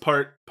 So it's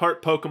part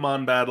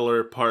Pokemon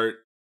battler, part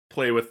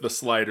play with the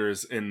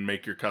sliders and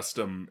make your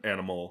custom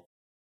animal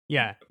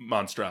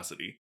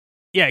monstrosity.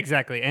 Yeah,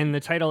 exactly. And the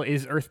title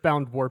is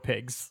Earthbound War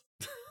Pigs.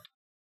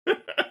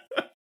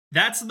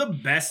 That's the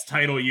best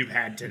title you've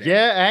had today.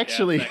 Yeah,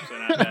 actually.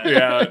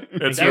 Yeah,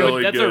 it's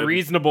really that's good. A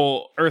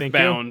reasonable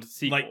Earthbound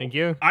sequel. Thank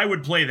you. I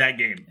would play that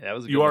game. That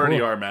was a good You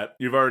already one. are, Matt.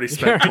 You've already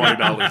spent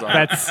 $20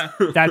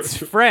 on it. That's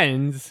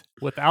friends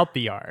without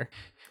the R.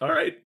 All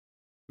right.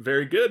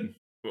 Very good.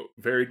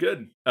 Very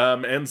good.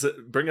 And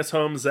bring us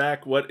home,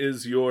 Zach. What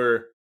is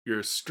your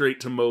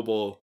straight to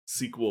mobile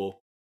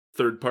sequel,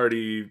 third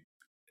party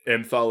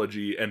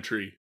anthology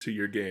entry to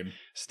your game?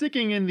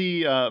 Sticking in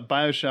the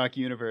BioShock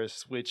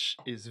universe, which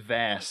is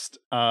vast,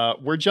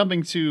 we're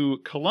jumping to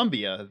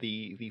Columbia,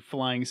 the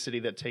flying city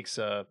that takes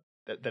that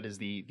is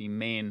the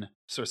main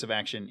source of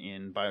action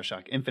in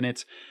BioShock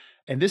Infinite.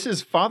 And this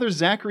is Father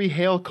Zachary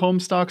Hale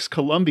Comstock's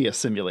Columbia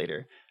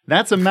Simulator.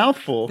 That's a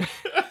mouthful,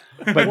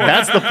 but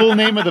that's the full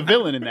name of the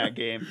villain in that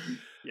game.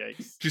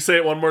 Yikes. Could you say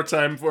it one more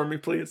time for me,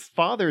 please?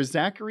 Father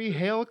Zachary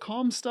Hale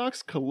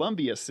Comstock's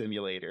Columbia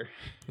Simulator.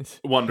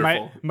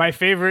 Wonderful. My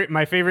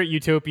favorite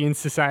utopian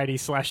society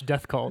 /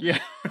 death cult. Yeah.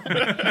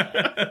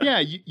 Yeah,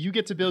 you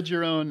get to build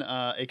your own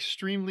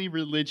extremely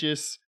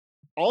religious,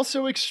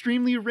 also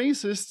extremely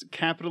racist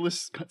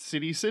capitalist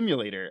city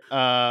simulator.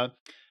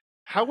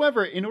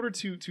 However, in order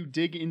to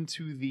dig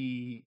into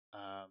the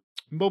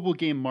mobile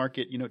game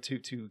market,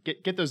 to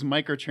get those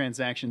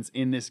microtransactions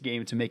in this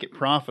game to make it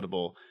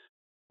profitable,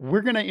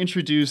 we're going to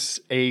introduce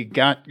a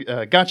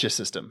gotcha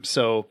system.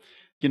 So,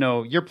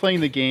 you're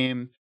playing the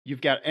game, you've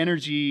got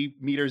energy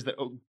meters that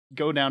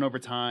go down over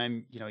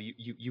time.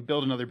 You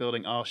build another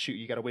building. Oh, shoot,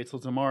 you got to wait till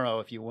tomorrow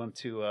if you want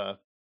to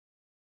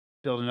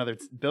build another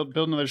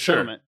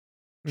settlement.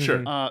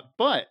 Sure.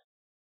 But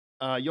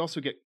you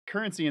also get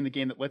currency in the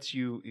game that lets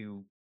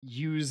you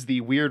use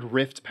the weird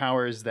rift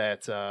powers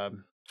that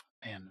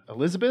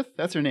Elizabeth,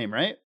 that's her name,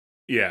 right?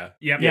 Yeah.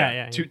 Yep.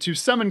 Yeah. To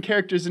summon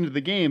characters into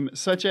the game,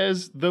 such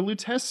as the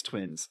Lutece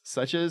twins,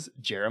 such as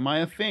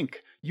Jeremiah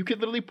Fink. You could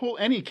literally pull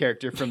any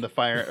character from the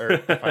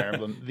Fire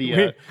Emblem.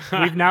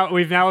 We've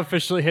now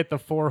officially hit the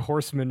 4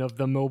 horsemen of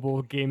the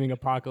mobile gaming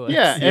apocalypse.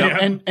 Yeah,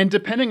 and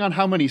depending on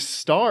how many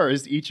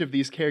stars each of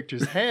these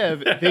characters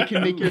have, they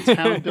can make your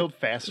town build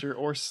faster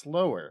or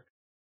slower.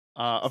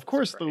 Of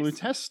course, the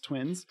Lutece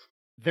twins,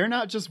 they're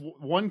not just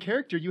one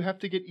character. You have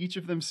to get each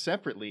of them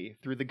separately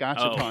through the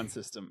Gachapon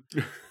system.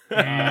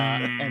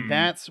 And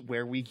that's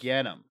where we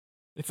get them.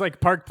 It's like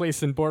Park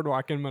Place and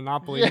Boardwalk and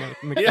Monopoly.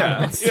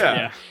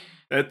 Yeah.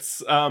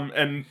 It's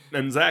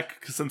and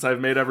Zach, since I've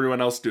made everyone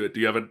else do it, do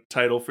you have a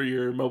title for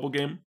your mobile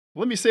game?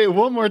 Let me say it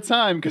one more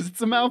time because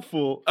it's a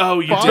mouthful. Oh,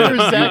 you Father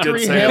did.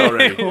 Zachary You did say it Hale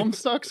already.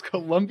 Homestuck's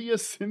Columbia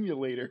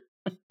Simulator.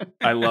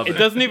 I love it. It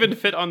doesn't even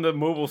fit on the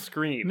mobile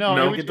screen.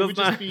 No, it it does would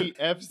not. just be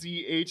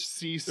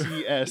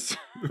FZHCCS.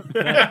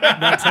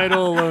 That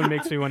title alone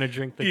makes me want to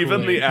drink the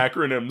Even the Kool-Aid.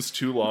 acronym's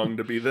too long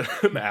to be the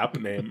app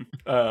name.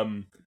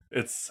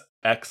 It's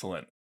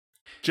excellent.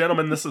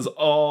 Gentlemen, this is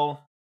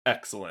all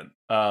excellent.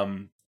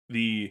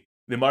 The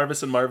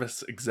Marvis and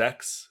Marvis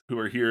execs who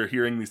are here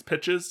hearing these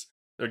pitches,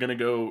 they're going to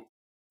go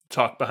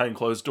talk behind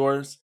closed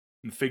doors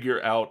and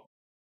figure out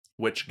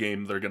which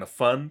game they're going to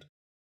fund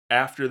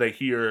after they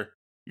hear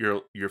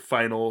your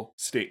final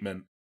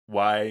statement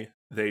why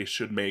they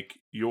should make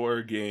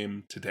your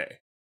game today.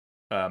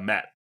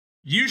 Matt.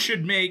 You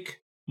should make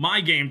my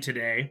game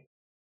today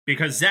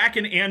because Zach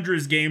and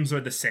Andrew's games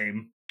are the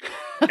same.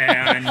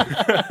 And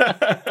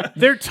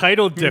They're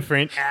titled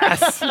different,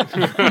 ass.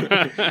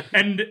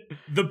 and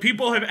the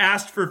people have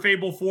asked for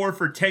Fable 4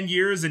 for 10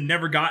 years and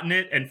never gotten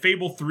it, and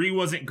Fable 3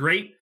 wasn't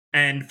great,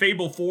 and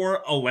Fable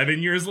 4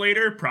 11 years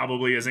later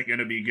probably isn't going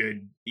to be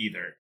good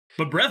either.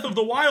 But Breath of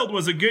the Wild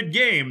was a good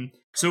game,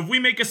 so if we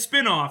make a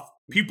spin-off,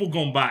 people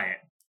gonna buy it.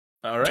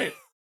 All right.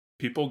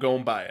 People go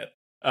and buy it.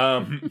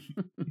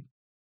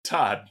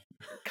 Todd.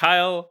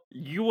 Kyle,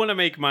 you want to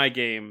make my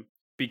game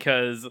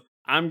because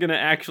I'm going to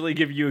actually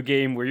give you a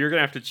game where you're going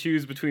to have to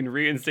choose between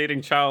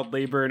reinstating child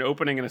labor and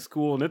opening in a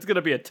school, and it's going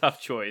to be a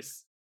tough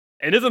choice.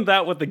 And isn't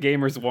that what the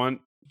gamers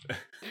want?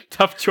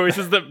 Tough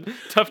choices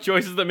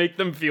that make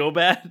them feel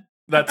bad?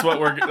 That's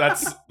what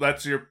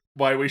that's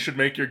why we should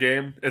make your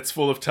game. It's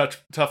full of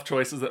tough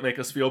choices that make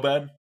us feel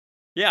bad.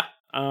 Yeah.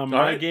 My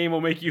right. game will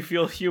make you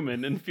feel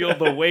human and feel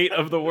the weight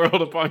of the world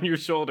upon your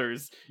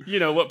shoulders. You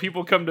know, what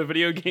people come to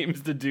video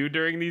games to do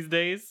during these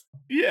days?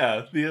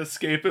 Yeah, the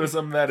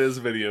escapism that is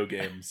video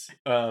games.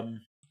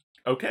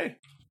 Okay.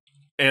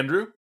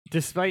 Andrew?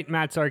 Despite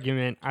Matt's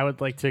argument, I would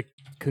like to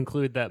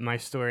conclude that my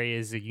story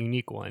is a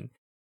unique one.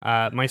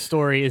 My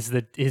story is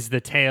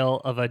the tale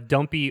of a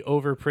dumpy,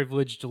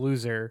 overprivileged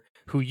loser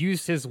who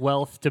used his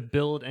wealth to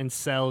build and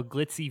sell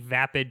glitzy,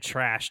 vapid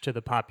trash to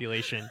the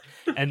population,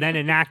 and then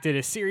enacted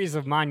a series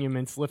of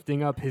monuments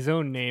lifting up his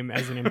own name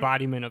as an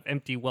embodiment of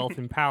empty wealth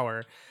and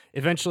power,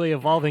 eventually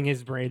evolving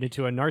his brain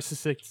into a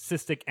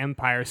narcissistic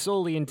empire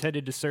solely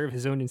intended to serve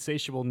his own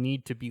insatiable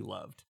need to be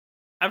loved.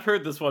 I've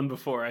heard this one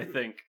before, I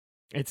think.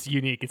 It's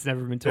unique. It's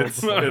never been told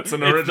before. It's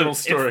an original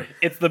story.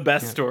 It's the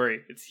best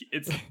story.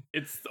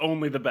 It's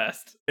only the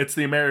best. It's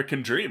the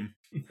American dream.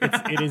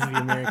 It is the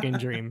American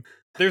dream.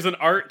 There's an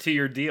art to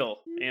your deal,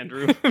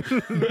 Andrew.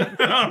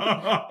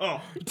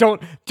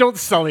 Don't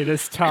sully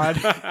this, Todd.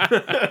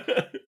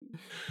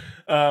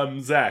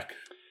 Zach,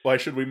 why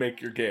should we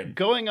make your game?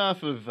 Going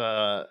off of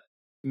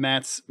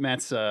Matt's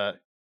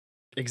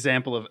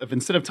example of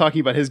instead of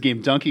talking about his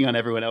game, dunking on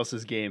everyone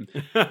else's game.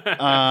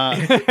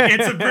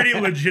 It's a pretty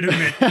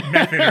legitimate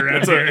method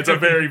around here. It's a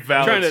very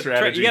valid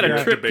strategy. You gotta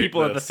to trip debate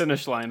people at the this.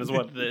 finish line is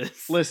what it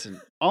is. Listen,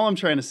 all I'm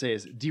trying to say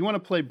is, do you want to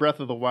play Breath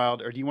of the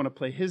Wild or do you want to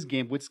play his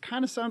game, which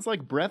kind of sounds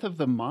like Breath of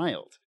the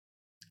Mild?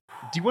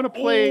 Do you want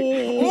to play... Do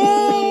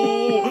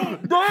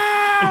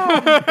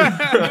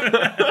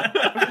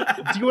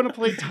you want to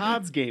play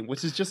Todd's game,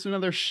 which is just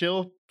another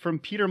shill from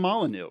Peter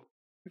Molyneux?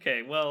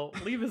 Okay, well,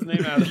 leave his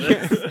name out of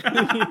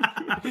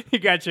this. He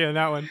got you on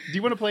that one. Do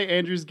you want to play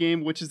Andrew's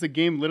game, which is a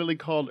game literally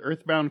called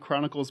Earthbound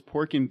Chronicles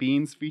Pork and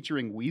Beans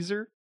featuring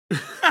Weezer?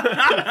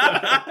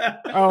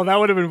 Oh, that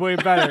would have been way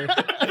better.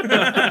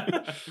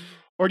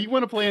 Or do you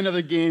want to play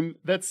another game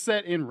that's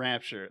set in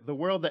Rapture, the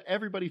world that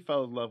everybody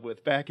fell in love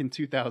with back in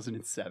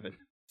 2007?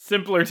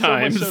 Simpler So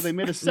times. much so they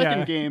made a second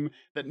Yeah. game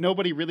that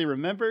nobody really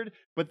remembered,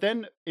 but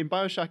then in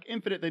BioShock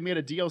Infinite, they made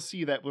a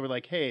DLC that were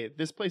like, hey,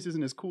 this place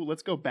isn't as cool,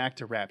 let's go back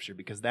to Rapture,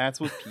 because that's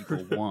what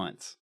people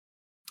want.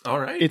 All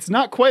right. It's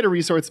not quite a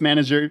resource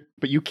manager,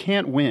 but you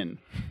can't win.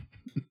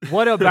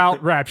 What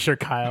about Rapture,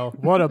 Kyle?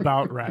 What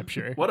about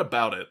Rapture? What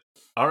about it?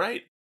 All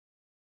right.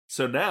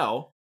 So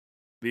now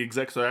the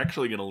execs are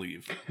actually going to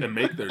leave and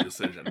make their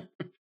decision.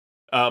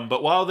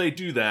 But while they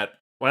do that,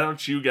 why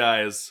don't you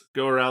guys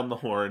go around the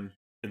horn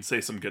and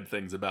say some good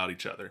things about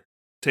each other?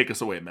 Take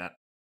us away, Matt.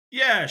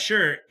 Yeah,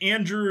 sure.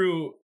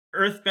 Andrew,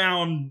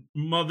 Earthbound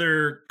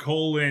Mother :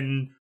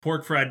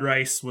 Pork Fried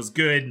Rice was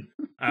good.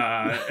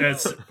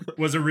 It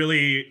was a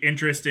really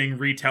interesting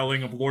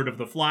retelling of Lord of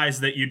the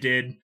Flies that you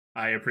did.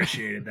 I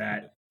appreciated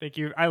that. Thank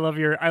you. I love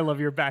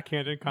your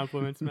backhanded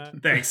compliments,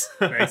 Matt. Thanks.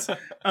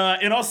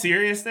 In all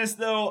seriousness,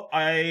 though,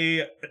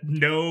 I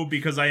know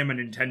because I am a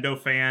Nintendo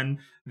fan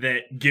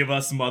that Give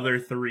Us Mother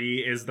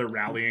 3 is the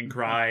rallying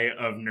cry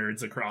of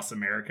nerds across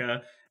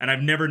America. And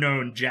I've never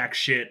known jack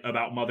shit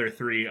about Mother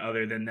 3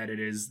 other than that it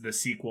is the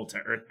sequel to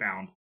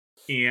Earthbound.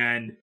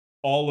 And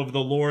all of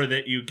the lore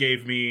that you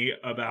gave me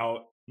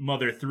about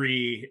Mother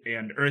 3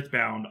 and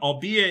Earthbound,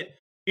 albeit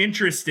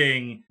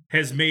interesting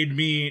has made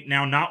me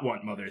now not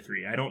want Mother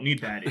 3. I don't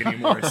need that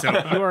anymore. So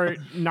You are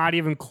not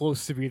even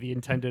close to be the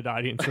intended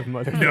audience of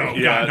Mother. no,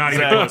 Yeah, God, not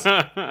even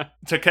Zach- close.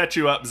 To catch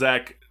you up,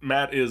 Zach,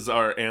 Matt is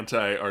our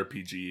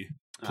anti-RPG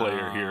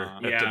player here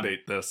at Yeah.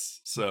 Debate This.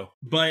 So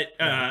But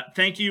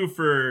thank you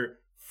for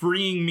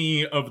freeing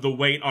me of the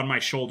weight on my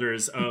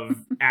shoulders of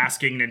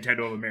asking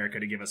Nintendo of America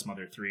to give us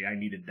Mother 3. I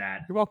needed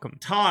that. You're welcome.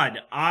 Todd,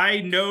 I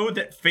know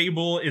that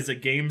Fable is a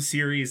game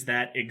series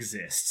that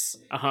exists.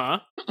 Uh-huh.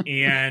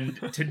 And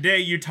today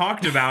you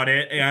talked about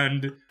it,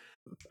 and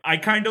I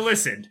kind of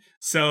listened.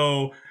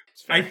 So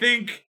I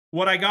think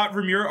what I got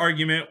from your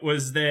argument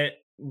was that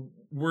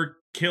we're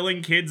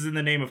killing kids in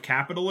the name of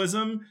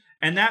capitalism,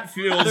 and that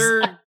feels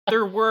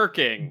They're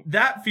working.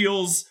 that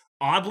feels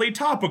oddly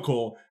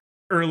topical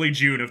early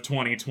June of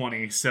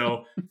 2020.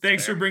 So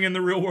thanks for bringing the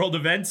real world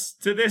events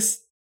to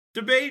this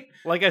debate.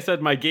 Like I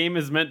said, my game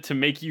is meant to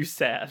make you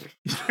sad.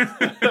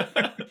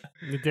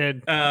 It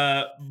did.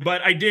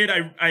 But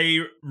I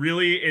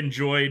really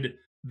enjoyed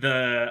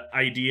the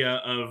idea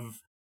of,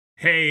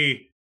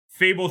 hey,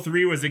 Fable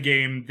 3 was a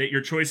game that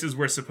your choices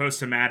were supposed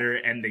to matter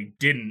and they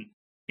didn't.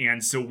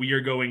 And so we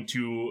are going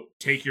to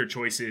take your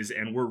choices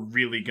and we're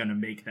really going to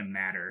make them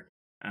matter.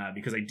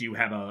 Because I do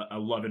have a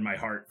love in my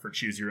heart for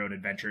choose your own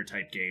adventure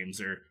type games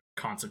or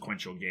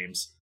consequential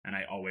games. And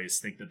I always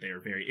think that they are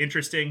very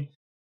interesting.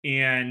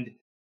 And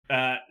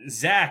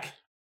Zach,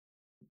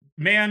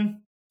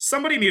 man,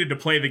 somebody needed to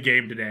play the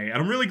game today. And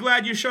I'm really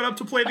glad you showed up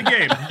to play the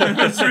game.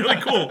 That's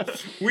really cool.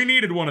 We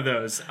needed one of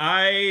those.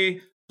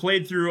 I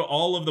played through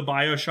all of the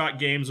BioShock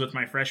games with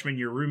my freshman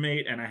year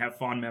roommate, and I have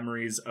fond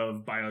memories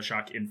of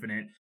BioShock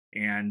Infinite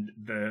and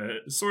the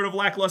sort of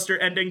lackluster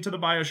ending to the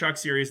BioShock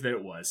series that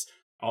it was,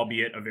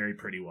 albeit a very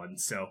pretty one.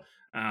 So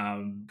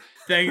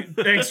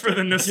thanks for the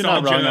You're not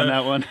nostalgia wrong on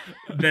that one.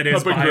 that a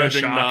is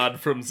begrudging BioShock. nod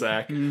from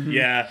Zach.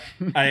 Yeah,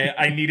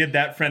 I needed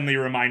that friendly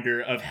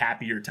reminder of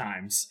happier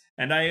times,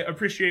 and I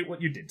appreciate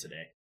what you did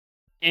today.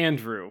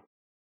 Andrew,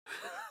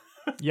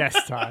 Yes,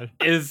 Todd.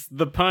 is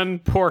the pun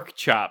pork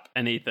chop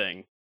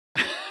anything?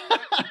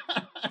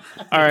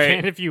 All right.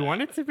 And if you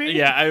want it to be.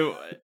 Yeah,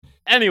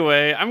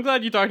 anyway, I'm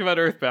glad you talked about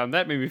Earthbound.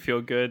 That made me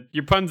feel good.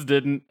 Your puns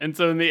didn't, and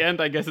so in the end,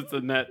 I guess it's a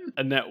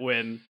net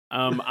win.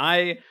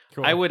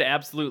 Cool. I would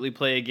absolutely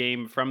play a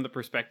game from the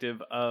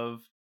perspective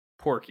of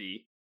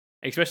Porky,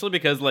 especially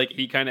because like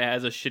he kind of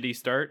has a shitty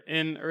start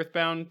in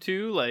Earthbound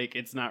 2. Like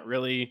it's not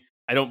really.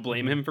 I don't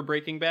blame him for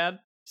Breaking Bad.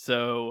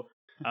 So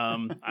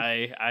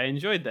I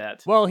enjoyed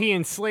that. Well, he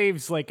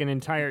enslaves like an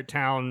entire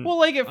town. Well,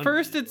 like at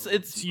first it's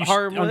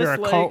harmless, under a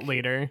like, cult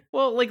leader.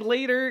 Well, like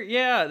later,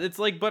 yeah, it's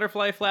like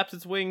butterfly flaps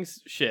its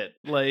wings shit.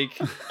 Like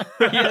he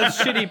has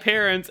shitty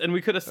parents, and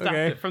we could have stopped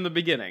it from the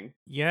beginning.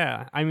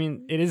 Yeah, I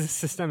mean, it is a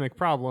systemic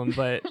problem,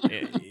 but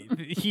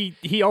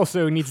he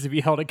also needs to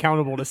be held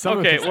accountable to some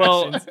of his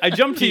actions. I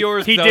jumped to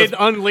yours. He did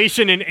unleash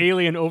an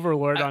alien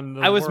overlord on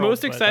the I was world,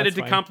 most but excited that's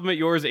to fine. compliment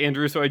yours,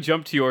 Andrew, so I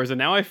jumped to yours, and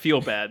now I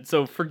feel bad.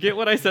 So forget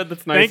what I said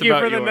that's nice Thank you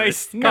about for the yours.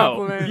 nice No,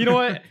 compliment. you know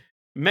what?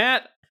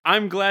 Matt,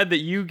 I'm glad that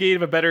you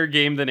gave a better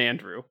game than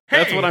Andrew.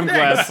 That's what I'm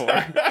glad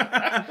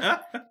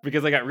for.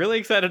 Because I got really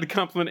excited to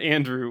compliment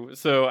Andrew,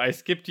 so I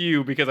skipped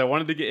you because I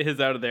wanted to get his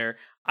out of there.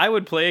 I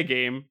would play a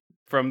game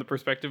from the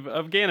perspective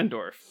of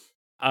Ganondorf.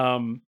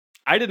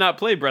 I did not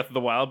play Breath of the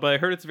Wild, but I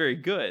heard it's very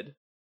good.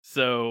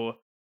 So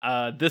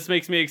this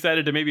makes me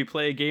excited to maybe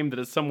play a game that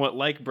is somewhat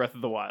like Breath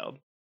of the Wild.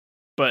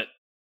 But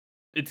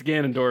it's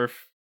Ganondorf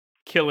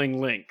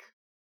killing Link.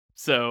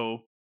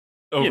 So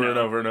Over and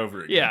over and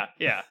over again.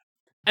 yeah.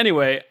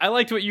 Anyway, I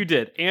liked what you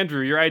did.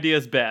 Andrew, your idea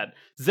is bad.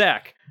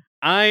 Zach,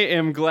 I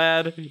am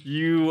glad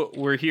you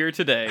were here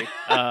today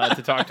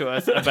to talk to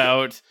us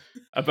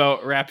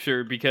about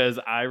Rapture because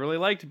I really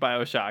liked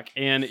BioShock.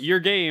 And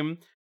your game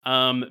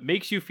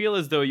makes you feel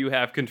as though you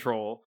have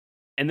control,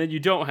 and then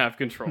you don't have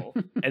control.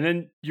 And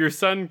then your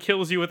son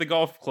kills you with a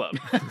golf club.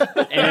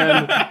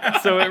 And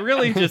so it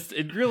really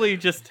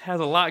just has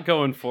a lot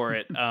going for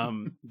it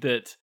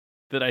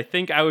that I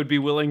think I would be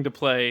willing to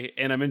play,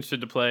 and I'm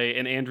interested to play,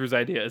 and Andrew's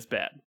idea is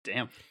bad.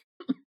 Damn.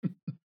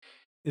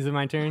 Is it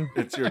my turn?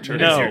 It's your turn.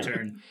 No. It's your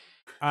turn.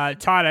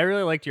 Todd, I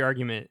really liked your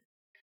argument.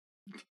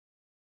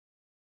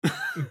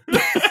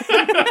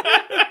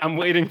 I'm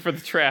waiting for the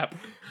trap.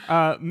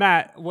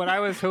 Matt, what I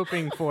was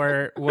hoping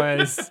for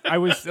was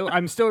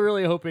I'm still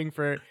really hoping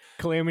for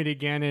Calamity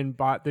Ganon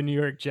bought the New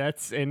York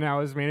Jets and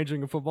now is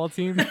managing a football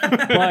team.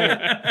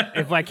 But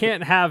if I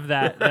can't have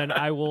that, then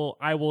I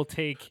will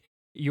take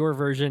your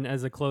version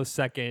as a close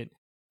second.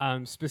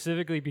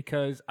 Specifically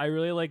because I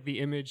really like the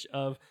image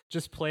of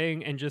just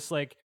playing and just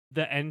like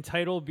the end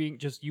title being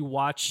just you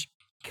watch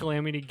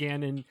Calamity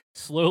Ganon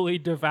slowly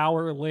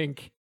devour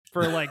Link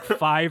for like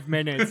 5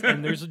 minutes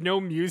and there's no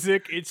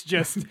music. It's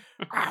just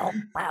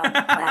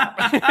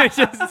it's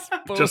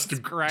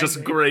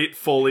just great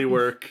Foley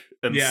work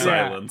and Yeah.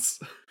 silence.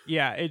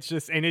 Yeah, it's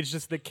just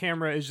the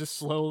camera is just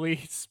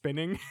slowly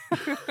spinning.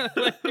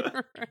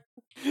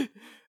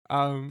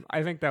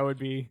 I think that would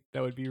be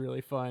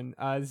really fun.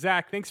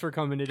 Zach, thanks for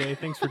coming today.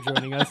 Thanks for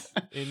joining us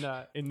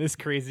in this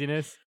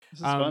craziness. This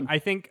is fun. I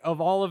think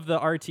of all of the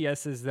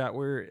RTSs that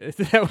were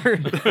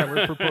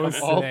proposed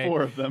Of all today,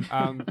 4 of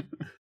them.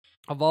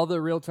 of all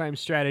the real-time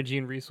strategy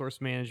and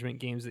resource management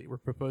games that were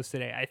proposed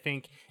today, I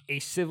think a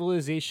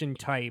Civilization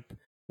type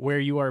where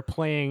you are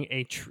playing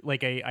a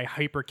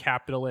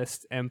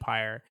hyper-capitalist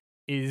empire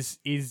is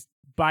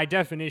by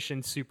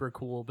definition super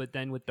cool, but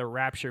then with the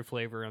Rapture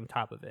flavor on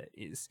top of it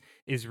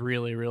is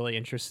really, really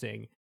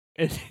interesting.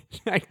 And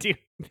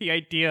the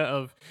idea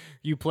of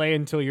you play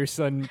until your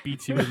son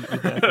beats you to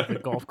death with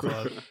a golf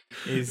club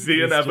is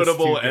the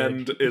inevitable just too good.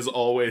 end is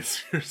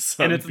always your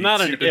son. And it's beats not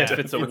you an to if, death.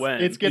 it's a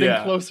when. It's getting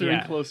Yeah. closer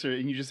and Yeah. closer,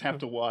 and you just have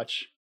to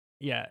watch.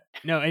 Yeah.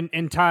 No,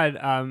 and Todd,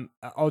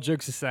 all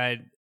jokes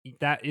aside,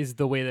 that is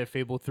the way that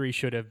Fable 3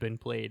 should have been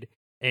played.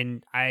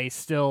 And I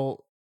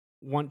still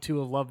want to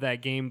have loved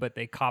that game, but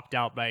they copped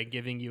out by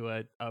giving you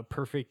a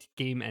perfect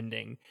game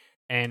ending.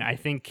 And I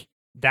think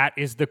that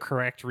is the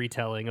correct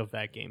retelling of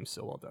that game.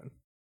 So well done.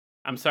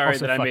 I'm sorry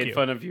Also, that I fuck made you.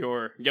 fun of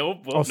your. Well,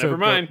 Also, never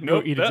mind. go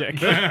Nope. eat a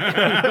dick.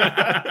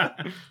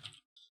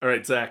 All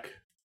right, Zach,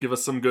 give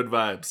us some good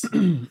vibes.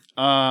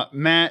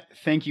 Matt,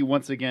 thank you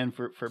once again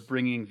for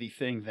bringing the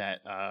thing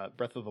that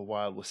Breath of the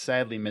Wild was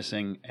sadly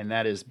missing, and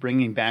that is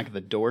bringing back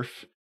the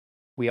dwarf.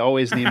 We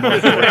always need more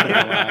dwarf in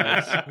our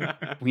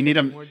lives. We need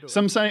him. More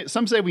dwarf.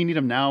 Some say we need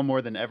him now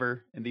more than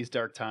ever in these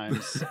dark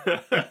times.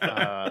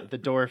 The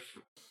dwarf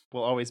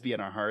will always be in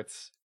our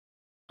hearts.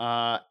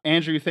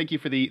 Andrew, thank you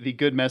for the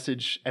good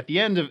message at the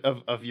end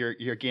of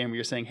your game where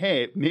you're saying,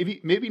 hey,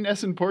 maybe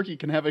Ness and Porky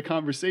can have a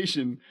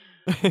conversation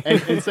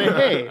and say,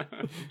 hey,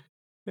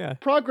 Yeah.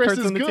 progress Cards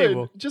is on the good.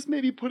 table. Just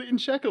maybe put it in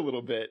check a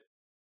little bit.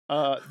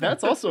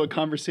 That's also a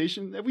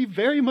conversation that we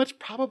very much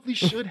probably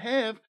should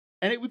have,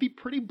 and it would be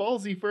pretty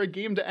ballsy for a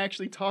game to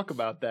actually talk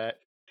about that.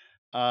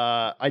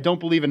 I don't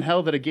believe in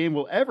hell that a game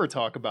will ever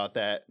talk about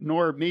that,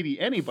 nor maybe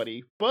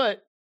anybody,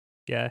 but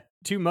Yeah.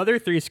 To Mother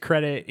 3's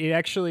credit, it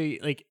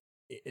actually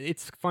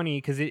it's funny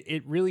because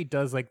it really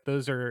does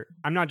those are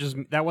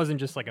that wasn't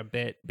just like a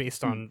bit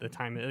based on the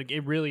time.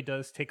 It really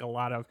does take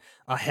a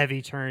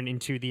heavy turn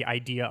into the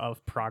idea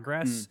of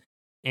progress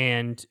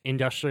and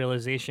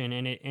industrialization,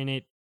 and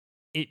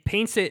it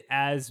paints it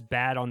as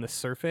bad on the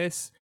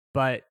surface,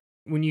 but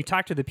when you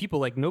talk to the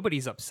people,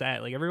 nobody's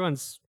upset.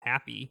 Everyone's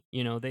happy.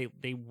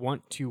 They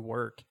want to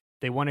work.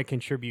 They want to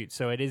contribute.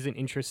 So it isn't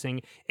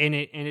interesting, and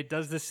it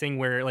does this thing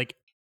where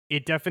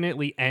it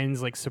definitely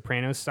ends like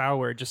Sopranos style,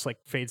 where it just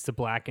fades to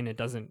black, and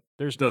Doesn't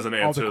all answer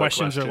the the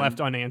questions are question.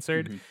 left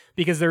unanswered Mhm.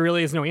 because there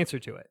really is no answer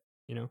to it.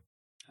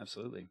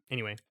 Absolutely.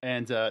 Anyway,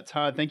 And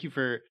Todd, thank you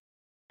for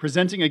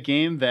presenting a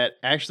game that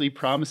actually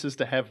promises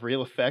to have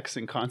real effects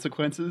and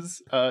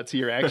consequences to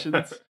your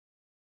actions.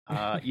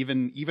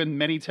 Even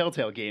many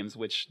Telltale games,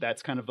 which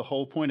that's kind of the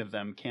whole point of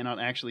them, cannot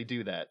actually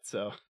do that.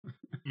 So,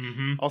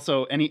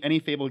 also any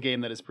Fable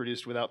game that is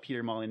produced without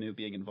Peter Molyneux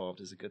being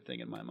involved is a good thing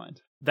in my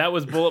mind. That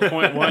was bullet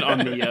point 1 on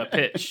the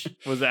pitch.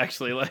 Was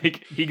actually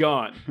he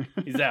gone.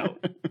 He's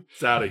out.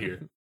 It's out of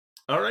here.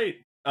 All right.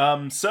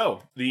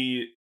 So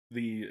the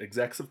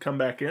execs have come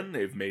back in.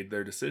 They've made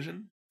their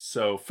decision.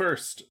 So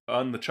first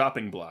on the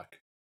chopping block,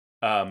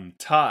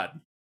 Todd.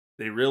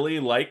 They really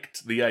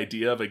liked the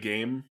idea of a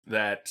game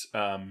that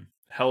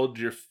held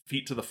your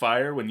feet to the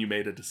fire when you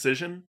made a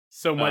decision.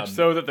 So much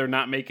so that they're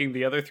not making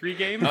the other 3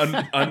 games.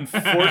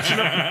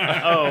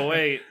 Unfortunately, Oh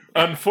wait.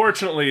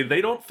 Unfortunately, they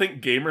don't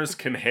think gamers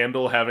can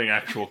handle having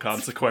actual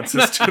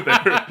consequences to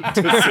their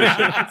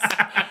decisions.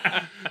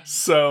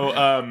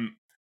 So,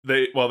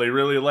 they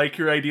really like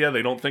your idea.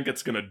 They don't think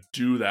it's going to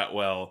do that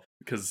well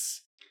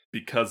because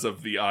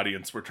of the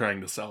audience we're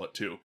trying to sell it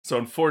to. So,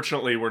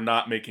 unfortunately, we're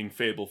not making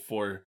Fable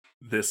 4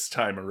 this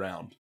time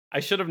around. I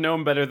should have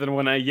known better than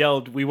when I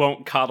yelled, "We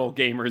won't coddle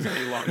gamers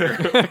any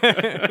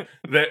longer."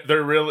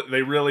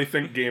 They really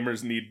think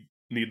gamers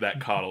need that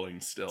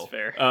coddling still. It's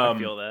fair. I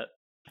feel that.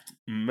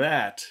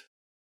 Matt.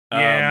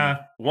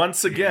 Yeah.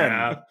 Once again,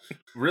 Yeah.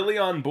 really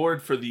on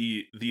board for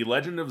the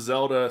Legend of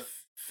Zelda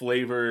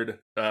flavored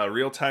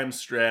real-time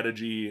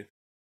strategy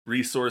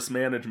resource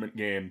management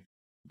game.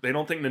 They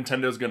don't think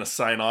Nintendo's going to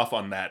sign off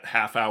on that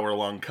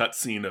half-hour-long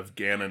cutscene of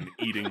Ganon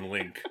eating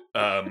Link.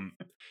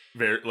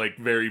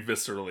 Very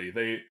viscerally.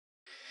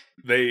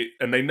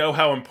 They know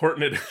how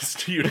important it is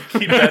to you to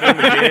keep that in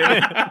the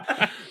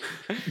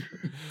game.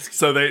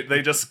 So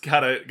they just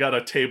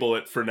gotta table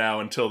it for now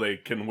until they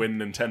can win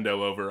Nintendo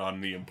over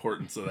on the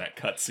importance of that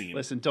cutscene.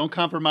 Listen, don't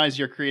compromise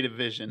your creative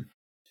vision.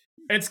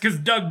 It's because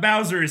Doug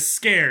Bowser is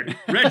scared.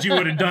 Reggie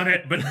would have done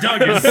it, but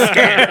Doug is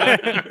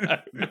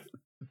scared.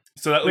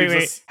 So that leaves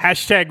wait. us.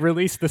 Hashtag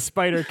release the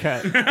spider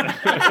cut.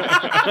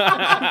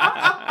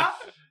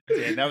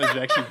 Damn, that was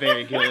actually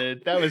very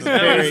good. That was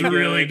That very was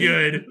really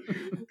good.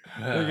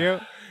 There you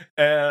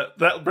go.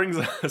 That brings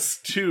us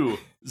to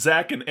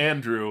Zach and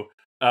Andrew,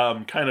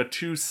 kind of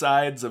two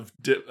sides of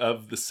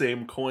the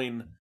same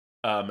coin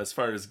as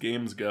far as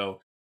games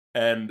go.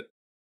 And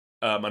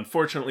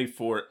unfortunately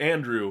for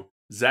Andrew,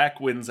 Zach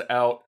wins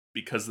out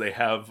because they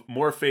have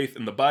more faith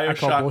in the call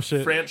BioShock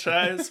bullshit.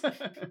 franchise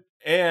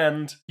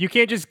And You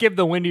can't just give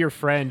the win to your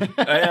friend.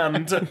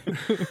 I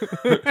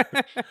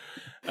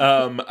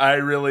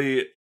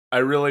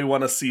really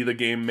want to see the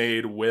game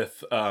made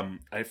with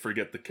I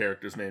forget the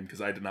character's name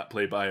because I did not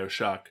play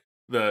BioShock.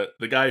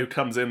 The guy who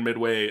comes in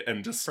midway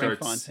and just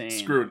starts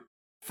screwing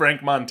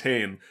Frank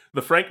Montaigne.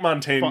 The Frank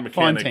Montaigne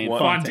mechanic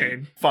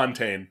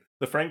Fontaine.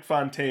 The Frank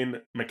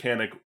Fontaine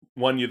mechanic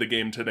won you the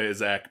game today,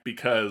 Zach,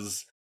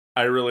 because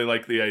I really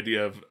like the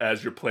idea of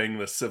as you're playing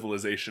this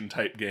Civilization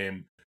type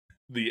game,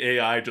 the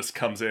AI just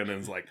comes in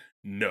and is like,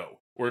 "No,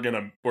 we're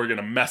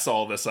gonna mess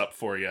all this up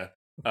for you."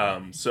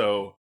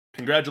 So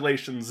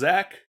congratulations,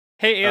 Zach.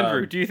 Hey,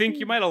 Andrew, do you think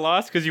you might have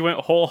lost because you went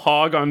whole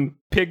hog on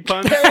pig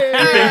puns?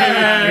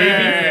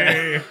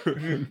 Hey!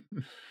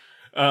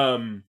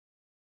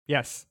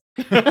 Yes.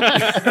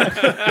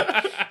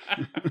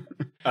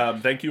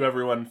 Thank you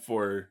everyone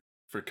for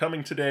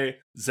coming today.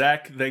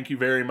 Zach, thank you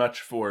very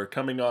much for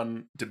coming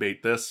on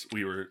Debate This.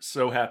 We were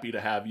so happy to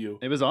have you.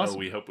 It was awesome.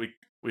 We hope we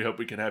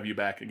can have you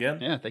back again.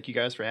 Yeah, thank you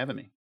guys for having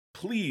me.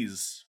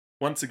 Please,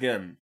 once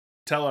again,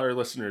 tell our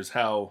listeners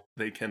how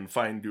they can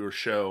find your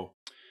show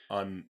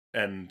on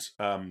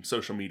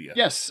social media.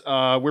 Yes,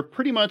 we're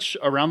pretty much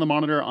around the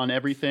monitor on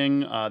everything.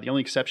 The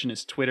only exception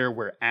is Twitter.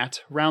 We're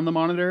at Round the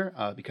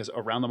Monitor because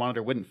around the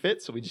monitor wouldn't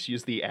fit, so we just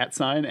use the @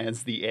 sign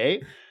as the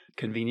A,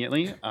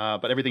 conveniently.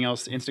 But everything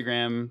else,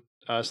 Instagram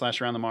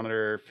 /Around the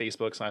Monitor,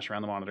 Facebook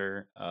 /Around the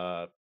Monitor.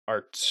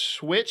 Our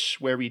Twitch,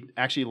 where we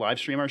actually live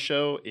stream our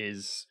show,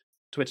 is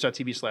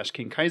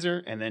twitch.tv/King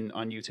Kaiser, and then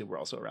on YouTube we're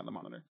also Around the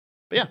Monitor.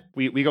 But yeah,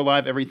 we go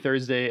live every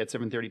Thursday at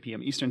 7:30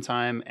 p.m. Eastern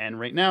time, and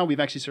right now we've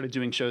actually started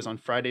doing shows on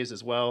Fridays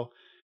as well.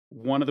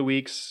 One of the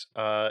weeks,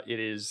 it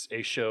is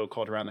a show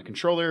called Around the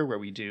Controller, where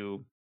we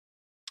do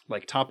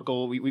like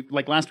topical. We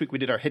like last week we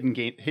did our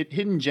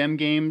hidden gem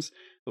games.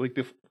 The week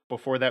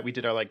before that we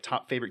did our like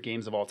top favorite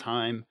games of all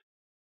time.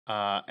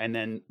 And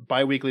then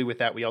bi-weekly with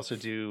that we also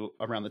do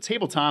Around the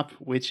Tabletop,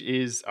 which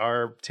is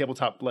our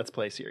tabletop Let's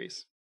Play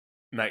series.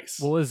 Nice.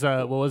 What was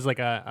like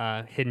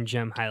a hidden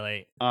gem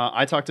highlight?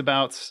 I talked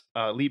about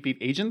Leap Beat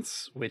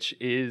Agents, which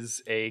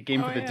is a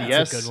game for the DS.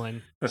 That's a good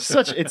one. It's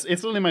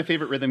literally my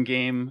favorite rhythm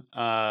game.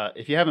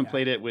 If you haven't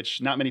played it,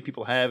 which not many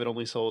people have, it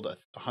only sold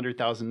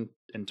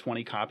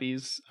 100,020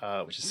 copies,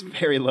 which is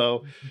very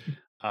low.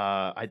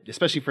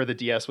 Especially for the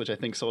DS, which I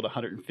think sold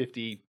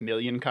 150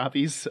 million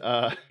copies.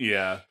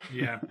 Yeah.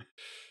 Yeah.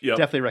 Yep.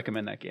 Definitely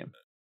recommend that game.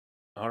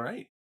 All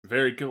right.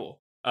 Very cool.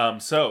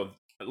 So,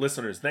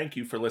 listeners, thank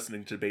you for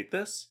listening to Debate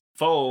This.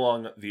 Follow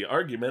along the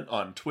argument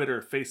on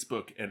Twitter,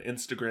 Facebook, and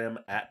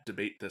Instagram at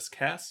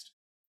DebateThisCast.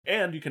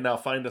 And you can now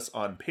find us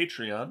on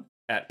Patreon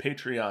at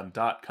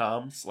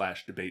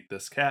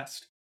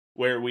patreon.com/DebateThisCast,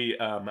 where we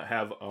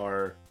have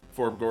our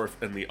Forgorth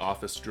and the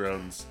Office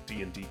Drones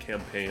D&D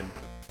campaign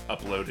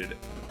uploaded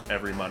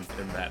every month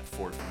in that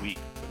 4th week.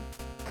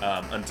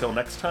 Until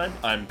next time,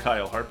 I'm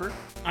Kyle Harper.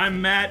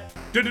 I'm Matt.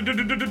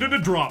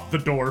 Drop the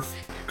dwarf.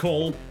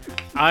 Cole.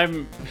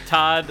 I'm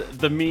Todd,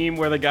 the meme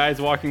where the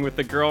guy's walking with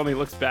the girl and he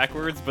looks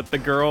backwards, but the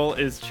girl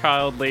is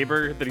child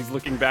labor that he's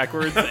looking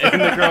backwards, and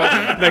the girl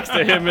next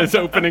to him is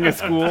opening a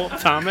school,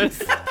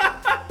 Thomas.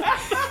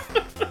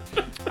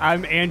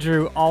 I'm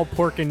Andrew, all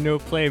pork and no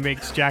play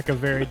makes Jack a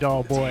very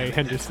dull boy,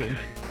 Henderson.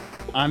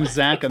 I'm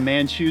Zach, a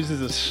man chooses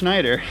a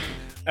Schneider.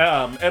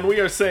 And we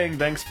are saying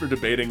thanks for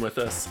debating with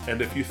us,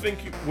 and if you think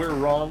we're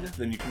wrong,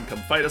 then you can come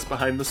fight us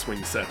behind the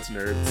swing sets,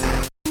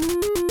 nerds.